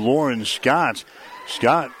going to be Lauren Scott.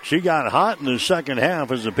 Scott, she got hot in the second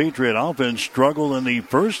half as the Patriot offense struggled in the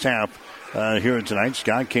first half here tonight.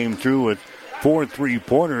 Scott came through with 4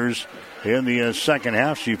 3-pointers in the second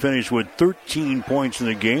half. She finished with 13 points in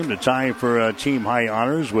the game to tie for team high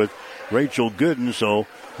honors with Rachel Gooden. So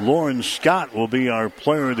Lauren Scott will be our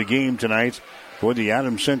player of the game tonight for the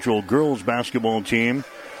Adams Central girls basketball team.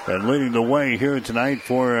 And leading the way here tonight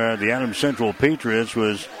for the Adams Central Patriots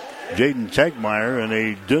was Jaden Tegmeyer in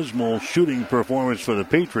a dismal shooting performance for the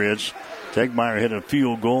Patriots. Tegmeyer hit a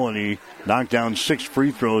field goal and he knocked down 6 free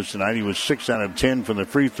throws tonight. He was 6 out of 10 from the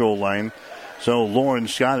free throw line. So Lauren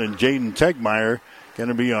Scott and Jaden Tegmeyer going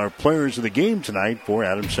to be our players of the game tonight for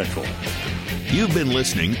Adams Central. You've been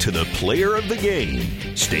listening to the Player of the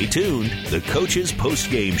Game. Stay tuned. The Coach's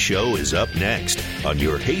Post-Game Show is up next on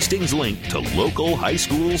your Hastings link to local high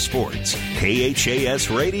school sports. KHAS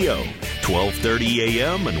Radio, 1230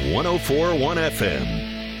 AM and 104.1 FM.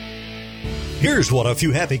 Here's what a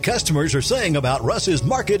few happy customers are saying about Russ's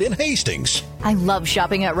Market in Hastings. I love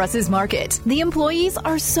shopping at Russ's Market. The employees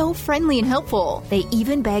are so friendly and helpful. They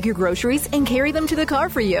even bag your groceries and carry them to the car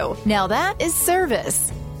for you. Now that is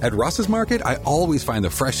service. At Ross's Market, I always find the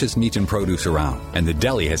freshest meat and produce around, and the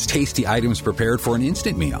deli has tasty items prepared for an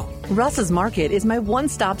instant meal. Russ's Market is my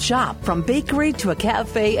one-stop shop, from bakery to a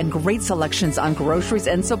cafe, and great selections on groceries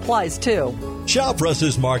and supplies, too. Shop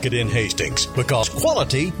Russ's Market in Hastings, because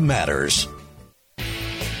quality matters.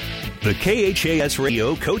 The KHAS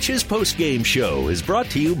Radio Coach's Post-Game Show is brought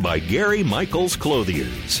to you by Gary Michaels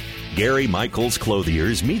Clothiers. Gary Michaels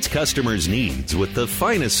Clothiers meets customers' needs with the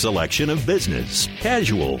finest selection of business,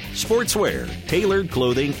 casual, sportswear, tailored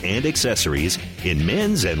clothing, and accessories in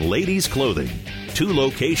men's and ladies' clothing. 2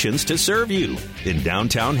 locations to serve you, in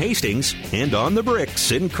downtown Hastings and on the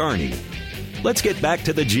Bricks in Kearney. Let's get back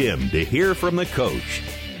to the gym to hear from the coach.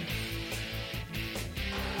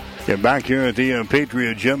 Get back here at the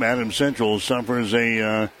Patriot Gym. Adams Central suffers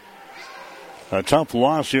a tough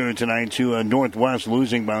loss here tonight to Northwest,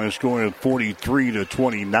 losing by a score of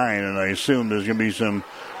 43-29. And I assume there's going to be some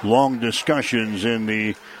long discussions in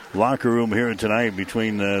the locker room here tonight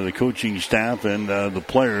between the coaching staff and the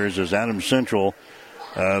players, as Adams Central,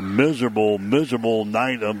 miserable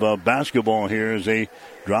night of basketball here as they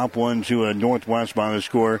drop one to Northwest by the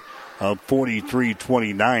score of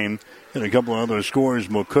 43-29. And a couple of other scores.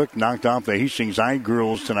 McCook knocked off the Hastings High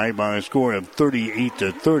girls tonight by a score of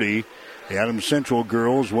 38-30. The Adams Central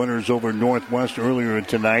girls winners over Northwest earlier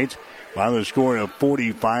tonight by the score of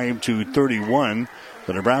 45-31.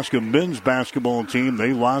 The Nebraska men's basketball team,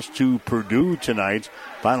 they lost to Purdue tonight.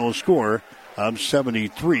 Final score of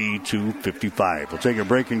 73-55. We'll take a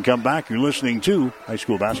break and come back. You're listening to High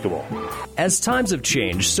School Basketball. As times have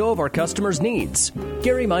changed, so have our customers' needs.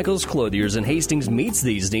 Gary Michaels Clothiers in Hastings meets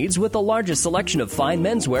these needs with the largest selection of fine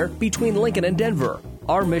menswear between Lincoln and Denver.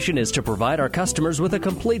 Our mission is to provide our customers with a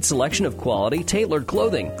complete selection of quality, tailored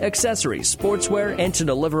clothing, accessories, sportswear, and to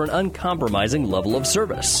deliver an uncompromising level of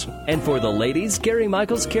service. And for the ladies, Gary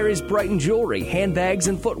Michaels carries Brighton jewelry, handbags,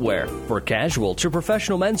 and footwear. For casual to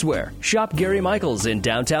professional menswear, shop Gary Michaels in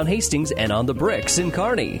downtown Hastings and on the Bricks in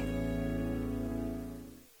Kearney.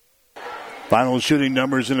 Final shooting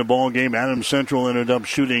numbers in the ball game. Adams Central ended up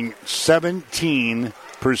shooting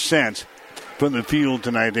 17% from the field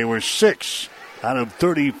tonight. They were 6 out of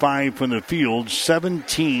 35 from the field,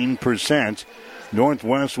 17%.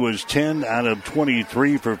 Northwest was 10 out of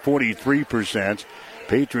 23 for 43%.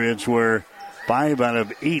 Patriots were 5 out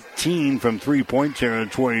of 18 from three-point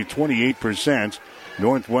territory, 28%.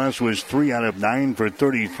 Northwest was 3 out of 9 for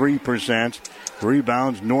 33%.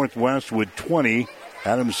 Rebounds, Northwest with 20.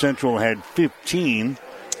 Adams Central had 15.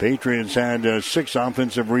 Patriots had 6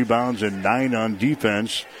 offensive rebounds and 9 on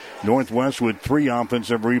defense. Northwest with 3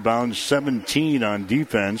 offensive rebounds, 17 on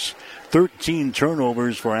defense. 13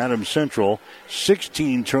 turnovers for Adams Central,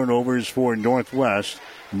 16 turnovers for Northwest,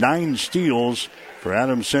 9 steals for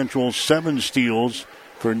Adams Central, 7 steals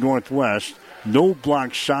for Northwest. No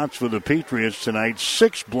block shots for the Patriots tonight,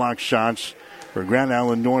 6 block shots for Grand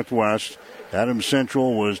Island Northwest. Adams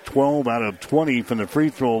Central was 12 out of 20 from the free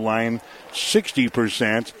throw line,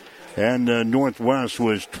 60%. And Northwest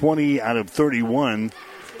was 20 out of 31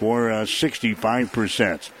 for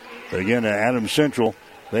 65%. But again, Adams Central,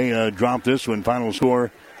 they dropped this one. Final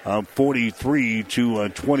score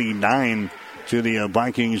 43-29 to the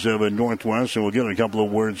Vikings of Northwest. And we'll get a couple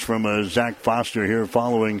of words from Zach Foster here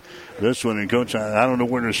following this one. And, Coach, I don't know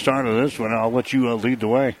where to start on this one. I'll let you lead the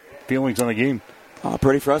way. Feelings on the game?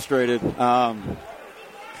 Pretty frustrated.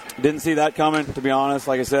 Didn't see that coming, to be honest.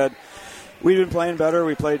 Like I said, we've been playing better.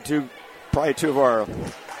 We played probably two of our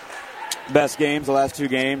best games, the last 2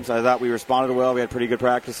 games. I thought we responded well. We had pretty good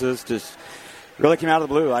practices. Just really came out of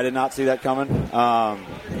the blue. I did not see that coming. But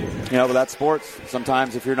that's sports.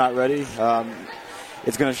 Sometimes if you're not ready,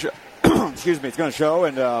 it's going to show. Excuse me, it's going to show.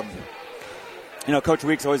 And, Coach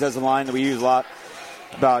Weeks always has a line that we use a lot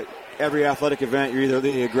about every athletic event, you're either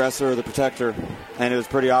the aggressor or the protector. And it was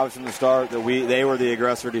pretty obvious from the start that they were the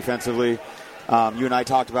aggressor defensively. You and I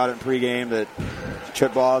talked about it in pregame that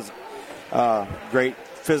Chip Ball's great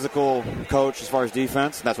physical coach as far as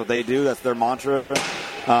defense. That's what they do. That's their mantra.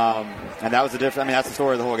 And that was the difference. That's the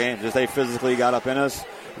story of the whole game. Just they physically got up in us.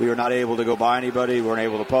 We were not able to go by anybody. We weren't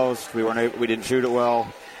able to post. We didn't shoot it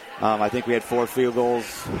well. I think we had 4 field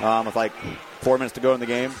goals with like 4 minutes to go in the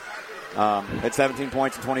game. Had 17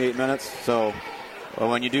 points in 28 minutes. So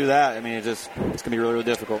when you do that, it's going to be really, really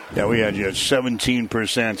difficult. Yeah, we had you at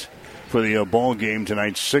 17% for the ball game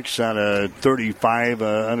tonight, 6 out of 35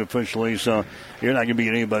 unofficially. So you're not going to beat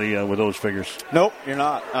anybody with those figures. Nope, you're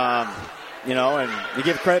not. And you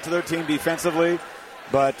give credit to their team defensively,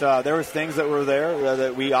 but there was things that were there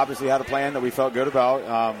that we obviously had a plan that we felt good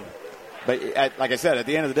about. But like I said, at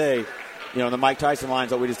the end of the day, the Mike Tyson lines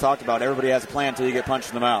that we just talked about, everybody has a plan until you get punched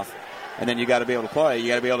in the mouth. And then you got to be able to play. You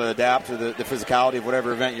got to be able to adapt to the physicality of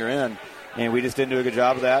whatever event you're in. And we just didn't do a good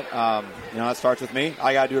job of that. That starts with me.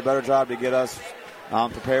 I got to do a better job to get us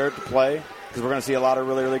prepared to play because we're going to see a lot of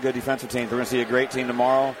really, really good defensive teams. We're going to see a great team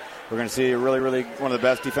tomorrow. We're going to see a really, really one of the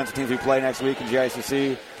best defensive teams we play next week in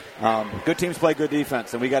GICC. Good teams play good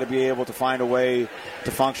defense, and we got to be able to find a way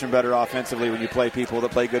to function better offensively when you play people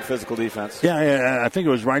that play good physical defense. Yeah, I think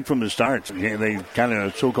it was right from the start. They kind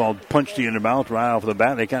of so-called punched you in the mouth right off the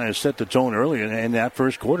bat. They kind of set the tone early, and in that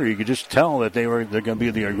first quarter, you could just tell that they're going to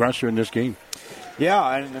be the aggressor in this game.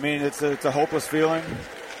 Yeah, and it's a hopeless feeling,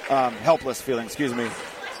 helpless feeling, excuse me,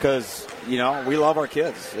 because we love our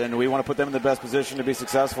kids and we want to put them in the best position to be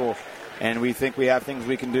successful. And we think we have things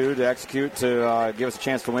we can do to execute to give us a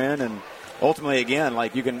chance to win. And ultimately, again,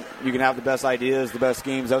 like you can have the best ideas, the best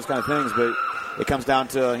schemes, those kind of things. But it comes down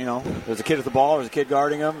to, there's a kid with the ball, there's a kid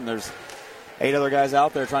guarding him, and there's 8 other guys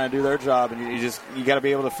out there trying to do their job. And you got to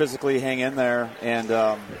be able to physically hang in there and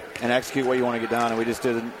execute what you want to get done. And we just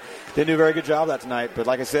didn't do a very good job of that tonight. But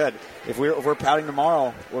like I said, if we're pouting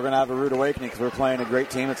tomorrow, we're going to have a rude awakening because we're playing a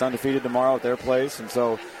great team that's undefeated tomorrow at their place. And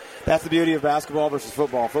so that's the beauty of basketball versus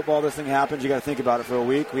football. Football, this thing happens. You got to think about it for a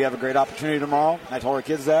week. We have a great opportunity tomorrow. I told our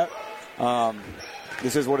kids that.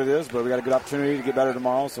 This is what it is, but we got a good opportunity to get better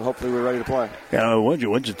tomorrow, so hopefully we're ready to play. Yeah,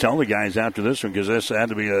 what'd you tell the guys after this one? Because this had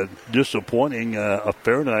to be a disappointing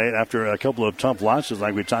affair tonight after a couple of tough losses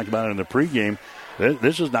like we talked about in the pregame.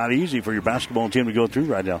 This is not easy for your basketball team to go through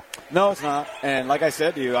right now. No, it's not. And like I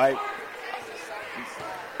said to you,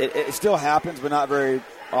 it still happens, but not very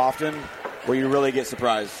often, where you really get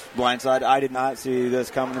surprised. Blindside. I did not see this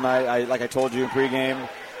coming tonight. Like I told you in pregame,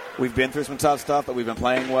 we've been through some tough stuff, but we've been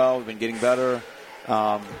playing well. We've been getting better.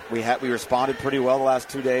 We responded pretty well the last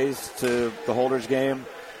 2 days to the Holders game.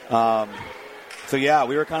 So, yeah,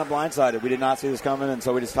 we were kind of blindsided. We did not see this coming, and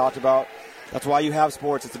so we just talked about that's why you have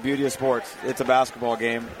sports. It's the beauty of sports. It's a basketball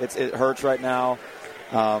game. It hurts right now.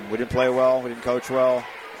 We didn't play well. We didn't coach well.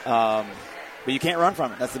 But you can't run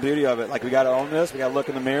from it. That's the beauty of it. Like, we got to own this. We got to look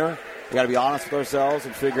in the mirror. We got to be honest with ourselves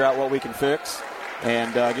and figure out what we can fix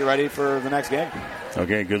and get ready for the next game.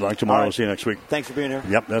 Okay, good luck tomorrow. Right. We'll see you next week. Thanks for being here.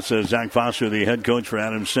 Yep, that's Zach Foster, the head coach for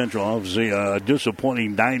Adams Central. Obviously, a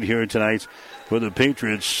disappointing night here tonight for the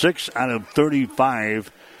Patriots. 6 out of 35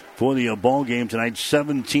 for the ball game tonight,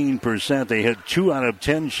 17%. They hit 2 out of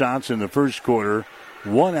 10 shots in the first quarter,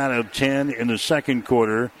 1 out of 10 in the second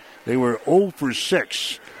quarter. They were 0 for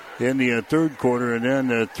 6 in the third quarter, and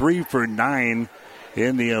then 3 for 9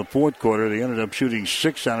 in the fourth quarter. They ended up shooting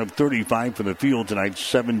 6 out of 35 from the field tonight,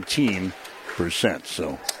 17%.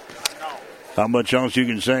 So, how much else you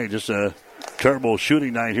can say? Just a terrible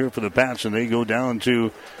shooting night here for the Pats, and they go down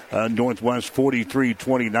to Northwest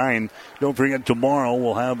 43-29. Don't forget, tomorrow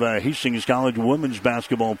we'll have Hastings College women's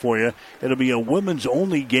basketball for you. It'll be a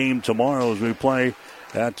women's-only game tomorrow as we play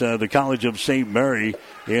at the College of St. Mary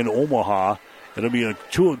in Omaha. It'll be a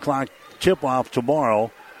 2 o'clock tip-off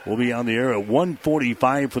tomorrow. We'll be on the air at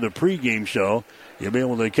 1:45 for the pregame show. You'll be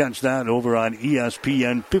able to catch that over on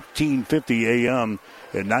ESPN 1550 AM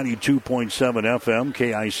at 92.7 FM,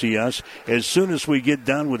 KICS. As soon as we get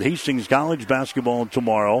done with Hastings College basketball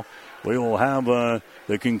tomorrow, we will have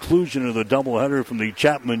the conclusion of the doubleheader from the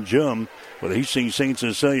Chapman Gym with Hastings St.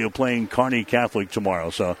 Cecilia playing Kearney Catholic tomorrow.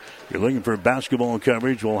 So if you're looking for basketball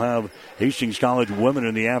coverage, we'll have Hastings College women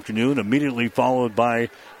in the afternoon, immediately followed by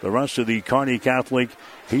the rest of the Kearney Catholic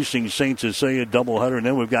Hastings St. Cecilia doubleheader. And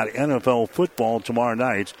then we've got NFL football tomorrow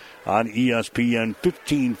night on ESPN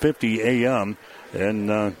 1550 AM and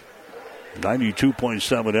 92.7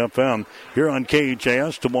 FM. Here on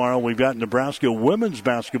KHAS tomorrow, we've got Nebraska women's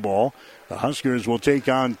basketball. The Huskers will take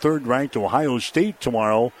on third-ranked Ohio State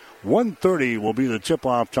tomorrow. 1:30 will be the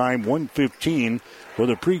tip-off time, 1:15 for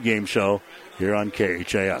the pregame show here on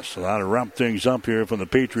KHAS. So that'll wrap things up here from the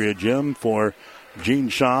Patriot Gym. For Gene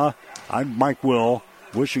Shaw, I'm Mike Will,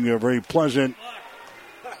 wishing you a very pleasant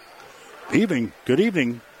evening. Good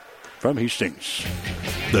evening from Hastings.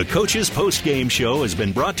 The Coach's Post-Game Show has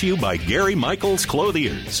been brought to you by Gary Michaels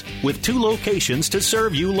Clothiers, with 2 locations to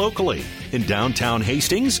serve you locally, in downtown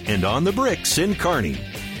Hastings and on the Bricks in Kearney.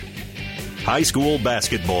 High school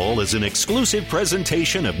basketball is an exclusive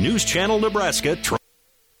presentation of News Channel Nebraska.